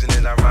 Isn't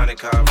it ironic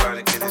how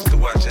ironic it is to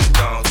watch and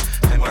dongs?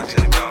 And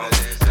watching the dongs,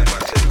 and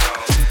watching the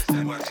dongs,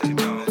 and watching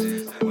the dongs,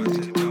 and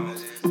watching the dongs,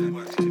 and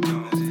watching the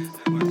dongs,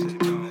 and watching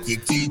the dongs. The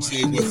DJ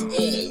with all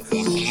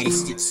the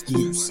hottest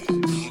exclusive.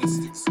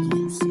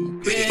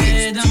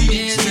 Rhythm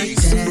is a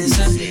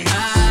dancer. I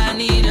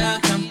need a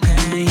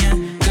companion.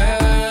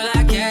 Girl,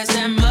 I guess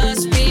that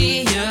must be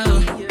you.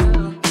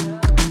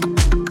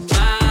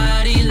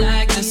 Body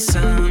like the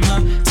summer,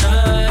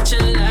 touch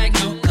it like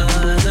no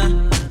other.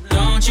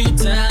 Don't you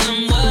tell them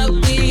what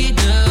we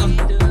do.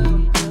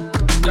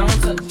 Don't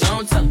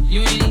tell them,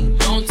 you ain't need.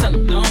 Don't tell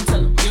them,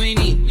 you ain't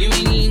need. You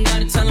ain't even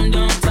gotta tell them,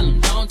 don't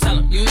tell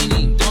them, you ain't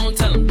need. Don't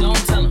tell them,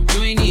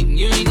 you ain't need.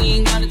 You ain't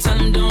even gotta tell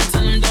them, don't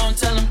tell them,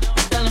 tell them.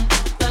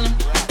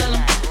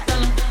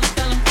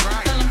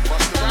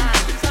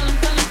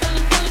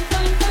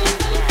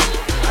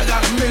 I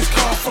got a missed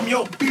call from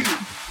your beat.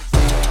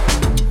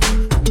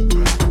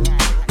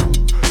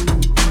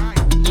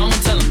 Don't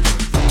tell them.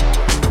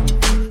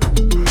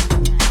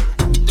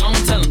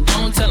 Don't tell them,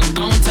 don't tell them,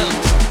 don't tell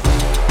them.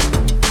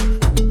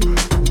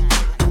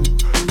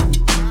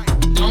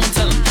 Don't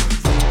tell them.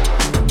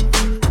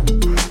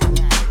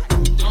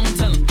 Don't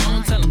tell them,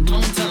 don't tell them,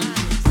 don't tell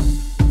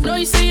them. Know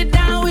you say you're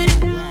down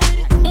with it.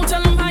 Won't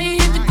tell them how you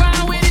hit the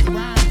ground with it.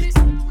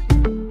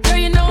 Girl,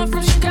 you know I'm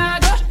from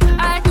Chicago.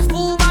 I act a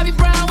fool, Bobby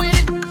Brown with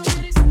it.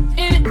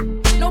 In it,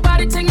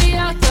 nobody take me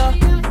out though.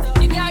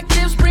 You got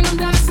gifts, bring them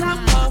down to South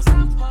Coast.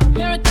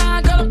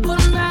 Marathon, girl, put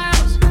them out.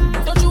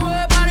 Don't you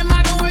worry about it,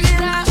 I can work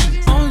it out.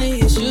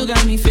 Only it's you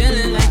got me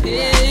feeling like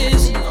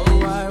this.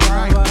 Why?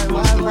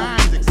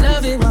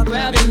 Love it while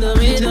grabbing the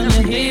rhythm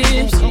and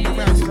hips.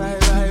 Right.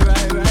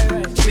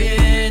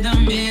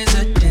 Rhythm is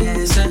a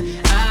dancer.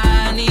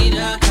 I need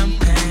a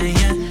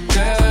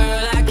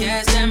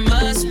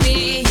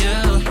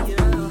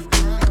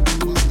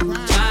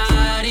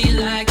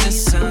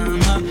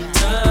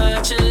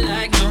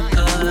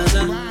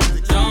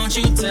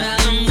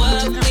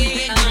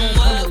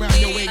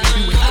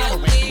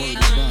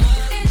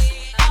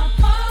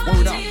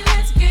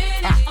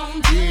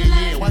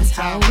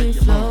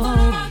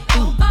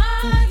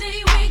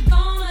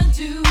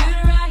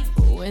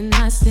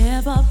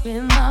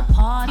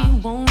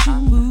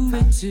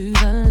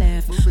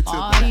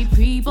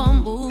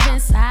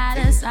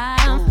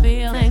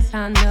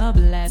kinda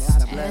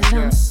blessed. And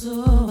I'm so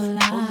alive.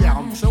 Oh yeah,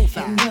 I'm so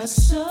fly. And you're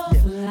so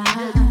fly.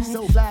 Yeah, you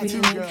so fly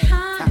too, girl.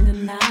 Kinda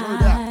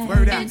nice.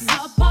 Word up. It's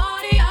a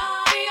party,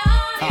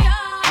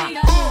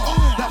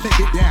 Let me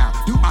get down,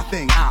 do my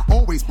thing. I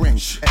always bring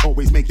and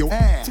always make your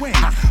ass swing.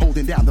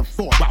 Holding down the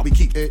fort while we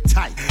keep it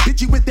tight.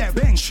 Hit you with that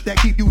bang that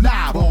keep you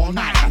live all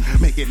night.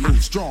 Make it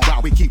move strong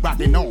while we keep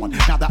rocking on.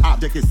 Now the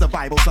object is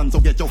survival, son, so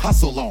get your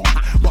hustle on.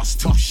 Bust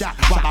tough shot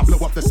while I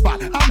blow up the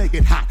spot. I make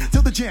it hot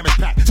till the jam is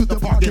packed to the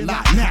parking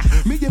lot. Now,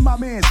 me and my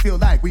mans feel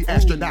like we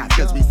astronauts,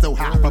 cause we so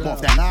high from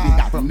off that we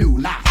got from new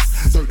lights.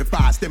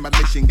 Certified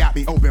stimulation got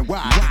me open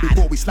wide.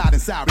 Before we slide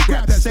inside, we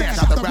grab that stash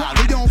out the ride.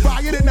 We don't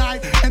buy it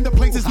tonight, and the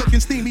place is looking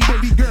steamy.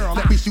 Baby girl,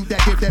 let me shoot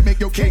that gift that make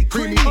your cake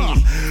creamy.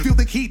 Feel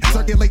the heat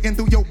circulating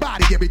through your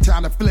body every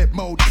time the flip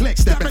mode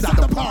clicks. Step inside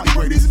the party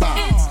where this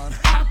vibe. It's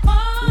a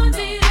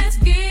party, let's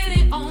get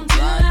it on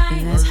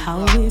tonight. That's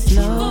how we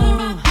flow.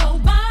 Gonna rock your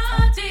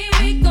body,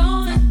 we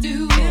gonna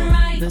do it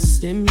right. The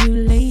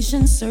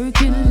stimulation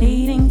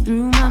circulating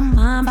through my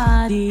mind,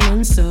 body,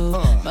 and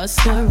soul.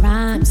 Bust a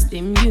rhyme,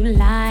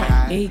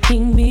 stimuli,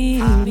 making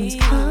me lose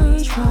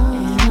control.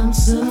 And I'm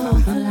so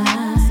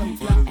alive,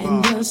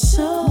 and you're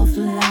so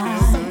fly,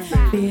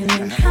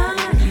 feeling high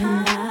and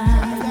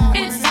high.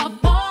 It's a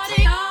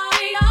party,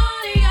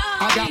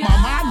 I got my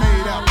mind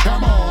made up.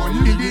 Come on,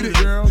 you can get it,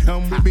 girl.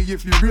 Come with me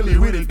if you really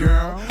with it,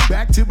 girl.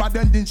 Back to my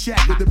dungeon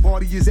shack where the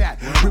party is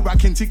at, where I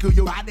can tickle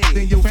your body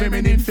and your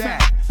feminine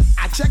fat.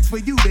 I checks for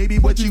you, baby,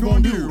 what you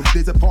gon' do?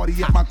 There's a party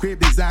at my crib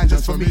designed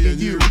just for me and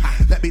you.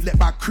 Let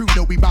my crew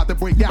know we about to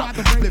break out.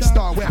 Flip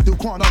Star Web through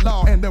Corner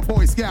Law and the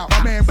Boy Scout.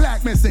 My man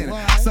Black missing.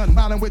 Sun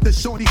mountain with the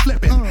shorty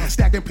flipping.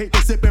 Stacking paper,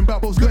 sipping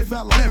bubbles, good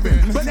fella living.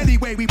 But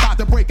anyway, we about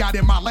to break out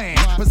in my land.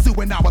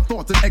 Pursuing our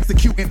thoughts and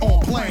executing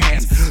all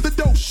plans. The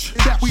dope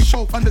that we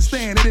both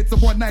understand. And it's a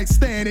one night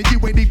stand and you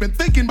ain't even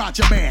thinking about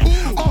your man.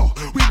 Oh,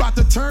 we about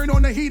to turn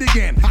on the heat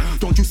again.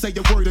 Don't you say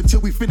a word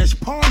until we finish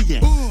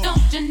partying.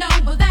 Don't you know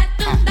that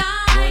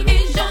tonight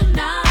is your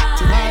night?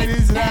 Tonight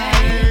is the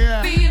night,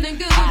 yeah. Feeling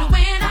good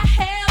when I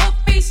have a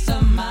piece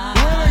of mind.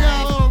 When I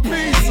got a little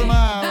piece of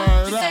mind.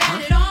 Set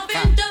it off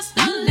in just a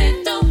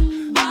little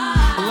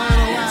while.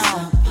 It's a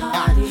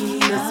party,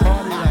 it's a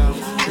party, y'all.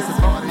 It's a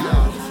party,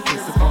 y'all.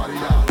 It's a party,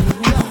 y'all.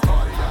 It's a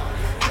party, y'all.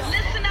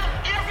 Listen up,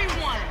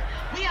 everyone.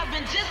 We have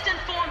been just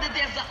informed that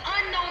there's an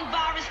unknown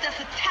virus that's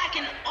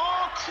attacking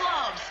all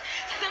clubs.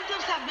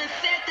 Symptoms have been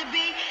said to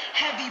be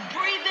heavy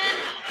breathing,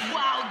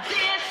 wild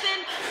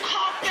dancing,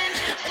 coughing.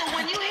 So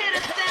when you hear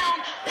the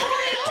sound,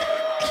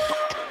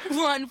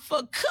 run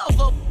for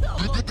cover.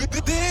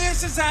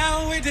 This is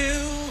how we do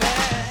it.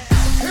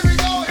 Here we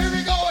go, here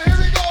we go, here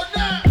we go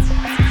now.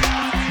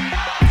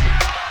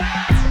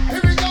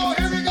 Here we go,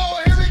 here we go,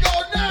 here we go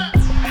now.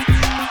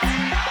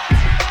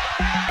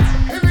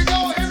 Here we go,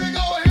 here we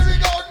go, here we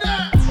go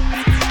now.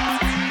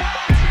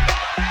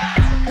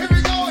 Here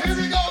we go, here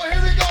we go,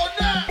 here we go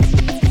now.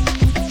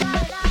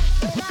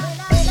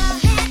 When I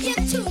had you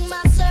to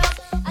myself,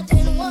 I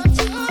didn't want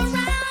you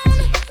around.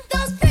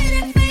 Those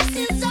pretty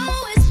faces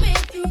always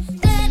make you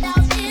stand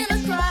out in a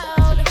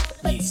crowd.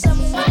 But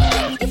someone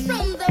picked you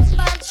from the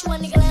bunch when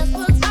your glance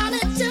was all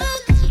it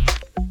took.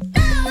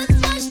 Now it's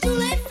much too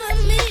late for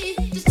me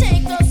to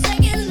take a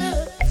second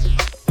look.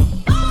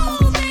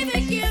 Oh, baby,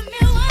 give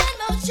me one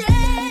more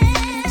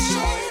chance.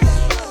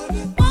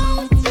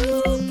 Won't you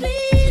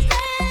please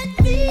let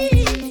me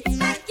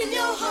back in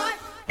your heart?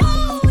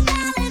 Oh,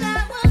 darling, I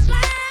was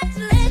blind to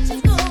let you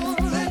go.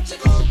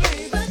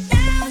 But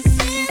now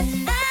since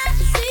I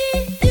see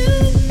you,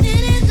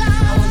 it is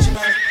all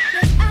that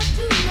I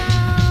do now.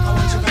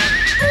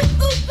 Ooh,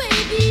 ooh,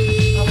 baby.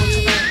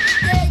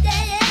 Yeah,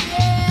 yeah, yeah,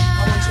 yeah.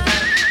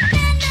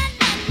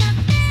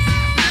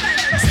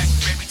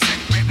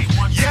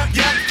 Yep,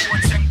 yep.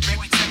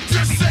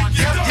 Just say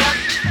yep, yep.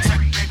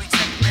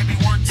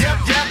 Yep,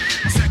 yep.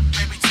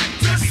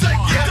 Just say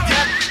yep,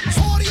 yep.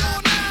 Party on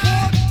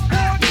now.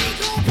 We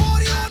gon'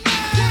 party on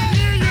now.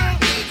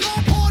 We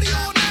gon' party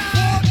on now.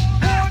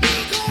 We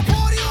gon'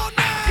 party on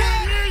now.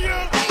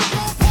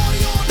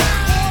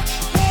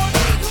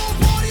 We gon'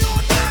 party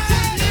on now.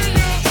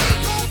 We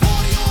gon'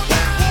 party on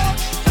now.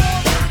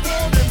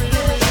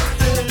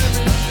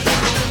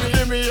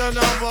 Give me your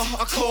number,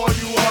 I call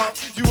you up.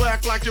 You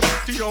act like you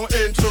don't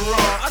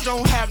interrupt. I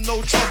don't have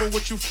no trouble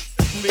with you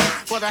me,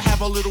 but I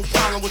have a little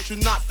problem with you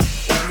not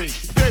with me.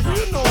 Baby,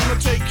 you know I'ma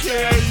take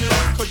care of you,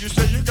 cause you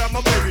say you got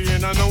my baby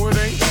and I know it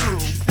ain't true.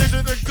 Is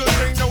it a good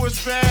thing? No, it's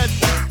bad.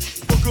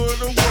 For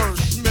good or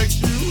worse, makes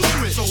you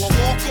switch. So I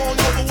walk on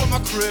over with my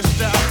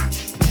crystal.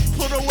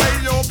 Put away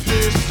your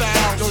pistol.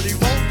 Dirty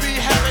won't be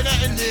having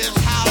that in this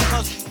house,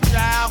 cause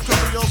style could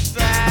be your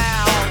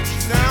style.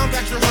 Now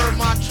that you heard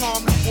my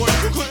charming voice,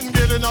 you couldn't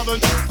get another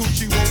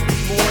Gucci won't be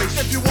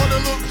moist. If you wanna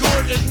look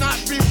good and not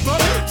be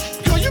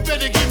funny, girl, you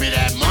better give me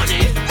that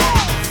money.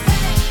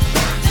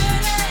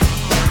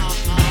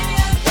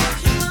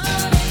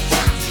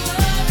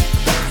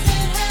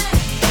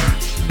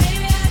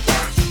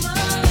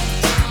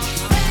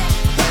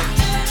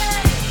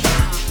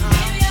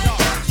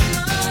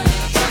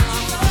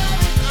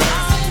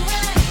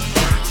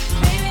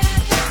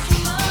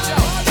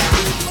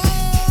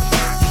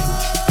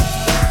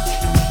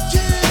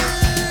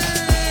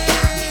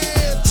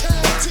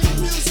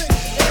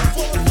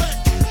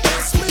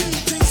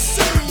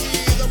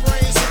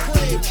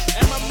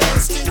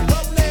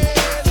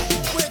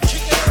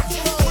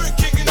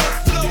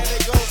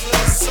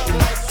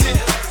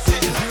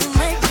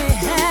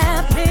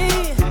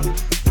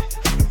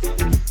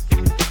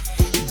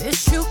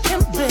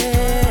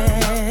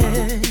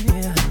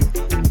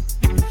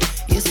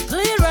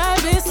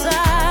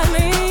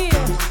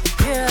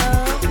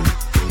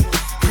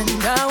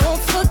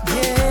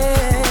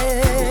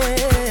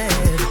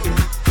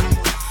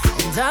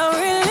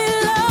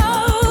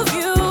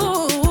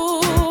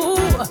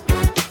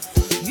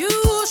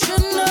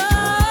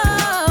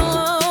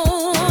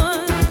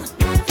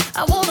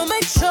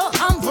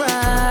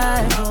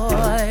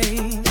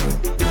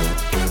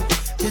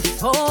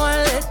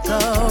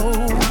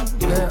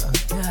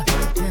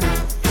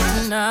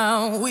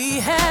 we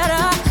had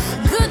a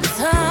good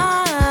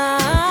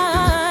time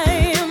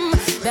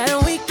that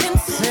we can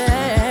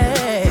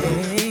say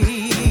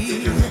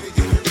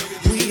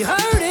we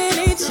hurting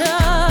each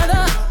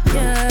other,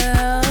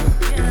 yeah.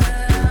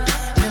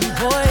 And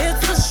boy,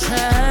 it's a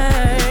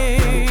shame.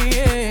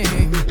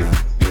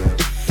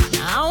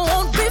 I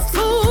won't be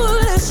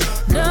foolish,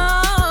 no.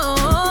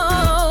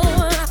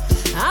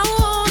 I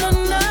wanna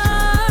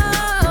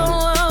know.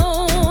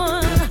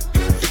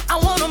 I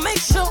wanna make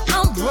sure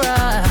I'm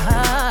right,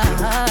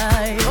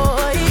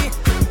 boy,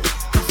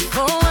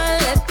 before I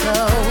let go.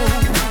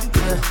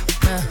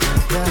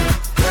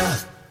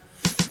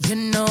 You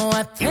know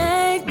I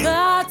thank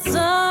God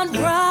sun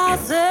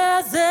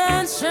rises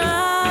and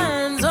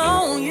shines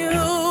on you.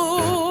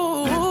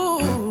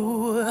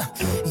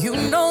 You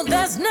know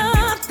there's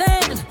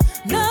nothing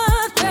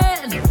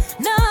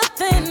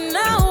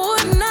I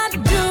would not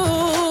do.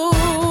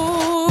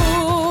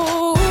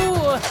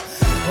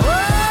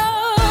 Oh,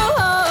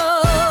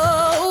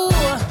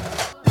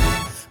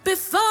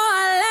 before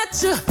I let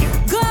you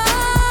go.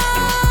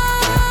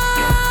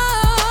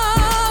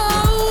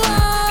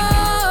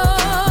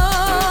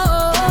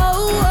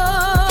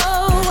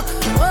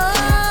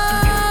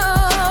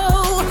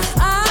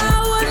 I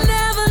would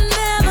never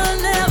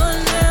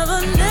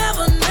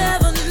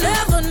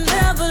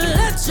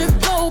let you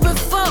go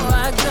before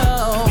I go.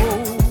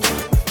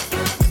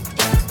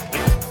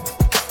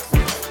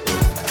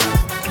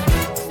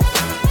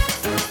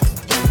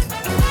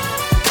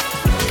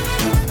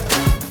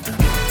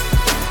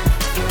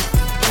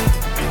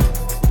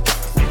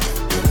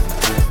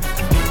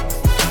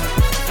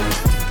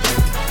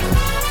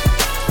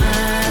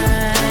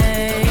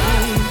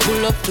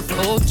 Pull up to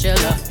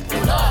Coachella,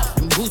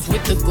 boots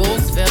with the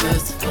ghost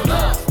feathers.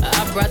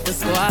 I brought the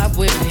squad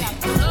with me,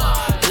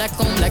 black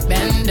on black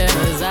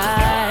bandanas.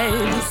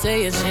 You say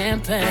it's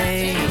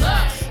champagne,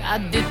 I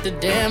did the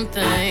damn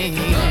thing.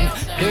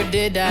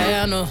 Dirty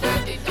Diana,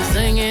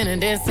 singing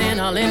and dancing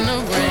all in the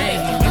rain.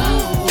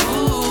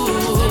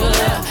 Ooh,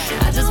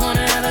 I just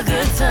wanna have a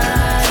good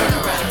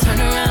time. Turn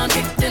around,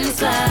 kick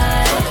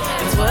inside,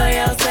 and twirl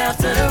yourself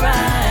to the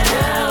right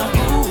now.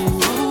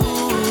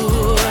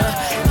 Ooh,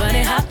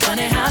 funny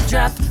how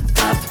drop,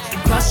 up,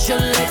 cross your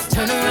legs,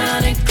 turn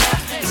around and clap.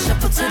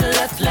 Shuffle to the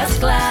left, let's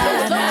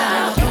glide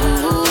now.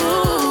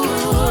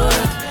 Ooh,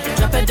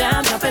 drop it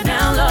down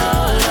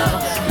low,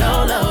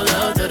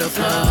 to the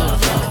floor.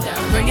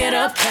 Bring it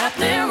up,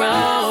 Captain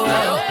Roll.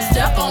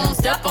 Step on them,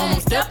 step on them,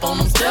 step on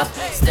them,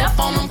 step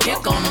on them,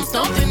 kick on them,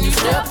 stomp then you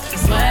step.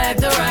 Swag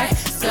the right,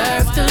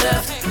 serve the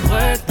left,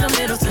 work the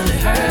middle till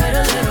it hurt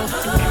a little.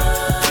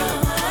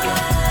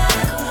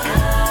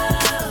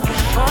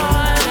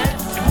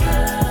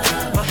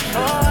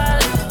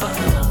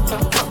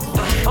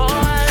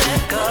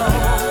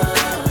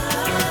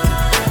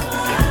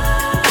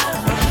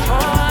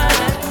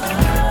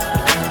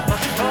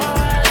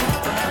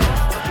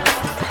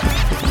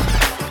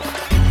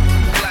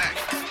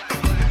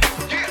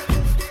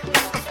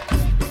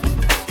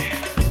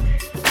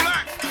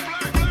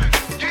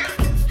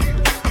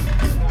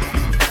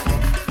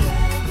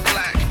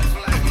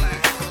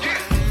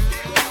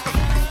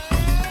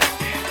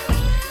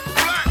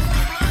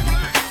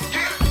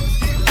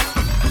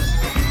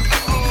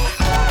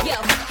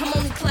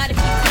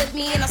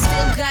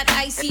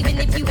 Even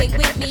if you ain't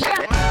with me,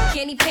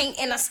 candy paint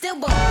and I still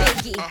want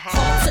Biggie.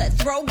 Halter,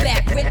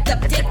 throwback, ripped up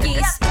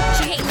dickies.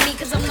 She hating me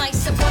cause I'm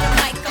nice up on the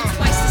mic. I'm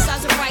twice the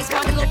size of rice, my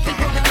little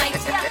people on the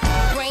lights.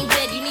 Brain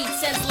dead, you need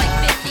sense like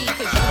 50.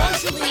 Cause you won't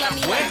truly love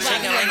me like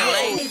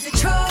Robbie. Is it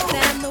true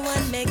that I'm the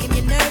one making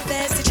you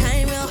nervous? You're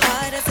trying real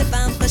hard as if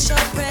I'm for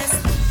short press.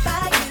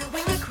 By you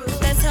and your crew,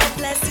 that's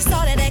hopeless. You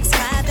saw that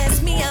X5, that's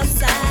me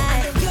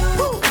outside.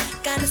 Woo,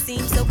 kinda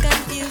seem so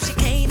confused. You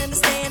can't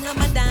understand how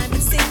my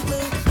diamonds sing blue.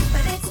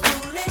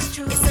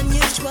 It's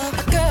unusual,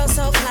 a girl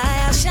so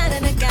fly,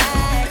 outshining a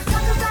guy.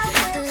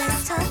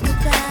 Let's talk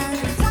about it.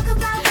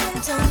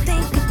 Don't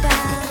think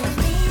about it.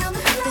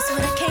 This is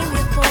what I came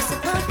here for, so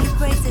pump your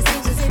brakes. It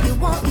seems as if you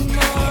want me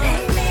more.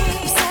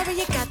 I'm sorry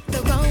you got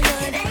the wrong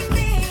one.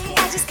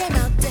 I just came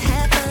out to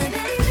have fun.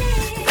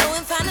 Go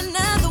and find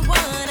another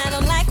one. I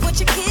don't like what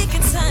you're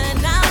kicking,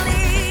 son. I'll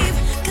leave.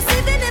 Cause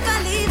even if I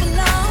leave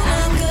alone,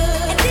 I'm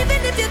good. And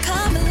even if you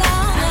come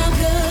along, I'm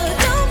good.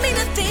 Don't mean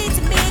a thing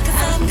to me, cause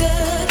I'm good.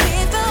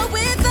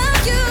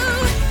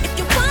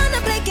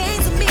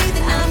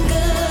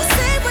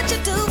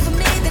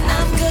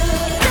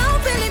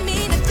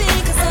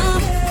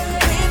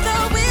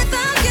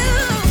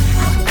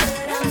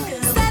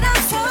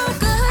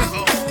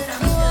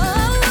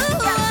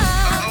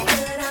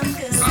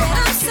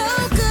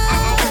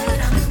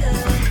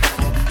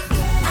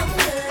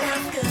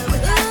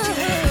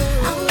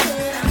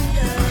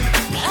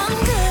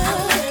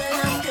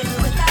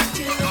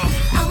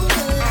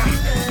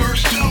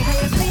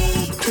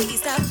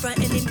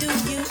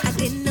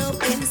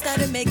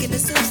 Making the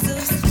suits,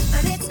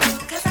 but it's true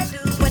cause I do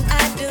what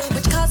I do,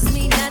 which causes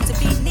me not to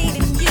be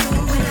needing you.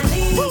 When I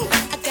leave,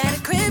 I got a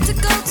crib to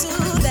go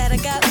to that I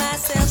got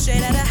myself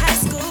straight out of high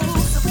school.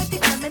 So if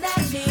you're coming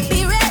at me,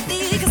 be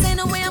ready, cause ain't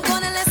no way I'm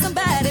gonna let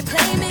somebody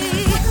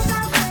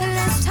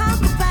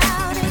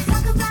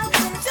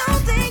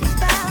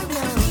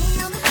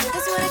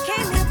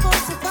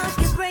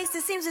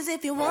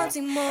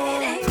wanting more.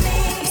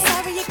 I'm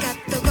sorry you got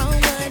the wrong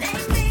one.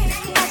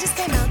 I just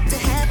came out to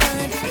have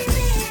fun.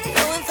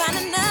 Go and find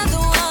another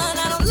one.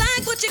 I don't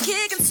like what you're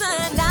kicking,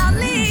 son. I'll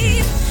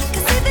leave.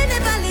 Cause even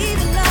if I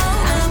leave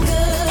alone, I'm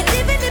good. And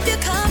even if you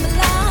come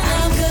along,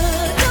 I'm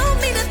good.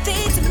 Don't mean a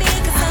thing to me,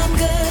 cause I'm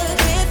good.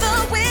 With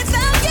or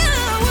without you.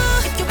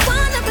 If you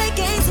wanna play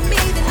games with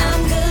me, then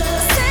I'm good.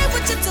 Say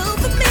what you do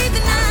for me,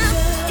 then I'm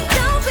good. It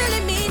don't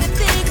really mean a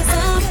thing, cause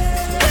I'm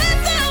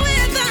with or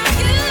without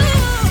you.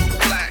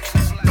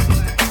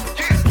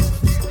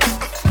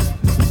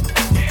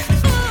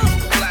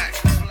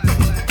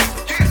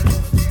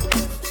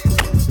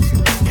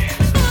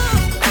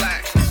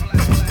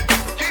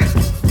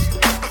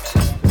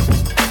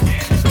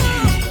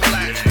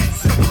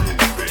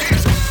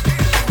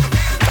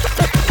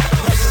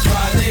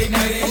 Friday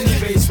night and the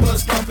bass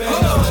was pumping, the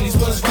honeys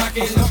was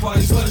rocking, the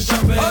parties was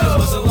jumping. It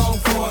was alone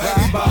for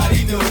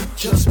everybody knew.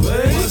 Just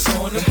what's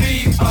on the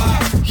beat,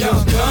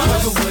 young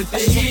guns with the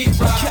heat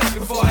rock.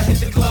 Before I hit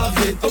the club,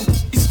 hit the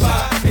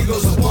spot. It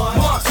goes a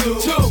 1, 2,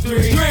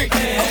 3,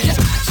 and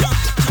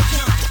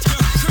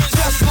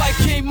just like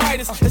King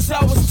Midas, as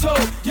I was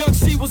told. Young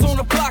C was on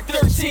the block,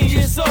 13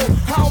 years old.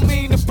 I don't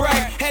mean to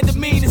brag, had the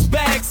meanest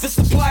bags. The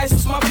supplies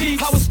was my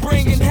beef, I was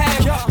bringing half.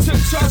 Took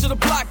charge of the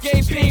block,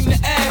 gave Payne the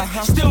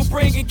ad. Still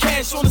bringing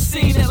cash on the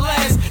scene at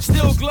last.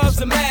 Still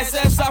gloves and masks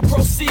as I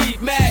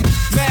proceed. Mac,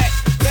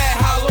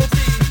 hollow D.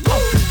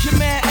 Your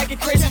man acting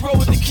crazy, roll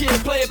with the kid.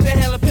 Play a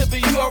panhandle pimper,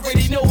 you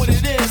already know what it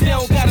is. They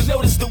don't gotta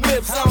notice the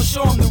whips, I don't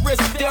show them the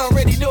wrist. They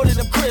already know that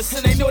I'm Chris,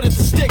 and they know that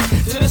the stick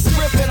to the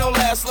script and don't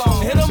last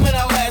long. Hit them and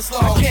I last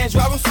long. I can't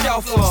drive them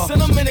scout for.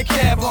 Send them in a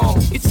cab home.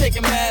 You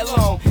taking mad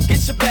long.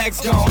 Get your bags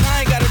gone.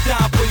 I ain't got a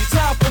dime for you.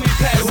 Time for me to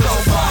pass it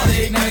on.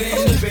 Friday night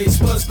and the bass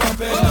was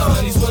pumping. The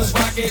honeys was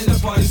rocking. The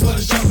parties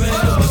was jumping.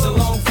 It was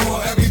alone for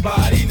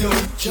everybody knew.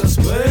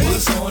 Just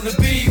what's on the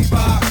beat,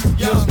 pop.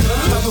 Young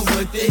guns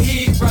with the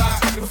heat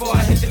rock. Before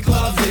I hit the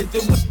club, hit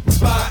the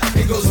spot.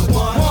 It goes a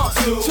 1,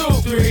 2,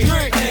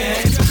 3,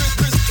 and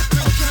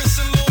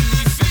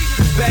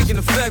back in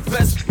effect,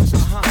 best.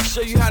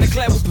 Show you how to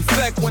clap with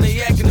perfect when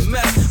they actin' a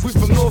mess. We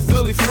from North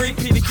Philly, free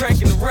Petey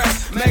cranking the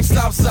rest. Max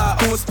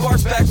Southside, Owen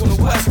Sparks back on the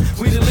west.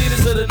 We the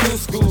leaders of the new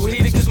school.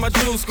 Heated cause my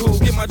jewels cool,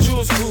 get my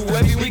jewels cool.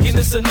 Every weekend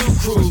it's a new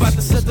crew. About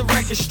to set the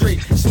record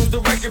straight. Soon as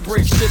the record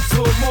breaks, ship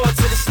two or more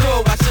to the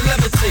store. Watch it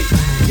levitate.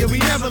 Yeah, we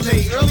never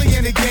late. Early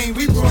in the game,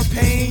 we brought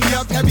pain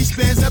up. Heavy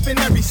spins up in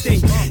every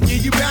state.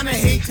 Yeah, you bound to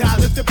hate. Ty,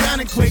 lift the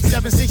pound and quick.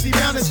 760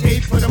 round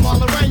escape. Put them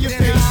all around your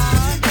face.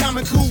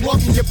 Common cool,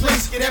 walk in your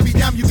place. Get every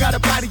dime you got a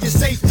body, you're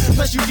safe.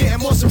 Plus, you getting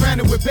more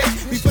surrounded with bait.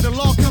 Before the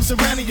law comes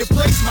around in your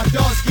place, my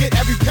dogs get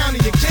every pound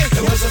of your cake.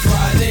 It was a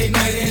Friday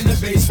night and the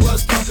bass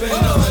was pumping. The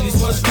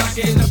honeys was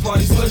rocking, the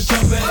parties was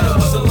jumping. It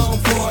was alone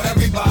for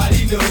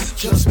everybody knew.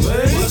 Just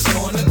what's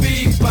on the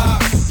beat,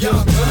 pop.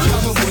 Young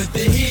guns with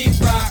the heat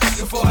rock.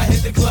 Before I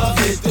hit the club,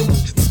 hit the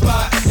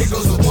spot. It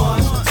goes a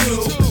 1,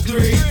 2,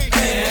 3,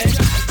 and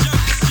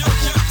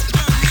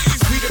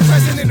we the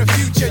present and the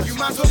future. You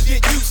might as well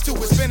get used to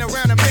it. It's been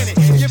around a minute,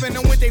 giving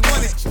them what they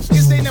wanted.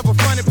 Guess they never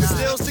fronted, but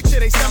still stick to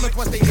their stomach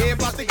once they hear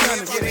about the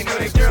gunners. Yeah, they know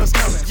their girls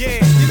coming.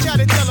 Yeah, you try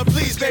to tell her,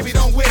 please, baby,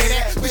 don't wear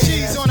that. But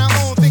she's on her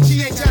own, think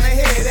she ain't trying to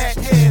hear that.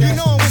 You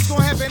know what's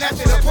gonna happen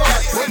after the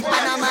party.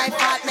 And on my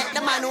part, make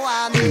the man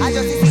want me. I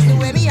just see the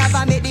way me have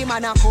a make the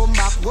man a come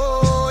back.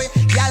 Whoa,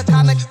 y'all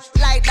come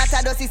like that.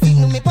 I just see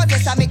sitting me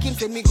possess and make him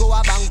say me go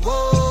a bang.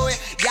 Whoa,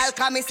 y'all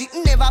come me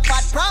sitting never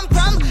fat prom.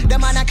 The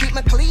man a keep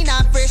me clean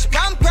and fresh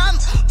prom.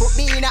 Put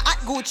me in a hot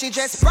Gucci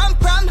dress prom.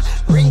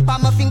 Ring pa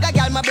my finger,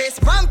 y'all my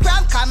best prom.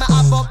 Come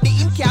above the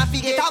him can't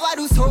forget how I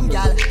do some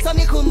y'all. So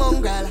me come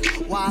on girl,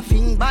 one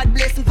thing bad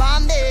blessing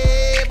from me,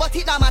 but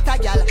it don't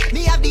matter y'all.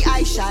 Me have the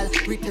I shall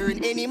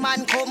return any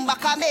man come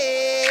back at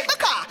me.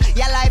 Because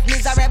your life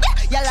miserable,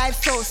 your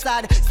life so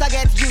sad. So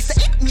get used to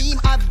it, me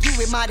have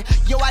you mad.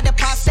 You are the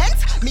past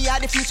tense, me are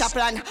the future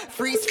plan.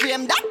 Freeze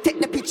frame that, take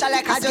the picture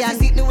like a scan. I just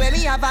sit the way me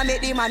have a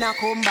make the man a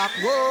come back.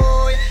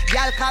 Whoa,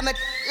 y'all come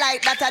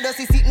like that. I just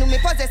sit no me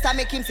possess and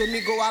make him say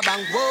me go a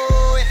bang.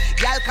 Whoa,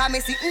 y'all come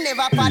sitting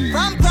never fat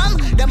prom.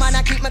 The man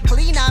a keep me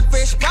clean and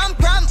fresh prom.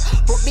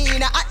 Put me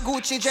in a hot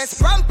Gucci dress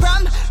prom.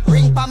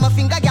 Ring pa my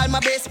finger, y'all my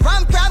best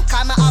prom.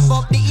 Come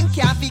above the him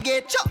can't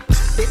forget. Chop.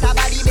 Better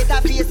body,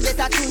 better face,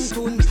 better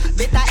tune.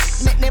 Better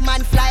make the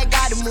man fly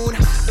God moon.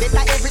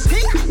 Better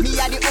everything, me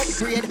a the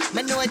upgrade.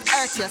 Me know it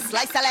hurt you,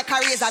 slice like a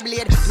razor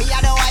blade. Me a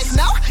the wife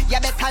now,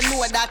 you better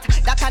know that.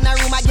 That on a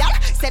room a girl,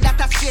 say that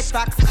a straight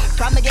facts.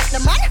 From me get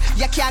the man,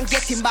 you can't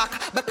get him back.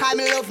 Because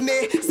me love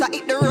me, so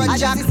hit the road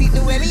jack. I just see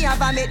the way me have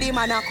a make the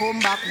man a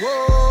come back.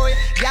 Whoa,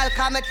 y'all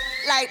come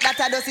like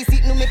that. I just see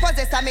no me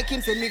possess and make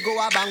him say me go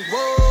a bang.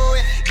 Whoa,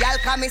 y'all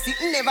come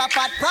sitting never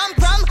fat prom.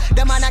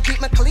 The man a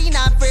keep me clean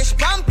and fresh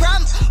prom.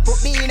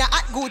 Put me in a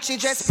hot Gucci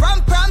dress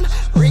prom.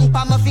 Ring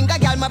pa my finger,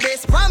 girl my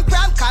best prom.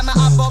 Come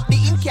above the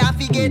him can't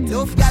forget.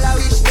 Tough gal I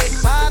wish they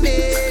for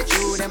me.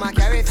 True them a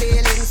carry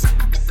feelings.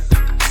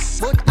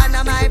 But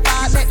under my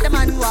part make the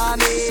man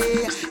want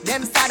me.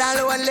 Them sad and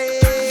lonely.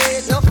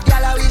 Tough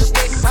gal I wish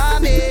they for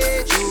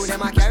me. True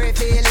them a carry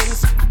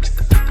feelings.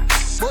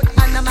 But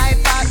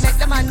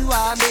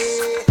want me.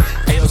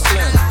 Hey, yo,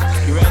 Slim,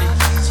 you ready?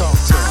 Talk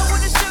to him. I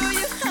wanna show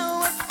you how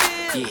I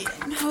feel.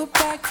 Yeah. Hold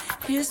back,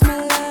 here's my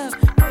love.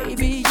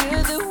 Baby,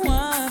 you're the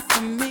one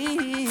for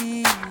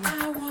me. I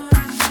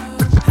wanna know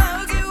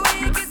how can we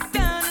get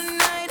down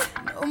tonight?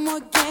 No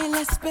more game,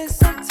 let's spend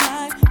some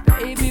time.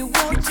 Baby,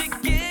 won't you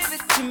give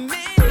it to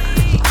me?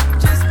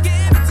 Just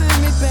give it to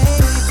me,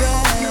 baby.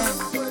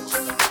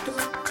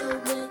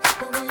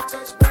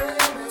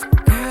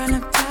 Girl,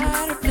 I'm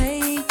tired of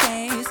playing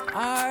games.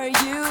 Are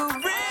you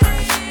ready?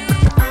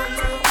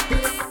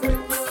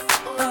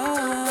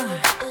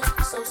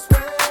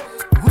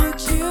 Won't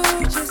you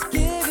just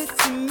give it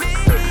to me?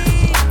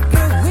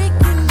 Girl, we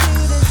can do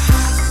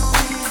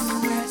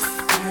this.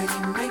 Girl,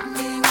 you make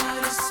me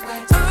wanna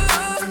sweat.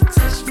 You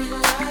touch me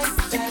like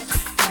that.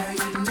 Girl,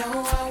 you know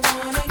I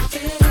wanna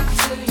give it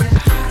to you.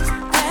 Hot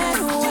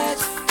and wet.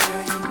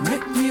 Girl, you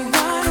make me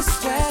wanna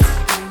sweat.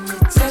 When you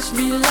touch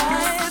me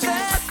like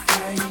that.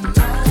 Girl, you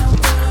know I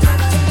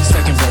wanna.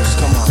 Second verse,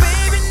 come on.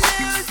 Baby,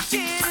 now it's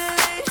getting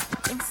late.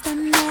 It's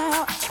time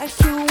now. I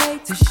can't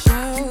wait to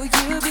show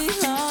you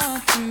belong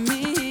to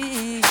me.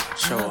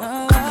 Show up.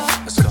 Come on,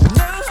 let's go.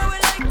 Know how I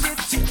like it.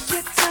 Take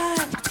your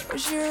time.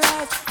 Close your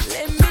eyes.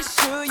 Let me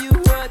show you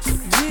what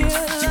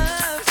real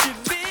love should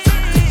be.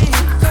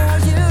 Girl,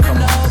 you know,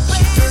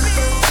 baby.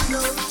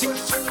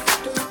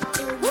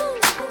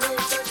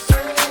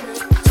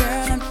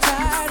 Girl, I'm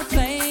tired of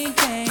playing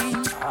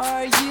games.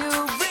 Are you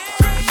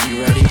ready? You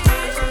ready?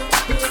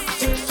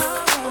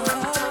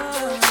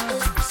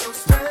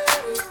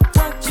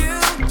 Won't you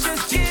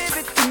just give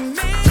it to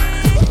me?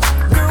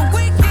 Girl,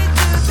 we can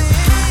do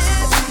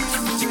this.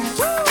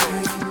 Woo!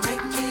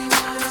 Make me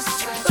wanna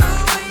sweat. Ooh,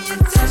 when you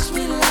touch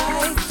me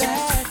like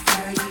that,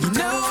 you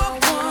know I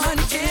wanna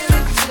give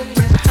it to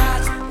you.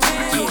 Hot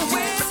and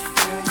wet.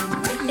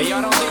 Hey,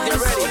 y'all don't think they're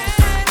ready?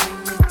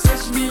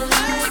 Touch me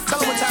like Tell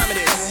them what time it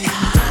is.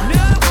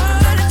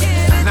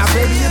 Now,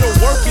 baby, it'll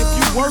work if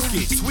you work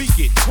it, tweak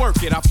it, twerk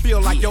it. I feel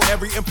like your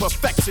every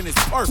imperfection is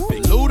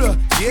perfect. Luda,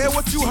 yeah,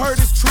 what you heard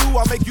is true.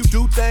 I'll make you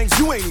do things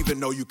you ain't even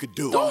know you could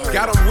do.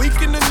 Got 'em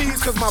weak in the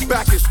knees cause my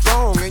back is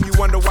strong. And you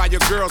wonder why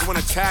your girls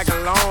wanna tag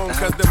along.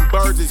 Cause them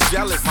birds is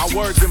jealous, my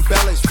words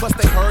embellish. Plus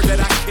they heard that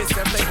I kiss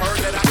them, they heard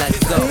that I Let's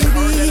kiss go. them.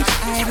 Baby,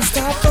 I had to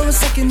stop for a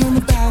second on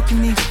the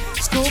balcony.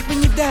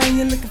 Scoping you down,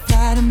 you're looking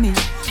fly to me.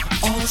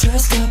 All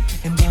dressed up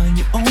and buying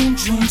your own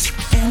drinks,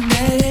 and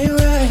that ain't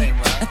right.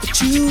 I thought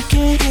you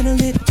can't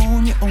handle it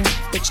on your own,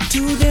 but you're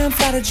too damn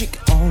fly to drink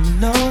it all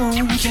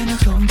alone. Can I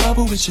come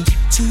bubble with you?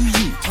 To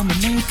you, I'ma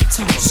make a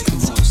toast. Come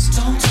on,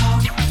 don't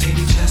talk,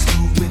 baby, just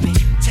move with me.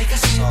 Take a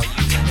sip,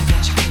 kinda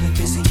got you feeling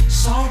busy.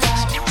 It's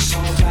alright with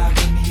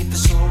me if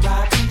it's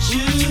alright with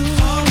you.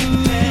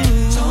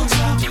 Don't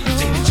talk,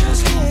 baby,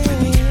 just move with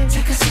me.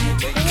 Take a sip,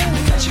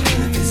 kinda got you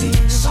feeling busy.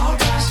 It's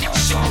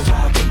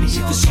alright with me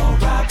if it's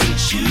alright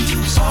with you.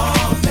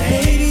 Oh,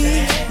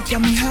 baby, you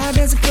got me high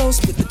as a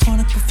ghost with the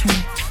chronic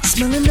perfume.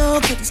 Smelling all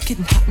good, it's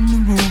getting hot in the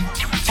room.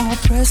 All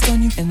pressed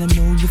on you, and I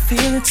know you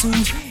feel it too.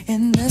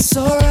 And that's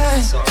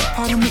alright.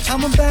 Pardon me,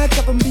 I'ma back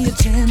up and be a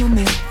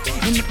gentleman.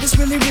 And if it's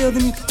really real,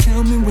 then you can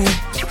tell me when.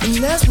 And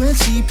that's when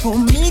she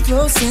pulled me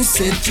close and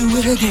said, do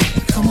it again.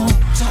 Come on,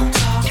 don't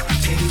talk,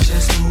 baby,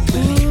 just move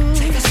with me.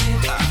 Take a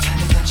sip,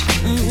 kinda got you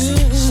feeling busy.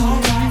 It's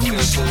alright with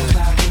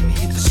me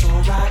if it's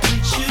alright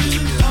with you.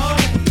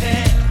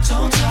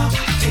 Don't talk,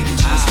 baby,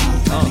 just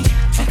move with me.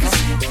 Take a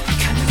sip,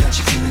 kinda got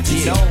you feeling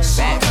busy.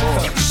 Bad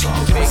boy,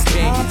 big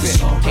king,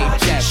 hey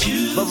Jeff,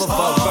 love of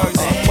birds,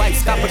 white,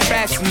 stop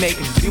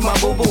procrastinating, you my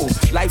boo-boo,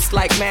 life's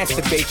like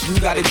masturbation, you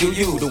gotta do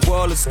you, the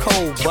world is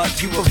cold,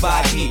 but you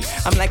provide heat,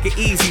 I'm like an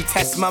easy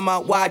test, mama,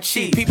 why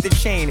cheat, peep the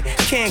chain,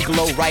 can't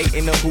glow right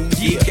in the hoop,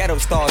 yeah, ghetto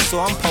stars, so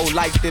I'm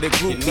polite to the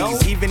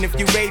groupies, even if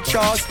you Ray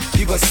Charles,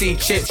 you gon' see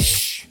chips,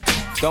 shh,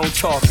 don't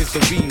talk, it's the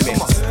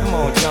remix, come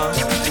on, John,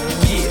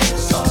 yeah,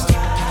 it's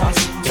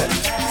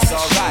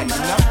alright, you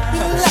know,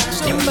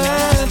 relax your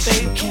mind,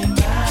 baby.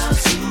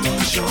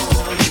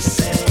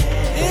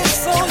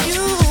 It's on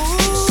you.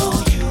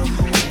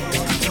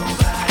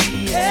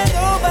 And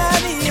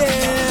nobody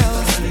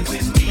else.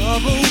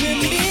 Trouble with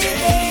me,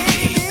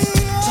 baby.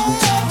 Don't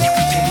talk,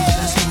 baby,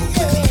 just move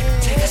with me.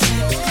 Take a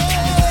sip,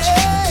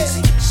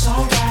 it's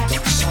alright with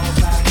me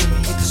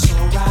if it's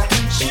alright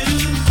with you.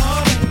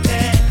 Alright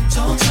then.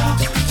 Don't talk,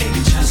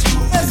 baby, just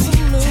move with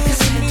me. Take a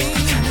sip,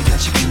 kinda got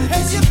you feeling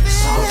busy.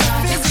 It's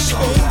alright with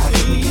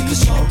me if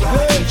it's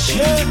alright with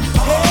you.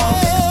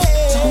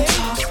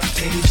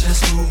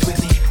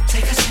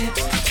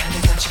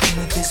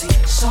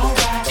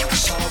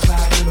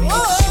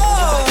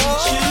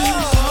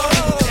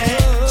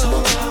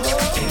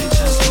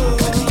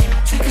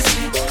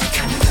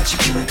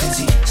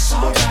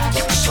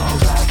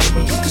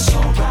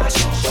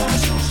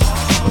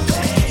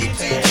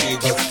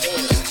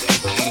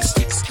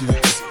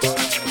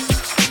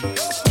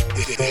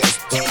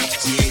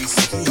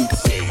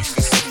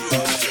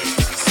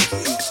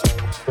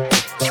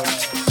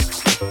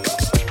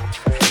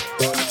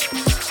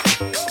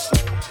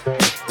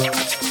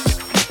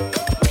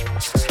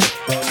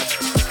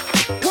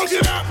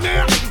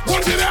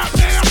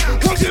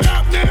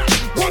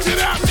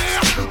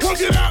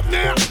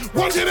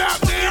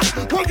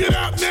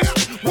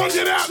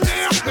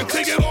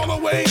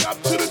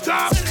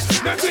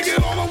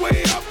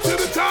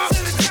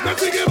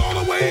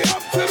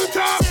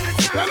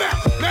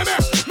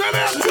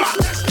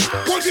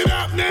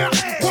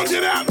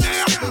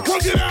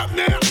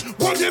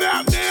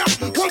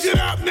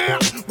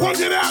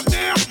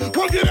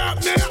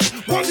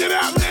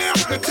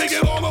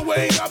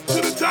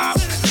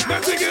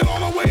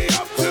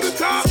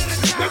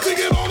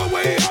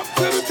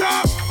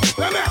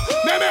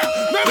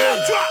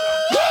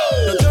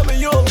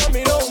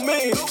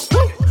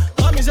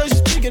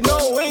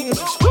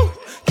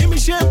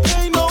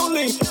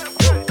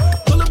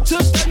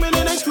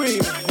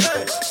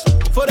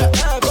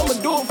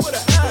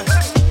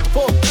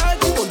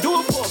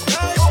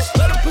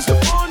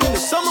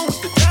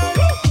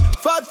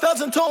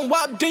 and tone,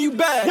 wop, then you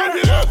back. Work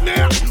it out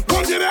now,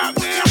 work it out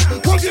now,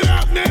 work it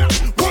out now,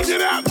 work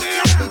it out now,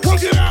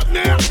 work it out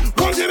now,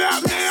 work it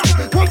out now,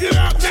 work it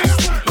out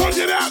now, work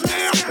it out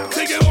now.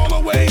 Take it all the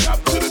way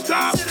up to the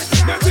top.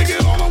 Now take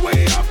it all the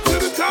way up to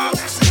the top.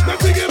 Now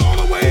take it all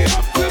the way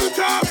up to the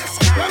top.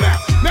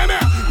 Now,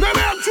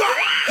 drop.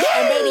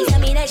 And baby, tell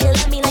me that you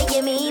love me like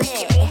you mean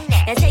it.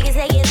 And take it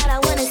out, I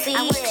wanna see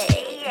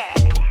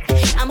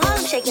it. I'm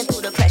Harlem shaking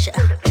through the pressure.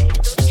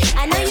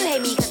 I know you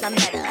hate me cause I'm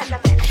better.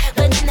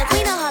 But then the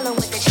queen of Harlem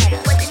with the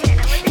cheddar.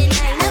 Then I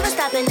ain't never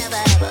stopping, never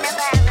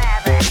ever.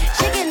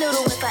 Chicken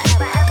noodle with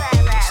forever.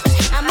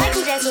 I'm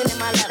Michael Jackson in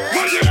my lover.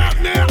 Work it out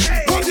now,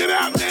 work it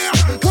out now,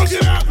 work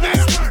it out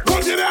now,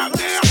 work it out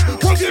now,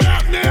 work it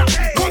out now,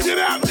 work it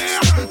out now,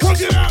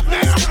 work it out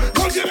now,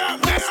 work it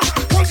out now,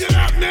 work it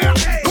out now,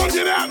 work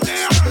it out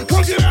now,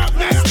 work it out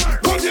now,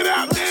 work it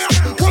out now,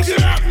 work it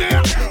out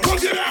now,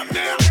 work it out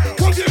now,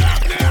 work it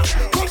out now,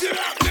 work it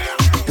out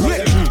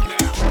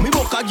now. Me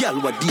book a girl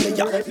what day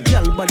ya.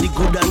 Girl body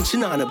good and she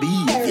not a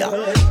behavior.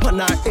 Pan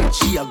her head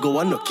she a go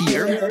and no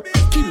care.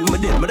 Kill me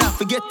dead, but I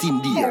forget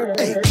in there.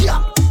 Hey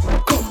girl,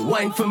 come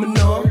wine for me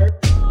now.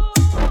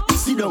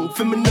 Sit down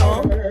for me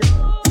now.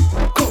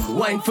 Come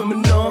wine for me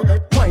now.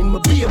 Wine my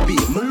baby,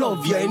 me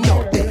love you, I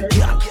know. Hey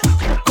girl,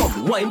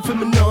 come wine for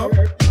me now.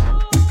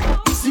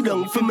 Sit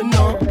down for me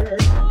now.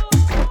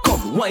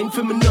 Come wine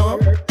for me now.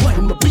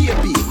 Wine my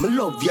baby, me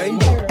love you, I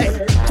know.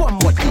 Hey, from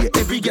what day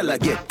every girl I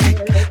get pick.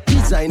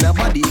 Designer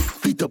body,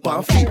 fit up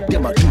and fit.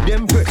 Them a do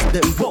them breasts,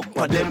 them bump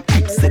and them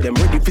hips. Say them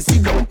ready for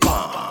sit down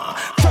pa.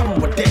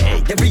 From what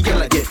day every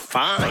girl I get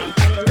fine.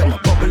 Them a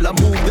bubble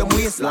and move them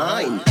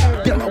waistline.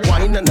 Them a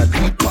wine and a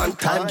do it one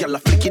time. Girl a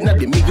flicking at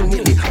the middle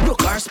nearly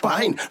broke her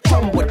spine.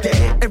 From what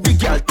day every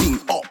girl thing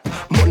up.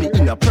 Money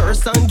in a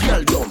purse and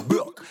girl don't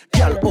broke.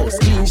 Girl house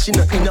clean, she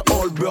not in a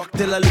all broke.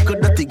 Tell a little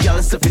dirty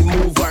girl so fi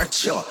move her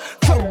chair.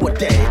 From what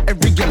day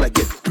every girl I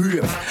get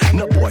brave.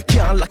 No boy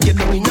can't lock you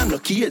down in a no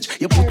cage.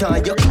 You put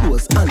on your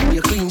clothes and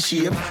your clean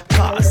shave.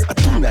 Cause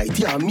tonight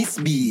you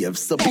misbehave.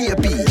 So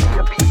baby,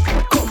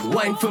 come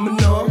wine for me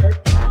now.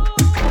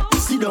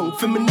 Sit down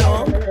for me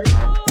now.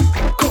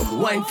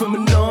 Come wine for me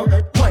now.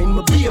 Wine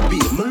my baby,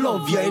 me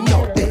love you, I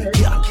know. Hey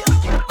girl,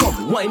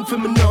 come wine for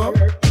me now.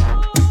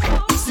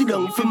 Sit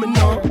down for me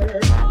now.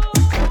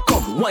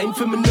 Come wine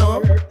for me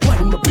now.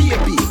 Wine my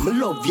baby, me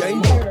love you, I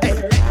know.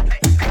 Hey,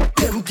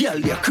 them girl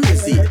they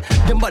crazy.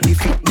 Them body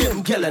fit,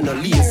 them girl are no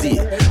lazy.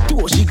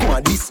 To she go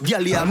on, this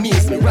girl they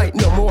amaze me. Right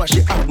now more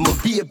she have my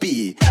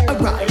baby.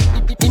 Alright,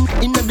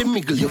 in the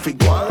middle you fi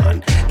go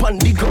on. Pan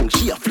the ground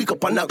she a flick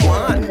up and a go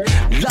on.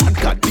 Lord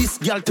God, this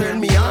girl turn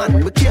me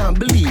on. Me can't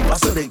believe I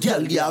saw the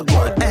girl they a go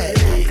on. Hey,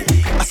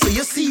 I say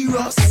you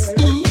serious.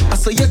 I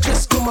say you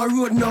just come a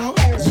road now.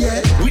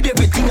 Yeah, with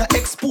everything I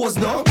expose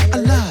now. A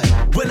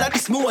lie. Well, at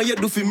this more you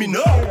do for me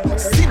now.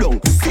 Sit down,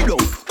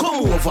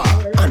 come over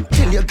and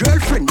tell your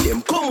girlfriend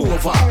them come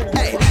over.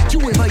 Hey, you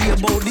ever hear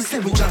about this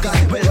 7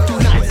 Jagan? Well,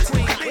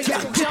 tonight,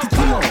 yeah, get it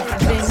on. I've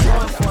been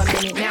gone for a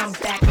minute, now I'm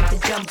back with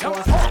the jump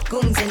off.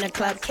 Goons in the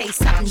club, case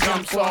something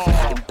jump off.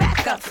 You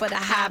back up for the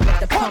high, but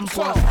the pump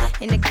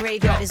off. In the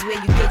graveyard is where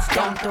you get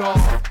dumped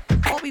off.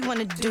 All we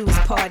wanna do is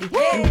party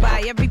and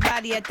buy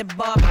everybody at the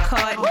bar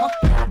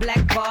Bacardi.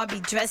 Black Barbie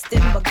dressed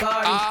in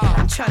Bulgari.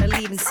 I'm tryna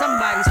leave in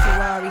somebody's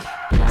Ferrari.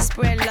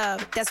 Spread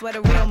love, that's what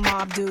a real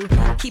mob do.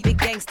 Keep it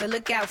gangster,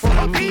 look out for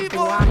the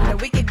people. I'm the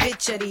wicked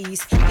bitch of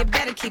these. You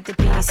better keep the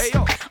peace,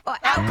 or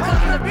out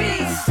come the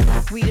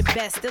beast. We the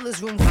best, still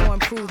is room for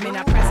improvement.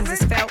 Our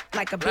presence is felt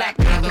like a black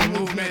people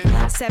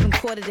movement. 7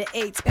 quarter to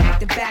 8, back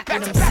to back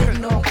when I'm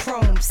sitting on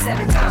chrome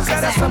 7 times.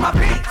 That's for my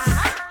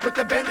beats. With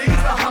the Bentleys, the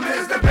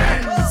Hummers, the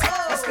Benz.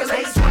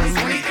 Escalade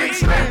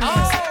 23 rims.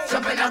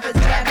 Jumping out the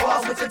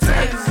Jaguar with the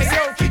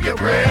Timbs. Keep your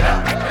bread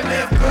up and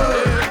live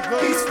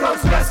good. East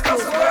Coast, West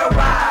Coast,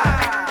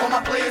 worldwide. All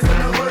my players in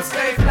the hood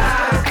stay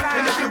fly.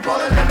 And if you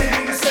ballin', let me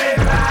hear you say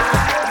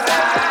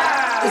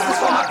bye. This is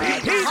for my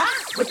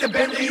beats. With the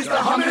Bentleys, the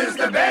Hummers,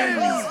 the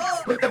Benz.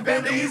 With the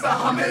Bentleys, the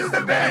Hummers,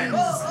 the Benz.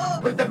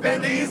 With the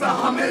Bentleys, the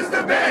Hummers,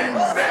 the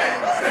Benz.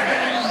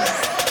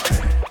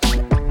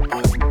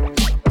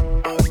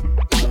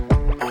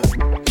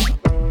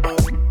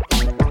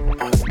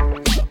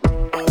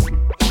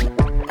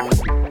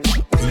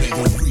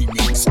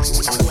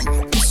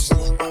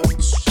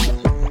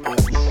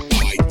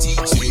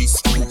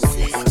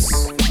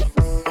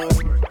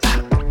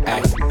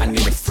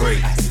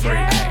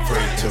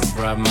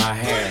 Rub my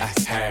hair.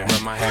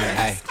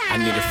 Ay, I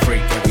need a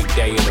freak every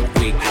day of the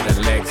week with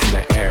her legs in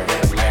the air.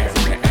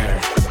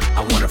 I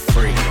want a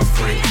freak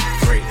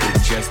who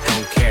just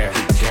don't care.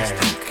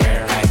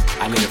 Ay,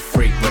 I need a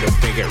freak with a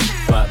bigger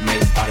butt,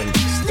 make all the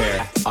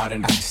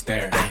niggas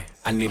stare. Ay,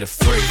 I need a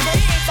freak.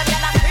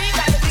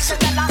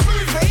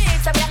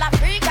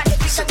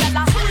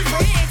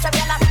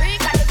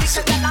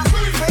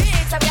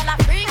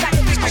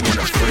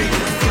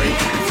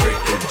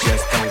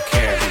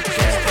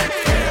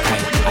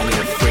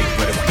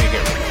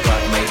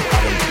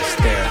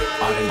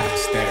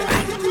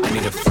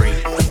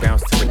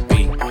 Bounce to the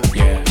beat,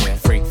 yeah.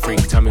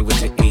 Freak, tell me what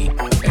to eat,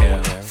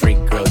 yeah. Freak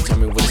girl, tell me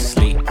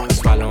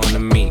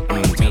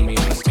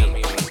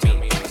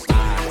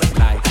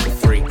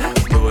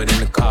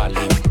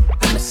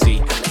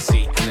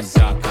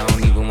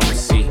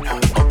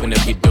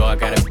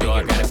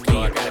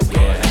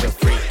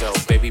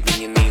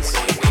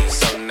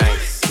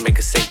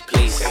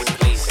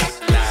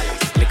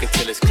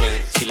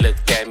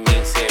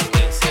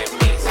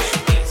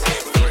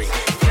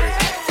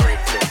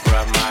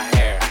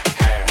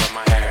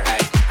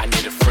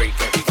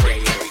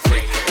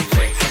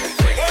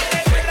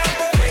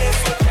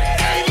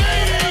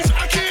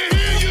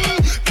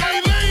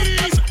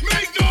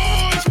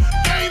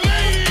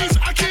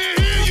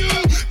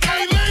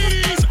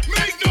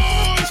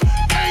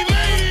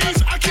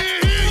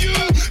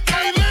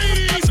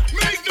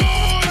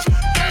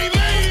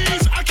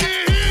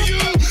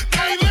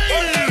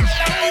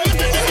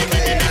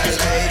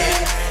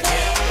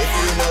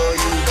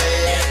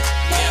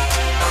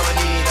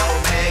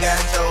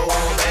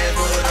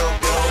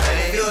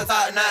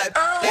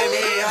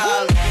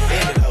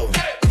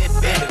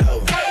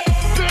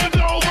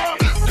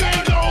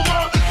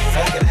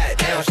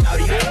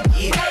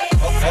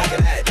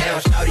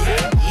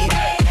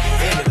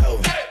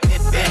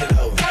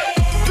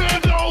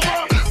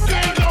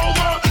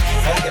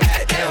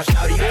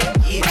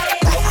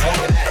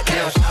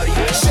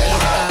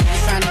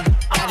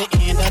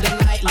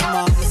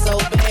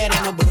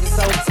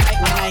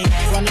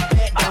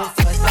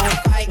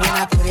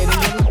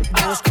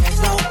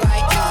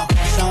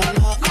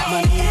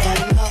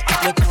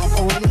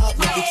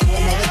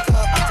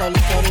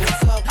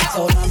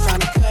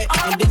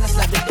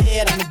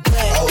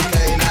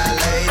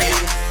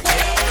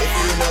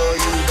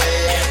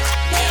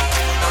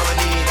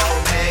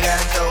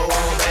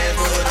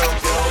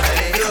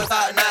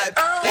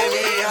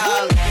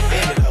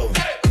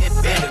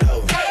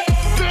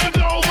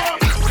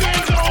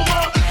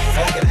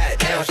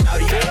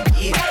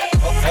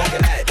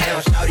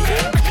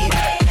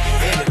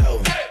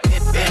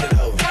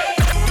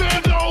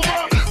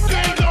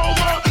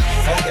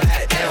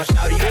down,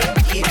 shout it,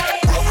 yeah.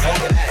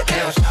 Broke that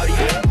down, shout it,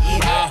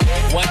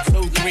 yeah. 1,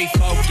 2, 3,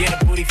 4,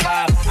 get a booty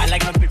 5. I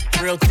like my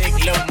bitch real thick,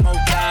 little more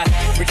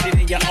thighs. Richer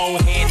than your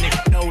old hand,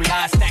 nigga, no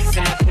lie. Stacks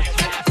in my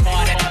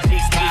car, that's a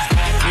G-spot.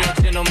 Real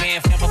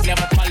gentleman,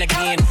 never call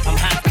again. I'm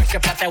hot, fresh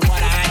up out that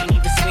water, I ain't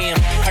even swim.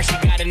 Her, she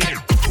got a nigga,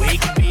 where he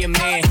could be a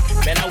man.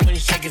 Bet I wouldn't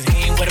shake his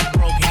hand with a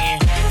broke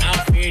hand. I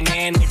don't fear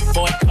nan, nigga,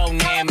 boy, cold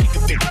nan. Make a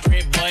big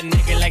trip, but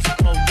nigga like some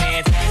pole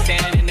dance.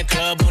 Standing in the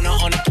club on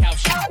the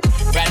couch.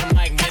 Ride a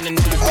mic, man, and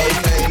nigga, baby.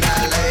 Okay,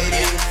 now,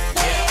 ladies,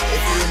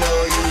 if you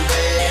know you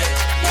bad,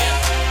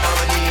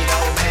 I'ma need no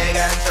man,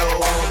 got your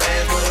own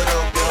man, put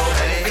up your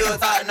hand. You a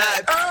thought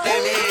night, let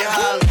me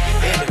holler.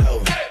 Bend it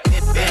over,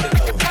 bend it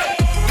over.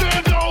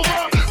 Bend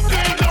over,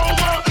 bend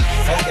over.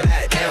 Poking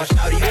that down,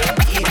 shout it, yeah.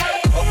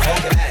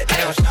 Poking that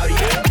down, shout it,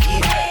 yeah.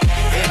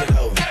 Bend it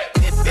over,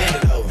 bend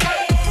it over.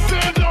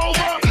 Bend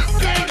over,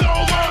 bend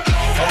over.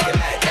 Poking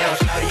that down,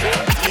 shout it,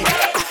 yeah.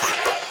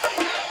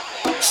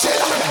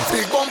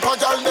 Big bumper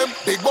gal them,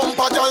 big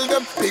bumper gal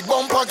them, big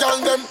bumper gal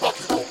them.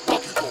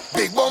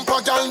 Big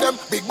bumper gal them,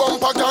 big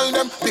bumper gal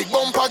them, big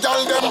bumper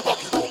gal them.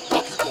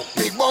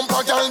 Big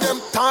bumper gal them,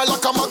 tall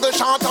like a muggle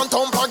shot and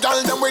thumper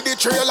gal them with the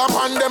trailer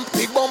on them.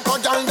 Big bumper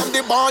gal them,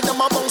 the bar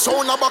them a bounce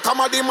on a back of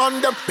my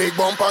demand them. Big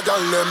bumper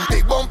gal them,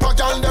 big bumper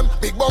gal them,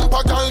 big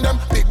bumper gal them,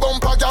 big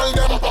bumper gal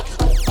them.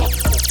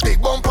 Big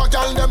bumper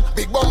gal them,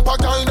 big bumper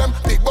gal them,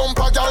 big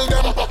bumper gal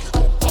them.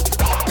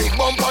 Big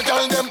bumper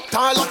gal them,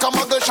 tall like a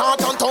muggle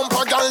shot and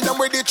thumper gal them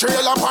with the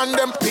trailer on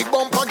them. Big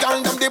bumper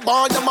gal them, the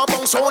bar them a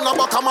bounce on a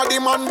back of my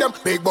demand them.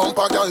 Big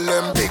bumper gal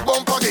them, big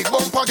bumper, big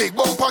bumper, big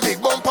bumper,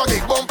 big bumper,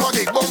 big bumper,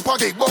 big bumper,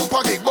 big bumper,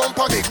 big bumper, big bumper,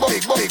 big bumper, big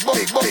bumper,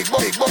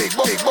 big bumper, big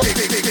bumper,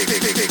 big bumper,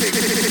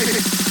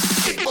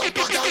 big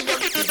bumper gal them,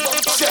 big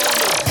bumper.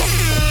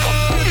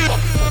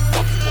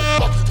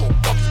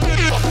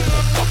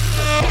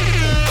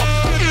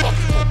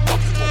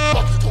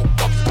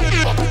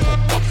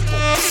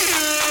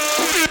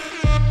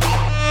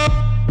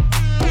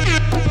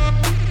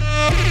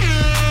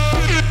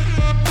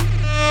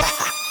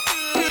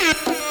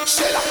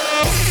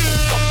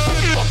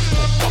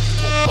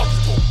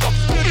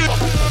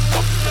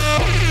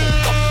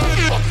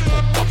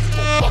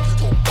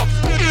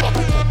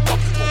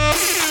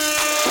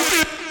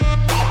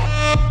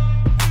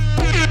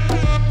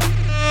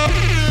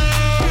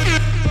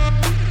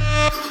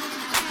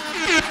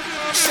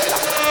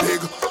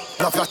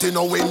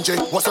 No wingy,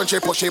 what's when she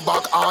push it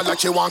back hard like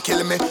she want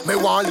kill me. Me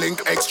want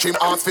link extreme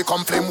arts fi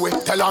come flame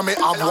with. Tell her me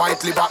have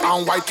white liver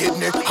and white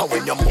kidney. How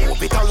when you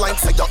move it, I like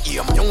say you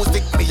hear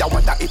music. Me I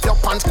wonder if your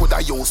pants could I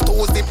use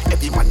toe zip.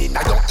 Every man in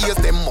your ears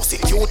them must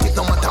it cute it.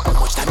 No matter how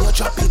much time you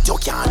drop it, you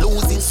can't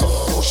lose it. So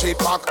push it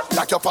back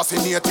like you're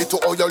fascinated to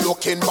all you're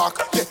looking back.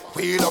 Yeah,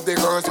 we love the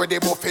girls where they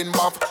buffing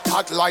back.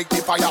 Hot like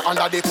the fire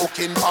under the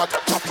cooking pot.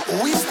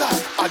 Who is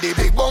that? Are the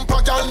big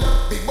bumper gal?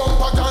 Big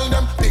bumper gal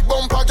them, big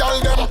bumper gal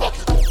them.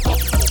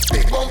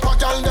 Big bumper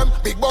gal them,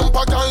 big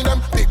bumper gal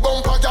them, big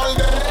bumper gal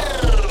them.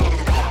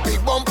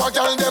 Big bumper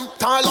gal them,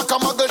 tall like a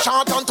muggle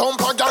shot and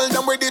thumper gal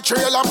them with the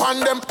trailer on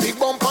them. Big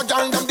bumper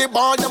gal them, the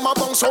bar them a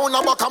bounce on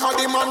a back of my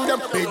demand them.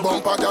 Big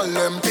bumper gal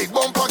them, big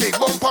bumper, big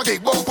bumper,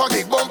 big bumper,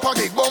 big bumper,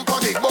 big bumper,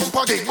 big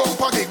bumper, big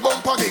bumper, big bumper, big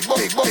bumper, big bumper, big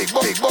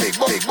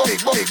bumper, big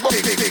bumper, big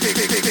bumper,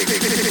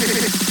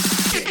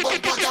 big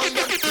bumper gal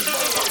them, big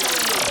bumper.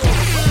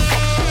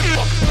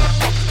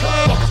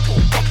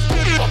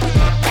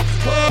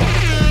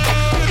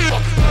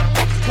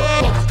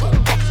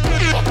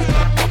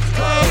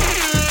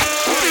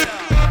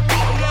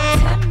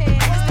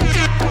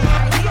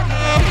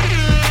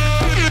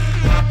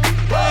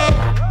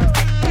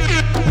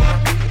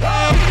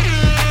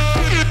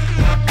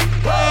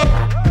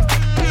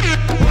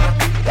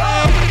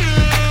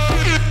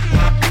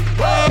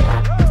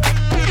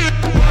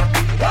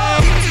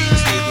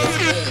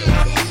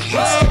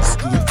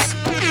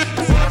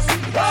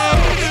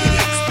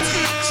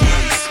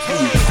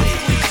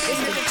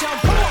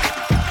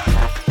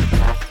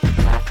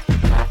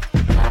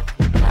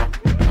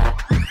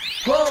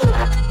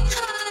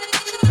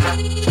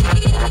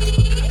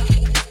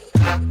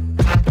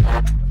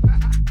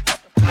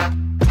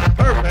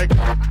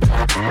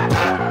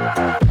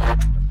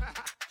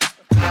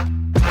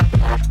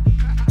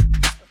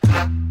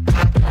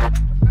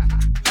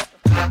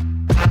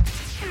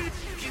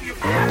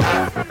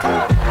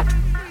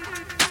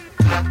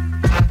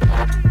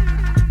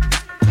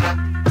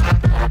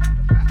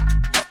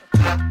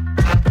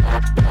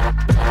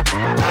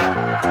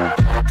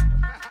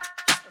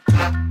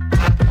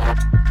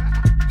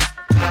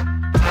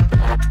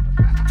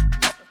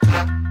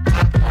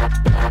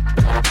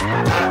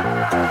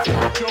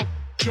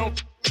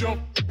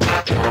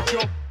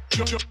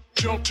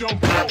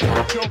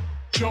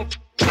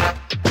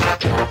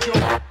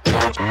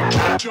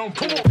 Jump,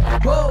 come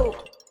on. Whoa.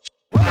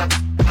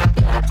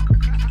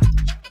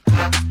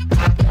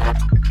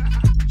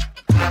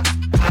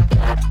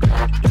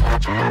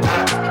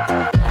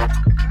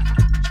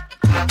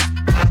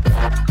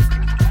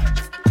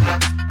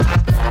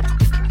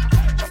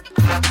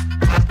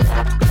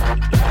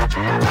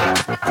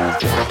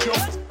 Jump,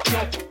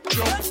 jump,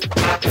 jump.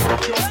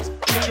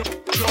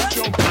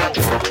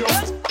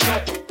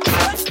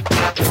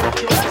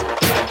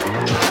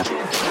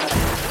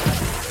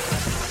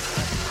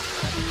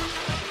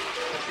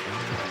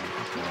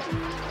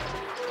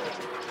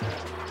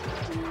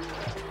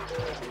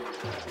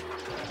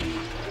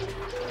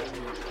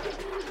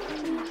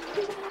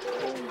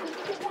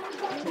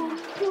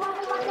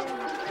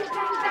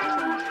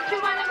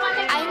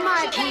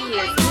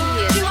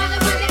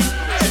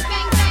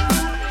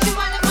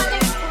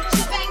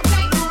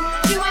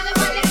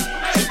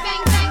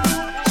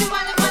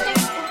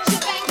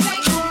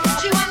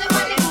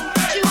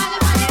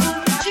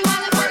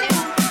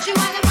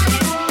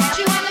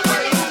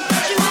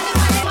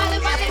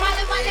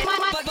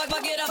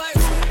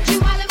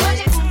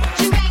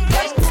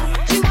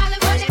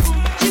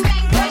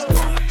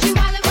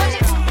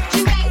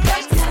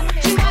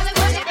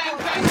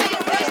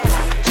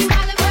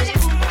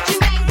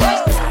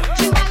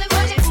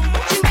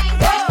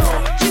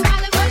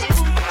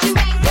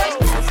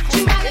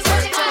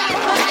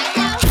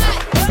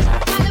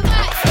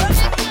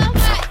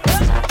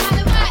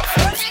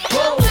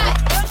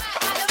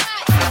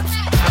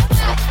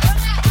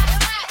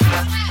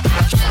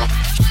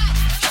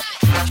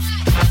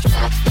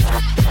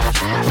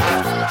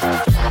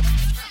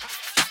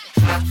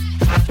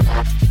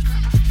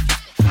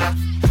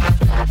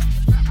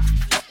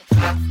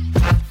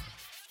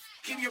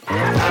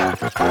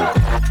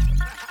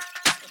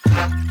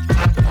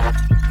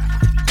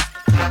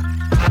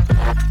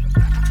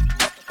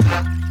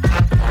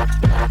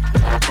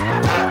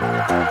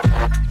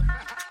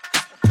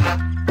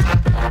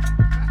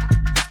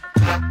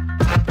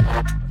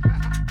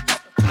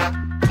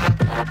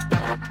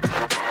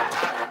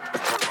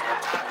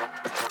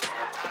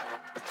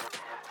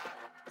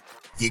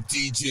 The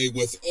DJ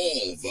with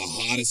all the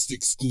hottest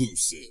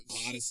exclusive.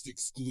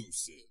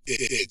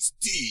 It's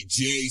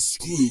DJ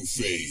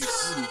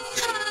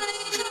Screwface.